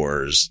and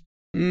yours.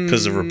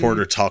 Because the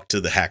reporter talked to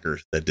the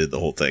hacker that did the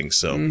whole thing.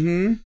 So,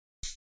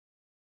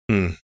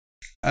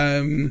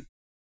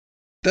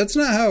 that's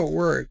not how it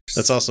works.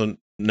 That's also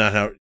not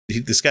how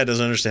this guy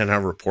doesn't understand how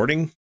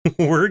reporting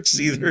works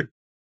either.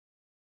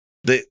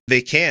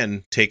 They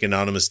can take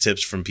anonymous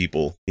tips from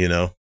people,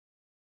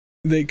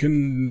 They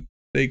can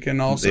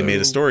also. They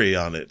made a story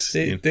on it.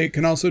 They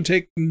can also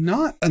take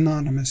not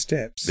anonymous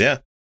tips. Yeah.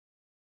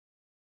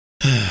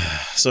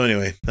 So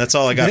anyway, that's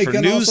all I got for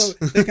news.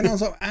 They can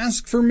also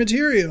ask for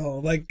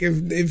material. Like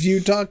if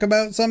you talk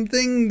about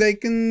something, they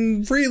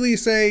can freely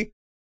say,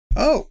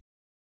 "Oh,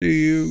 do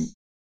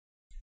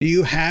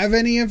you have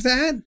any of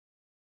that?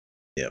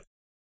 Yep.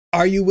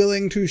 Are you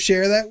willing to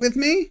share that with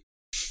me?"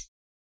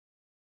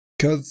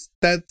 Because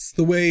that's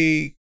the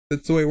way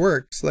it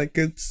works. Like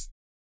it's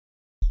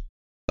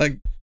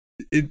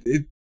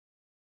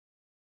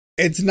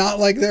not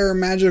like there are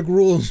magic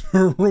rules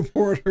for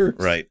reporters,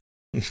 right?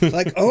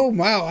 Like, oh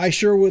wow, I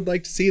sure would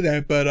like to see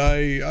that, but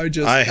I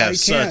have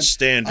such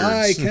standards.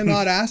 I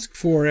cannot ask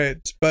for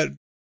it, but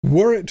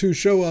were it to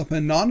show up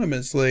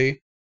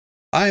anonymously,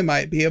 I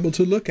might be able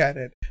to look at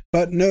it.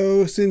 But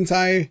no, since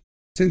I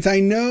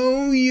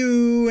know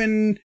you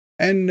and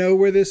know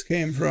where this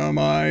came from,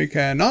 I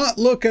cannot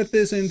look at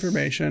this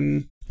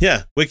information.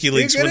 Yeah,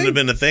 WikiLeaks You're wouldn't have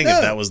been a thing No.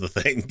 if that was the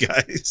thing,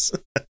 guys.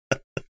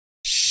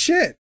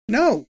 Shit.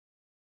 No.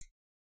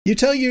 You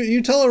tell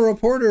a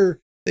reporter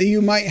that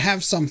you might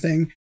have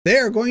something, they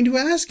are going to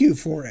ask you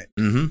for it.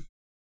 Mm-hmm.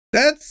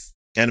 That's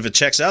And if it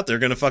checks out, they're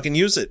going to fucking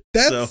use it.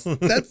 that's So.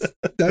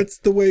 that's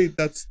the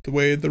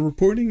way the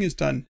reporting is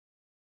done.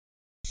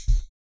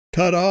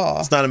 Ta-da.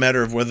 It's not a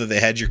matter of whether they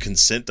had your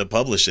consent to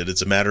publish it.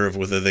 It's a matter of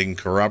whether they can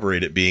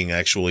corroborate it being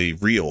actually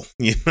real,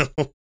 you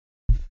know?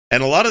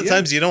 And a lot of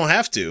times you don't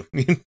have to.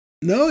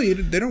 No,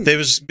 they don't. They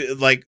was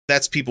like,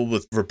 that's people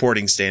with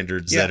reporting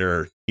standards that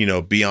are, you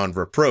know, beyond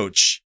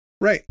reproach.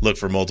 Right. Look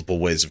for multiple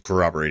ways of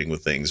corroborating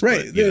with things.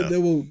 Right. But, you know.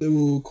 They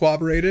will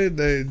corroborate it.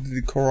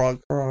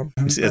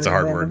 It's a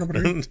hard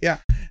word. Yeah.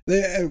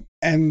 They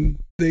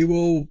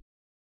will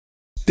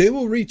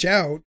reach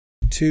out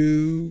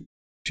to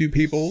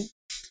people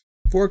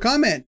for a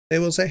comment. They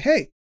will say,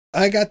 "Hey,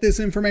 I got this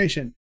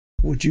information.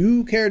 Would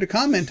you care to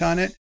comment on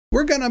it?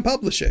 We're going to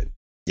publish it."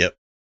 Yep.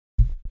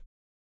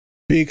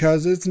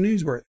 Because it's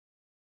newsworthy.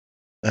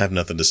 I have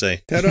nothing to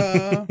say.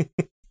 Ta-da.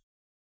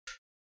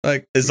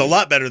 Like, It's a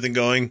lot better than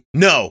going,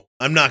 no,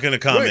 I'm not going to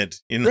comment.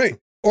 Right, You know? right.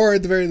 Or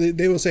at the very least,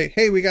 they will say,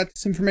 "Hey, we got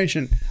this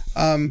information.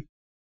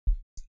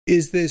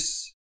 Is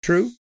this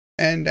true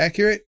and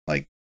accurate?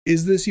 Like,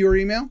 is this your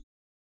email?"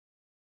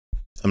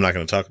 I'm not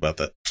going to talk about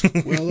that.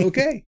 Well,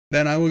 okay.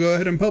 Then I will go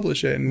ahead and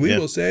publish it. And we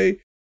will say,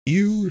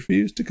 "You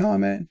refused to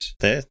comment.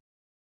 Yeah.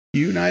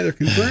 You neither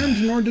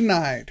confirmed nor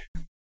denied."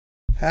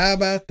 How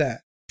about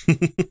that?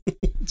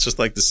 It's just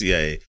like the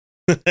CIA.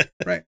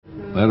 Right.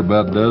 That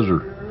about does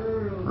her.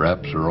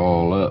 Wraps her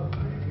all up.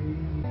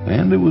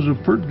 And it was a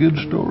pretty good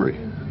story,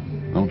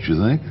 don't you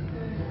think?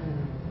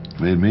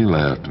 Made me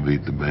laugh to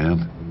beat the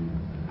band.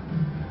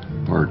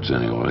 Parts,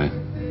 anyway.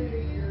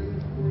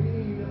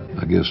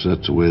 I guess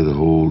that's the way the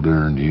whole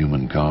darned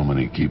human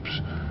comedy keeps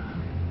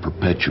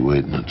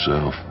perpetuating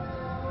itself.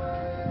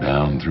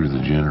 Down through the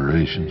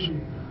generations.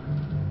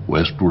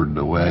 Westward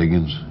the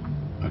wagons.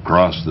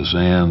 Across the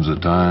sands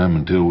of time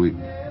until we...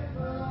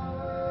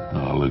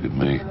 Oh, look at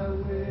me.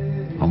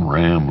 I'm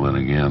rambling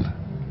again.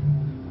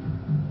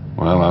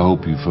 Well, I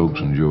hope you folks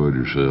enjoyed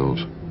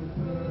yourselves.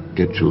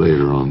 Catch you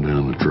later on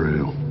down the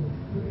trail.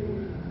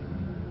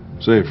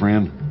 Say,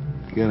 friend,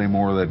 you got any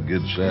more of that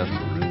good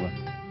sarsaparilla?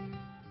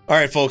 All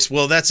right, folks.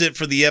 Well, that's it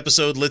for the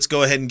episode. Let's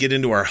go ahead and get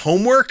into our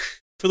homework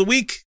for the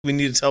week. We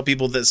need to tell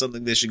people that's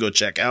something they should go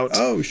check out.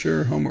 Oh,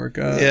 sure. Homework.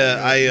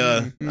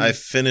 I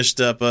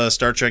finished up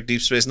Star Trek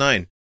Deep Space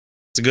Nine.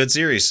 It's a good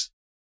series.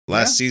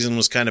 Last season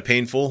was kind of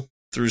painful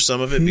through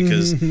some of it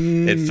because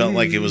it felt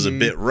like it was a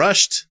bit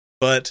rushed,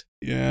 but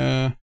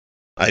yeah,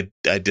 I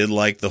did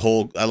like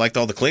I liked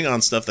all the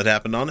Klingon stuff that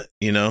happened on it,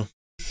 you know,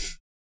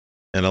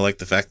 and I liked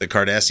the fact that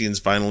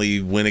Cardassians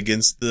finally went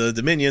against the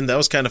Dominion. That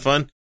was kind of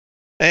fun.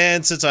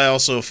 And since I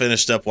also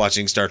finished up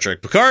watching Star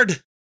Trek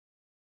Picard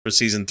for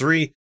season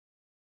 3,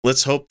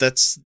 let's hope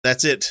that's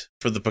it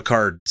for the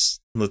Picards.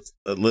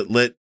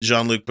 Let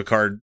Jean-Luc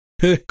Picard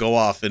go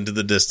off into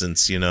the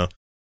distance, you know.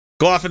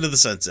 Go off into the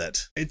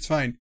sunset. It's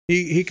fine.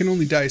 He can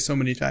only die so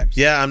many times.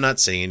 Yeah, I'm not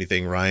saying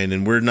anything, Ryan,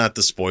 and we're not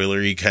the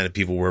spoilery kind of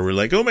people where we're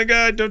like, oh my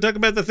God, don't talk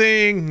about the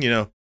thing, you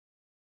know.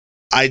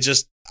 I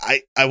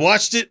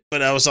watched it,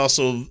 but I was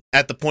also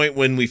at the point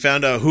when we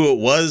found out who it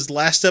was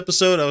last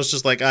episode, I was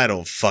just like, I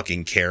don't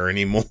fucking care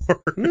anymore.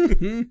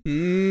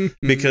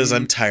 Because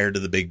I'm tired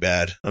of the big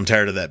bad. I'm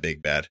tired of that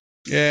big bad.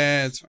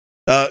 Yeah, it's fine.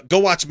 Go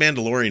watch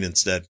Mandalorian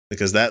instead,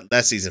 because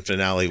that season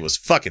finale was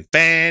fucking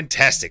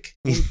fantastic.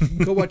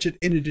 Go watch it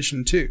in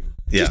addition to.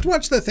 Yeah. Just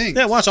watch the thing.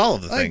 Yeah, watch all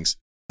of the things.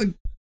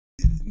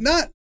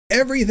 Not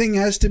everything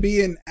has to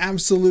be an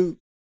absolute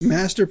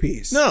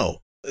masterpiece. No,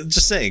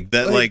 just saying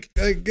that,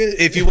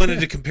 if you wanted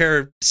to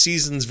compare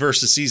seasons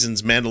versus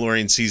seasons,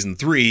 Mandalorian season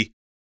 3,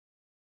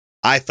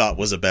 I thought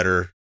was a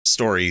better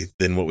story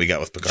than what we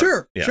got with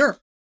Picard. Sure.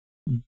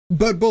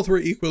 But both were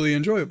equally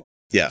enjoyable.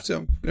 Yeah.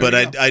 So, but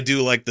I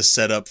do like the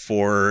setup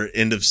for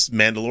end of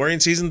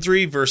Mandalorian season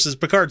 3 versus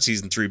Picard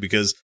season 3,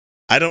 because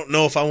I don't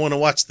know if I want to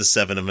watch the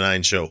 7 of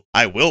 9 show.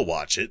 I will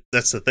watch it.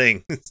 That's the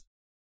thing.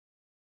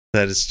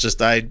 That it's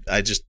just, I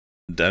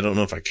don't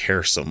know if I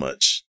care so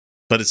much,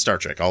 but it's Star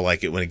Trek. I'll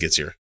like it when it gets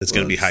here. It's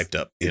going to be hyped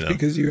up, you know,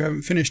 because you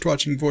haven't finished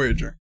watching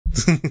Voyager.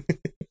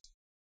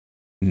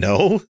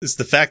 No, it's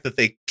the fact that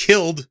they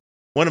killed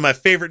one of my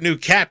favorite new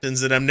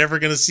captains that I'm never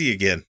going to see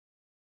again.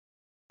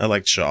 I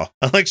like Shaw.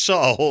 I like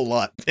Shaw a whole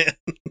lot, man.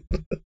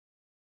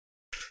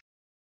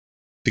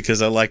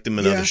 Because I liked him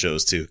in other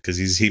shows too. Because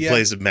he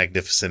plays a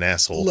magnificent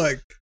asshole.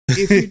 Look,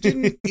 if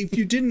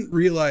you didn't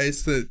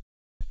realize that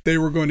they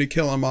were going to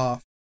kill him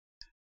off,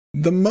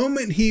 the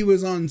moment he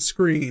was on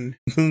screen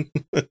and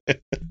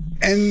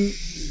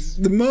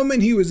the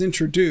moment he was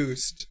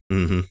introduced,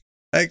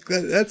 like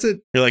that's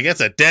it. You're like,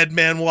 that's a dead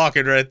man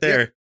walking right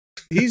there.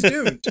 Yeah, he's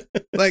doomed.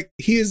 Like,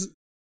 he is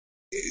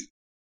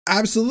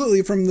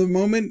absolutely from the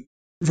moment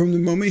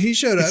he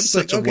showed up. He's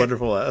such a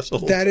wonderful asshole.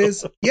 That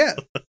is, yeah,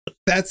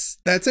 that's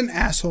an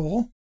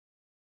asshole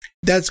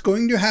that's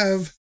going to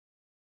have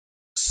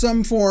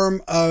some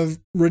form of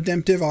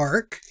redemptive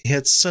arc. He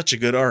had such a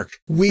good arc.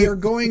 We are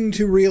going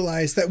to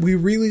realize that we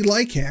really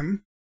like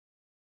him.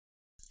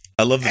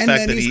 I love the And fact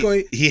then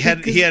that he's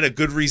he had a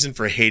good reason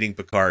for hating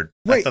Picard.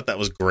 I Right. thought that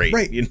was great.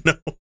 Right. You know,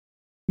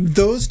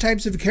 Those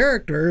types of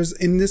characters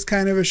in this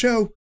kind of a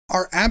show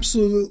are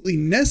absolutely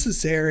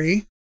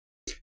necessary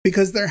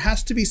because there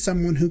has to be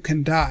someone who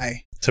can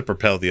die to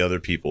propel the other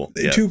people.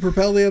 Yeah. to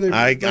propel the other.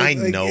 I like,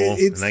 know,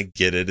 it's, and I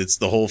get it. It's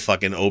the whole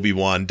fucking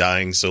Obi-Wan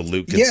dying so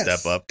Luke can Yes.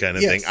 step up kind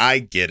of Yes. thing. I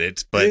get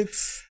it, but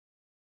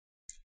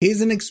he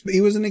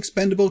was an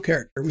expendable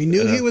character. We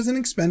knew he was an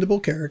expendable I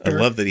character.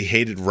 love that he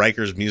hated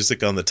Riker's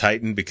music on the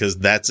Titan because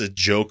that's a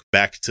joke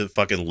back to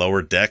fucking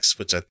Lower Decks,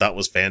 which I thought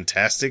was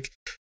fantastic.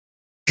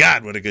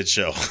 God, what a good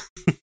show.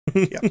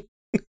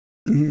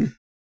 Mhm.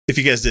 If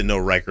you guys didn't know,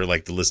 Riker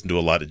liked to listen to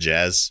a lot of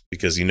jazz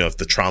because, you know, if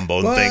the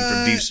trombone thing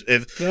from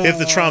if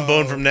the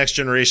trombone from Next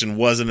Generation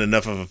wasn't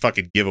enough of a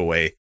fucking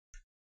giveaway.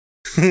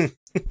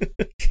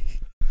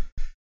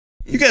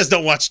 You guys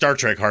don't watch Star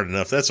Trek hard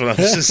enough. That's what I'm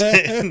just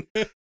saying.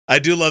 I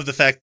do love the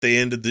fact that they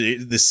ended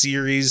the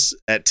series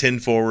at 10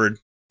 forward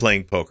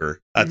playing poker.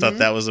 I thought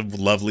that was a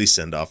lovely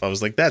send off. I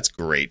was like, that's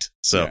great.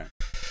 So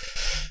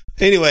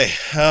anyway,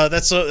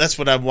 that's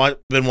what I've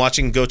been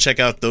watching. Go check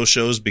out those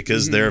shows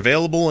because they're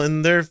available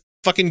and they're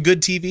fucking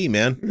good TV,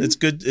 man. It's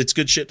good. It's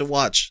good shit to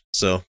watch.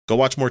 So go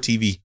watch more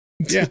TV.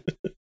 Yeah.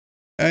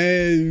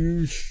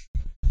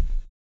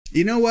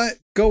 You know what?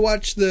 Go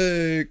watch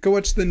the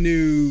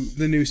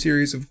new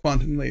series of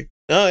Quantum Leap.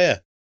 Oh yeah.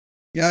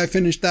 Yeah, I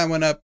finished that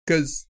one up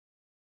because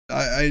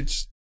I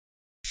just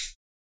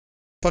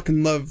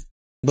fucking love.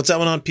 What's that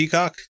one on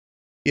Peacock?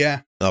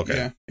 Yeah.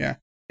 Okay. Yeah.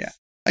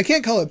 I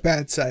can't call it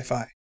bad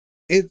sci-fi.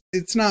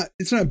 It's not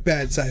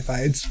bad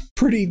sci-fi. It's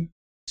pretty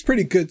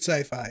good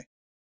sci-fi.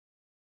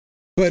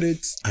 But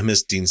I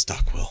miss Dean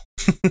Stockwell.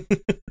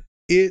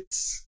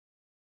 it's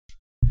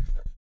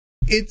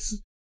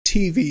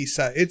TV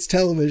it's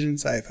television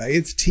sci-fi.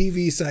 It's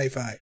TV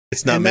sci-fi.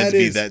 It's not And meant that to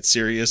be is- that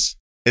serious.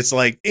 It's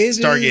like It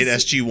Stargate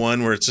is-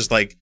 SG-1 where it's just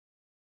like,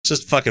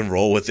 just fucking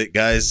roll with it,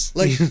 guys.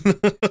 Like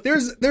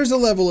there's a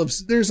level of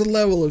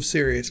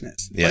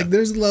seriousness. Yeah. Like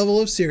there's a level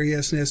of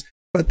seriousness,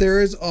 but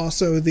there is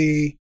also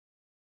the,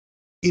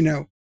 you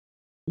know,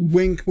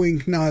 wink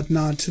wink nod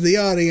nod to the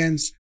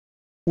audience.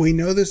 We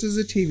know this is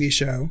a TV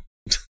show.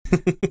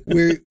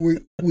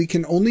 we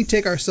can only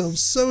take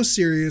ourselves so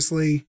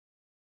seriously.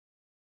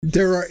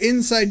 There are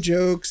inside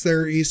jokes,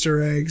 there are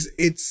Easter eggs.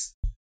 It's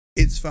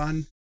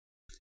fun.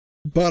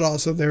 But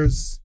also there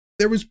was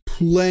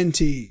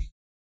plenty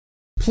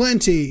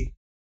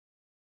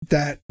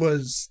that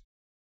was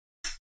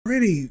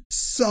pretty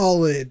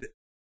solid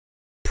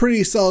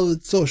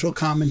social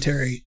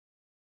commentary.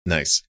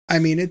 Nice. I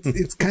mean,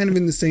 it's kind of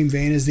in the same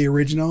vein as the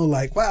original.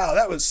 Like, wow,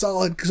 that was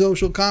solid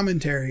social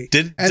commentary.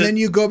 Then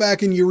you go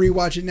back and you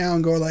rewatch it now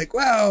and go like,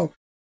 wow,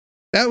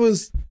 that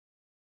was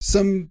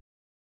some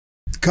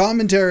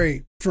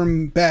commentary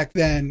from back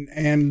then,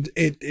 and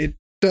it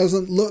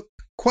doesn't look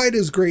quite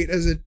as great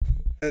as it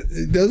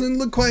doesn't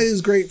look quite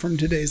as great from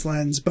today's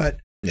lens. But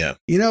yeah,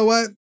 you know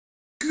what?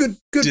 Good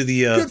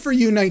for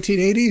you,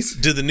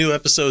 1980s. Do the new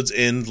episodes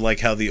end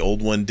like how the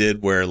old one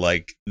did, where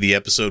like the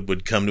episode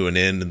would come to an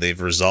end and they've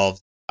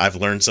resolved I've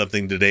learned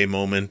something today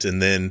moment, and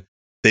then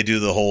they do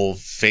the whole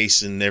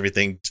face and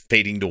everything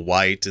fading to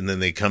white, and then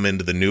they come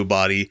into the new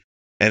body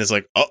and it's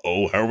like,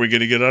 uh-oh, how are we going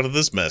to get out of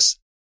this mess?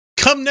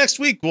 Come next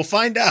week, we'll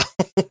find out.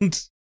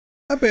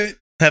 I bet.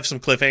 Have some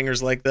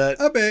cliffhangers like that.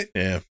 I bet.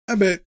 Yeah. I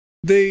bet.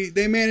 They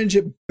manage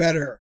it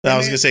better. I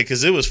was going to say,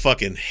 because it was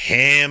fucking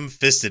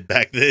ham-fisted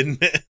back then.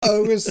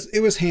 Oh,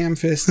 it was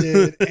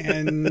ham-fisted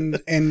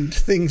and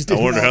things did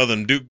I wonder not. how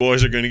them Duke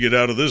boys are going to get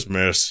out of this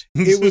mess.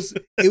 It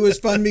was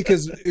fun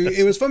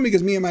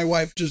because me and my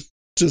wife just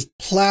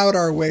plowed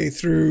our way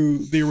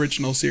through the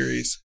original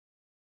series.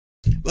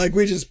 Like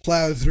we just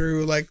plowed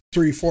through like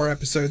 3-4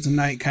 episodes a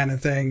night kind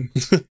of thing.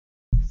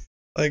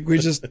 Like we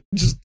just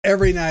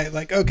every night,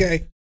 like,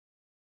 okay,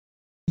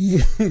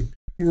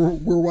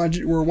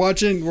 we're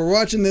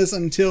watching this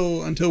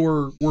until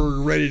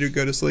we're ready to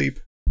go to sleep.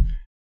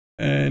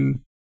 And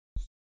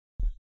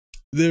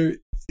there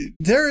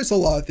is a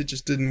lot that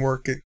just didn't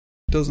work. It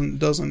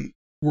doesn't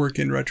work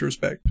in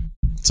retrospect.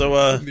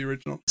 So The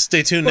original.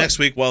 Stay tuned next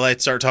week while I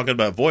start talking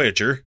about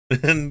Voyager.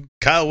 And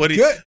Kyle,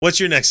 what's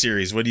your next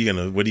series? What are you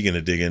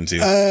gonna dig into?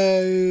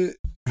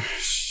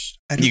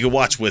 You can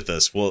watch with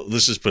us. Well,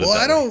 let's just put it that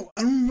way. I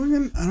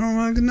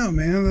don't know,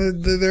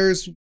 man.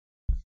 There's.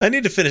 I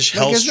need to finish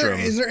Like, Hellstrom.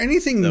 is there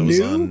anything that new? was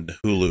on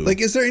Hulu?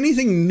 Like, is there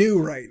anything new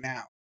right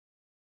now?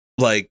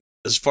 Like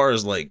as far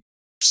as like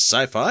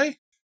sci-fi?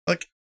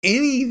 Like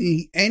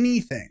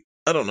anything?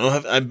 I don't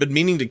know. I've been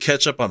meaning to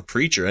catch up on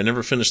Preacher. I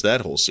never finished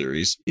that whole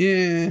series.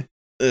 Yeah.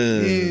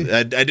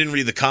 I didn't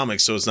read the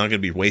comics, so it's not going to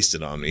be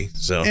wasted on me.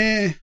 So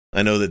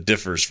I know that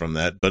differs from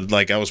that. But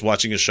like I was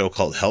watching a show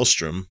called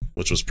Hellstrom,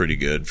 which was pretty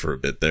good for a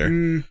bit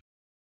there.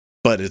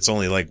 But it's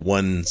only like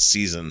one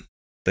season.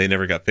 They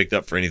never got picked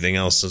up for anything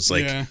else. So it's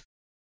like,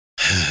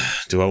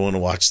 do I want to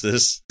watch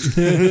this?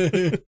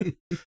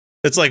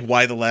 It's like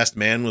Why the Last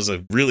Man was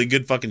a really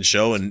good fucking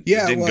show and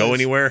Yeah, it didn't go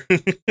anywhere.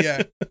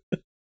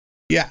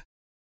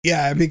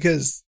 Yeah,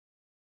 because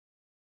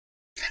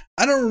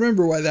I don't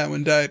remember why that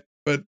one died,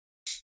 but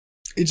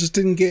it just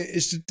didn't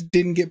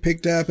get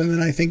picked up, and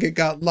then I think it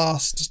got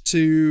lost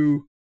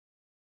to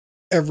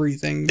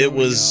everything. It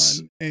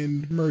was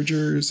and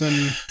mergers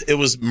and it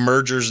was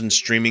mergers and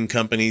streaming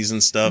companies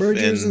and stuff.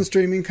 and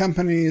streaming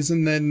companies,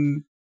 and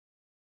then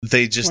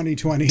they just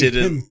 2020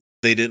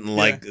 they didn't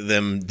like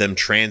them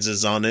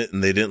transes on it,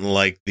 and they didn't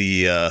like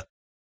the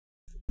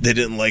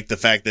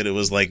fact that it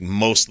was like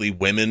mostly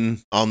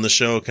women on the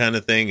show kind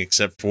of thing,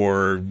 except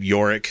for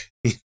Yorick.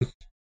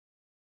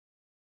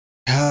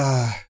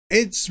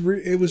 It's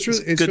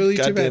good really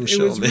too goddamn bad.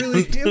 show,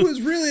 It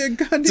was really a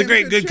goddamn. It's a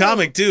good show.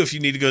 comic too. If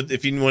you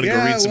want to go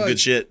read some good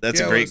shit, that's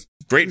a great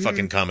Mm-hmm.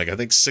 fucking comic. I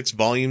think 6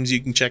 volumes you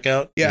can check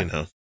out. Yeah. You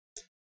know,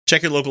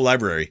 check your local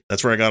library.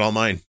 That's where I got all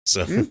mine.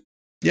 So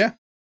yeah,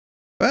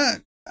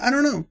 but I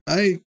don't know.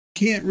 I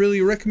can't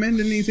really recommend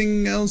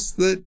anything else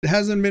that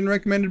hasn't been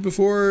recommended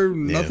before.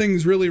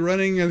 Nothing's really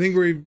running. I think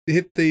we've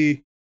hit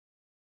the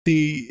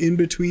in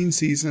between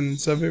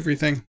seasons of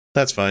everything.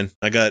 That's fine.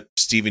 I got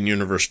Steven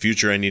Universe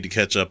Future I need to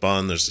catch up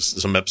on.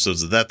 There's some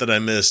episodes of that I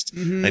missed.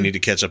 Mm-hmm. I need to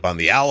catch up on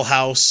The Owl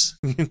House,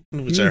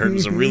 which I heard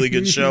was a really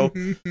good show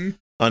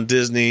on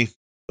Disney.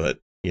 But,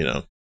 you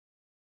know,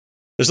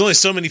 there's only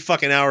so many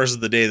fucking hours of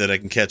the day that I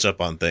can catch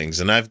up on things.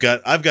 And I've got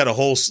a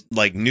whole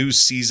like new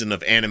season of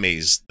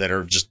animes that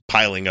are just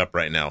piling up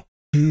right now,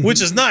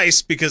 which is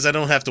nice because I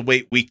don't have to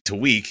wait week to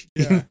week.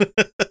 Yeah.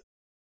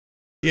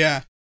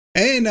 Yeah.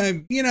 And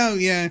I'm,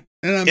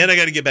 and I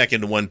got to get back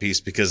into One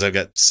Piece because I've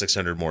got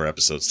 600 more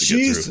episodes to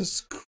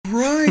Jesus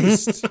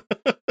Christ.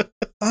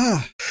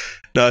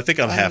 No, I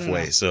think I'm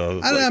halfway. So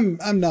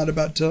I'm not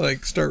about to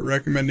like start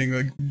recommending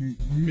like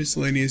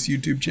miscellaneous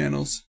YouTube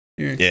channels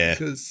here. Yeah.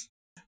 Because,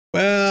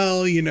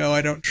 well,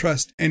 I don't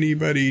trust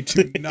anybody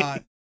to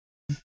not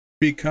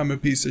become a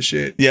piece of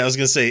shit. Yeah, I was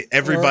gonna say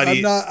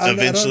everybody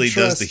eventually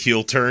does the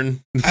heel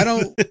turn.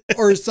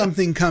 Or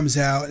something comes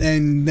out,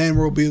 and then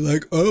we'll be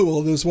like, oh,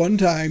 well, this one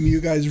time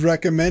you guys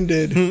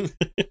recommended.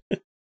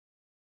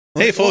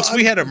 Hey, folks,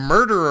 we had a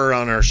murderer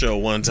on our show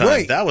one time.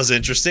 Right. That was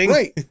interesting.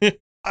 Right.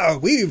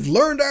 We've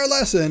learned our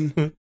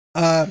lesson.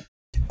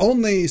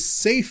 Only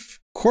safe,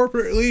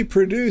 corporately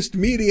produced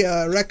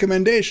media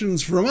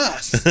recommendations from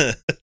us.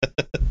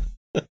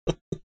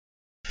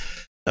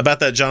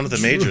 About that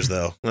Jonathan Majors,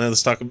 though.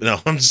 Let's talk.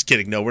 No, I'm just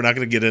kidding. No, we're not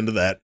going to get into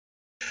that.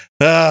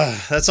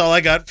 That's all I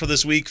got for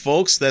this week,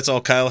 folks. That's all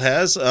Kyle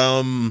has.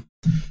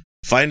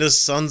 Find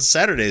us on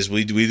Saturdays.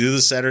 We do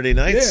this Saturday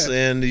nights,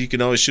 and you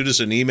can always shoot us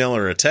an email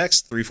or a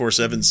text,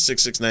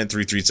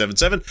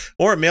 347-669-3377,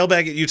 or a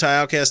mailbag at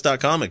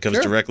UtahOutcast.com. It comes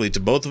directly to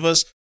both of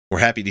us. We're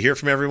happy to hear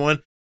from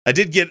everyone. I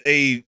did get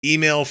a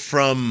email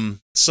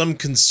from some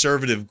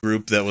conservative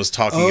group that was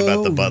talking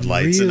about the Bud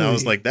Lights, and I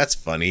was like, that's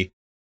funny.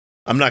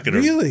 I'm not going to...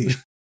 Really?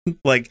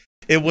 Like,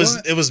 it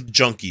was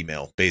junk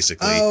email,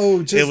 basically.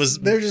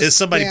 It's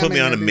somebody put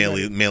me on a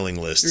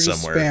mailing list they're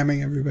somewhere. Just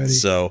spamming everybody.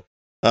 So,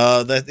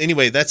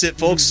 that's it,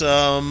 folks.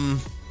 Episode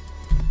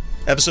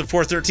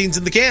 413's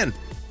in the can.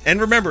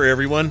 And remember,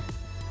 everyone,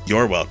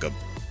 you're welcome.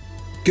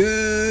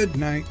 Good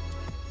night.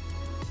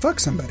 Fuck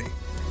somebody.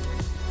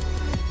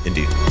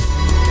 Indeed.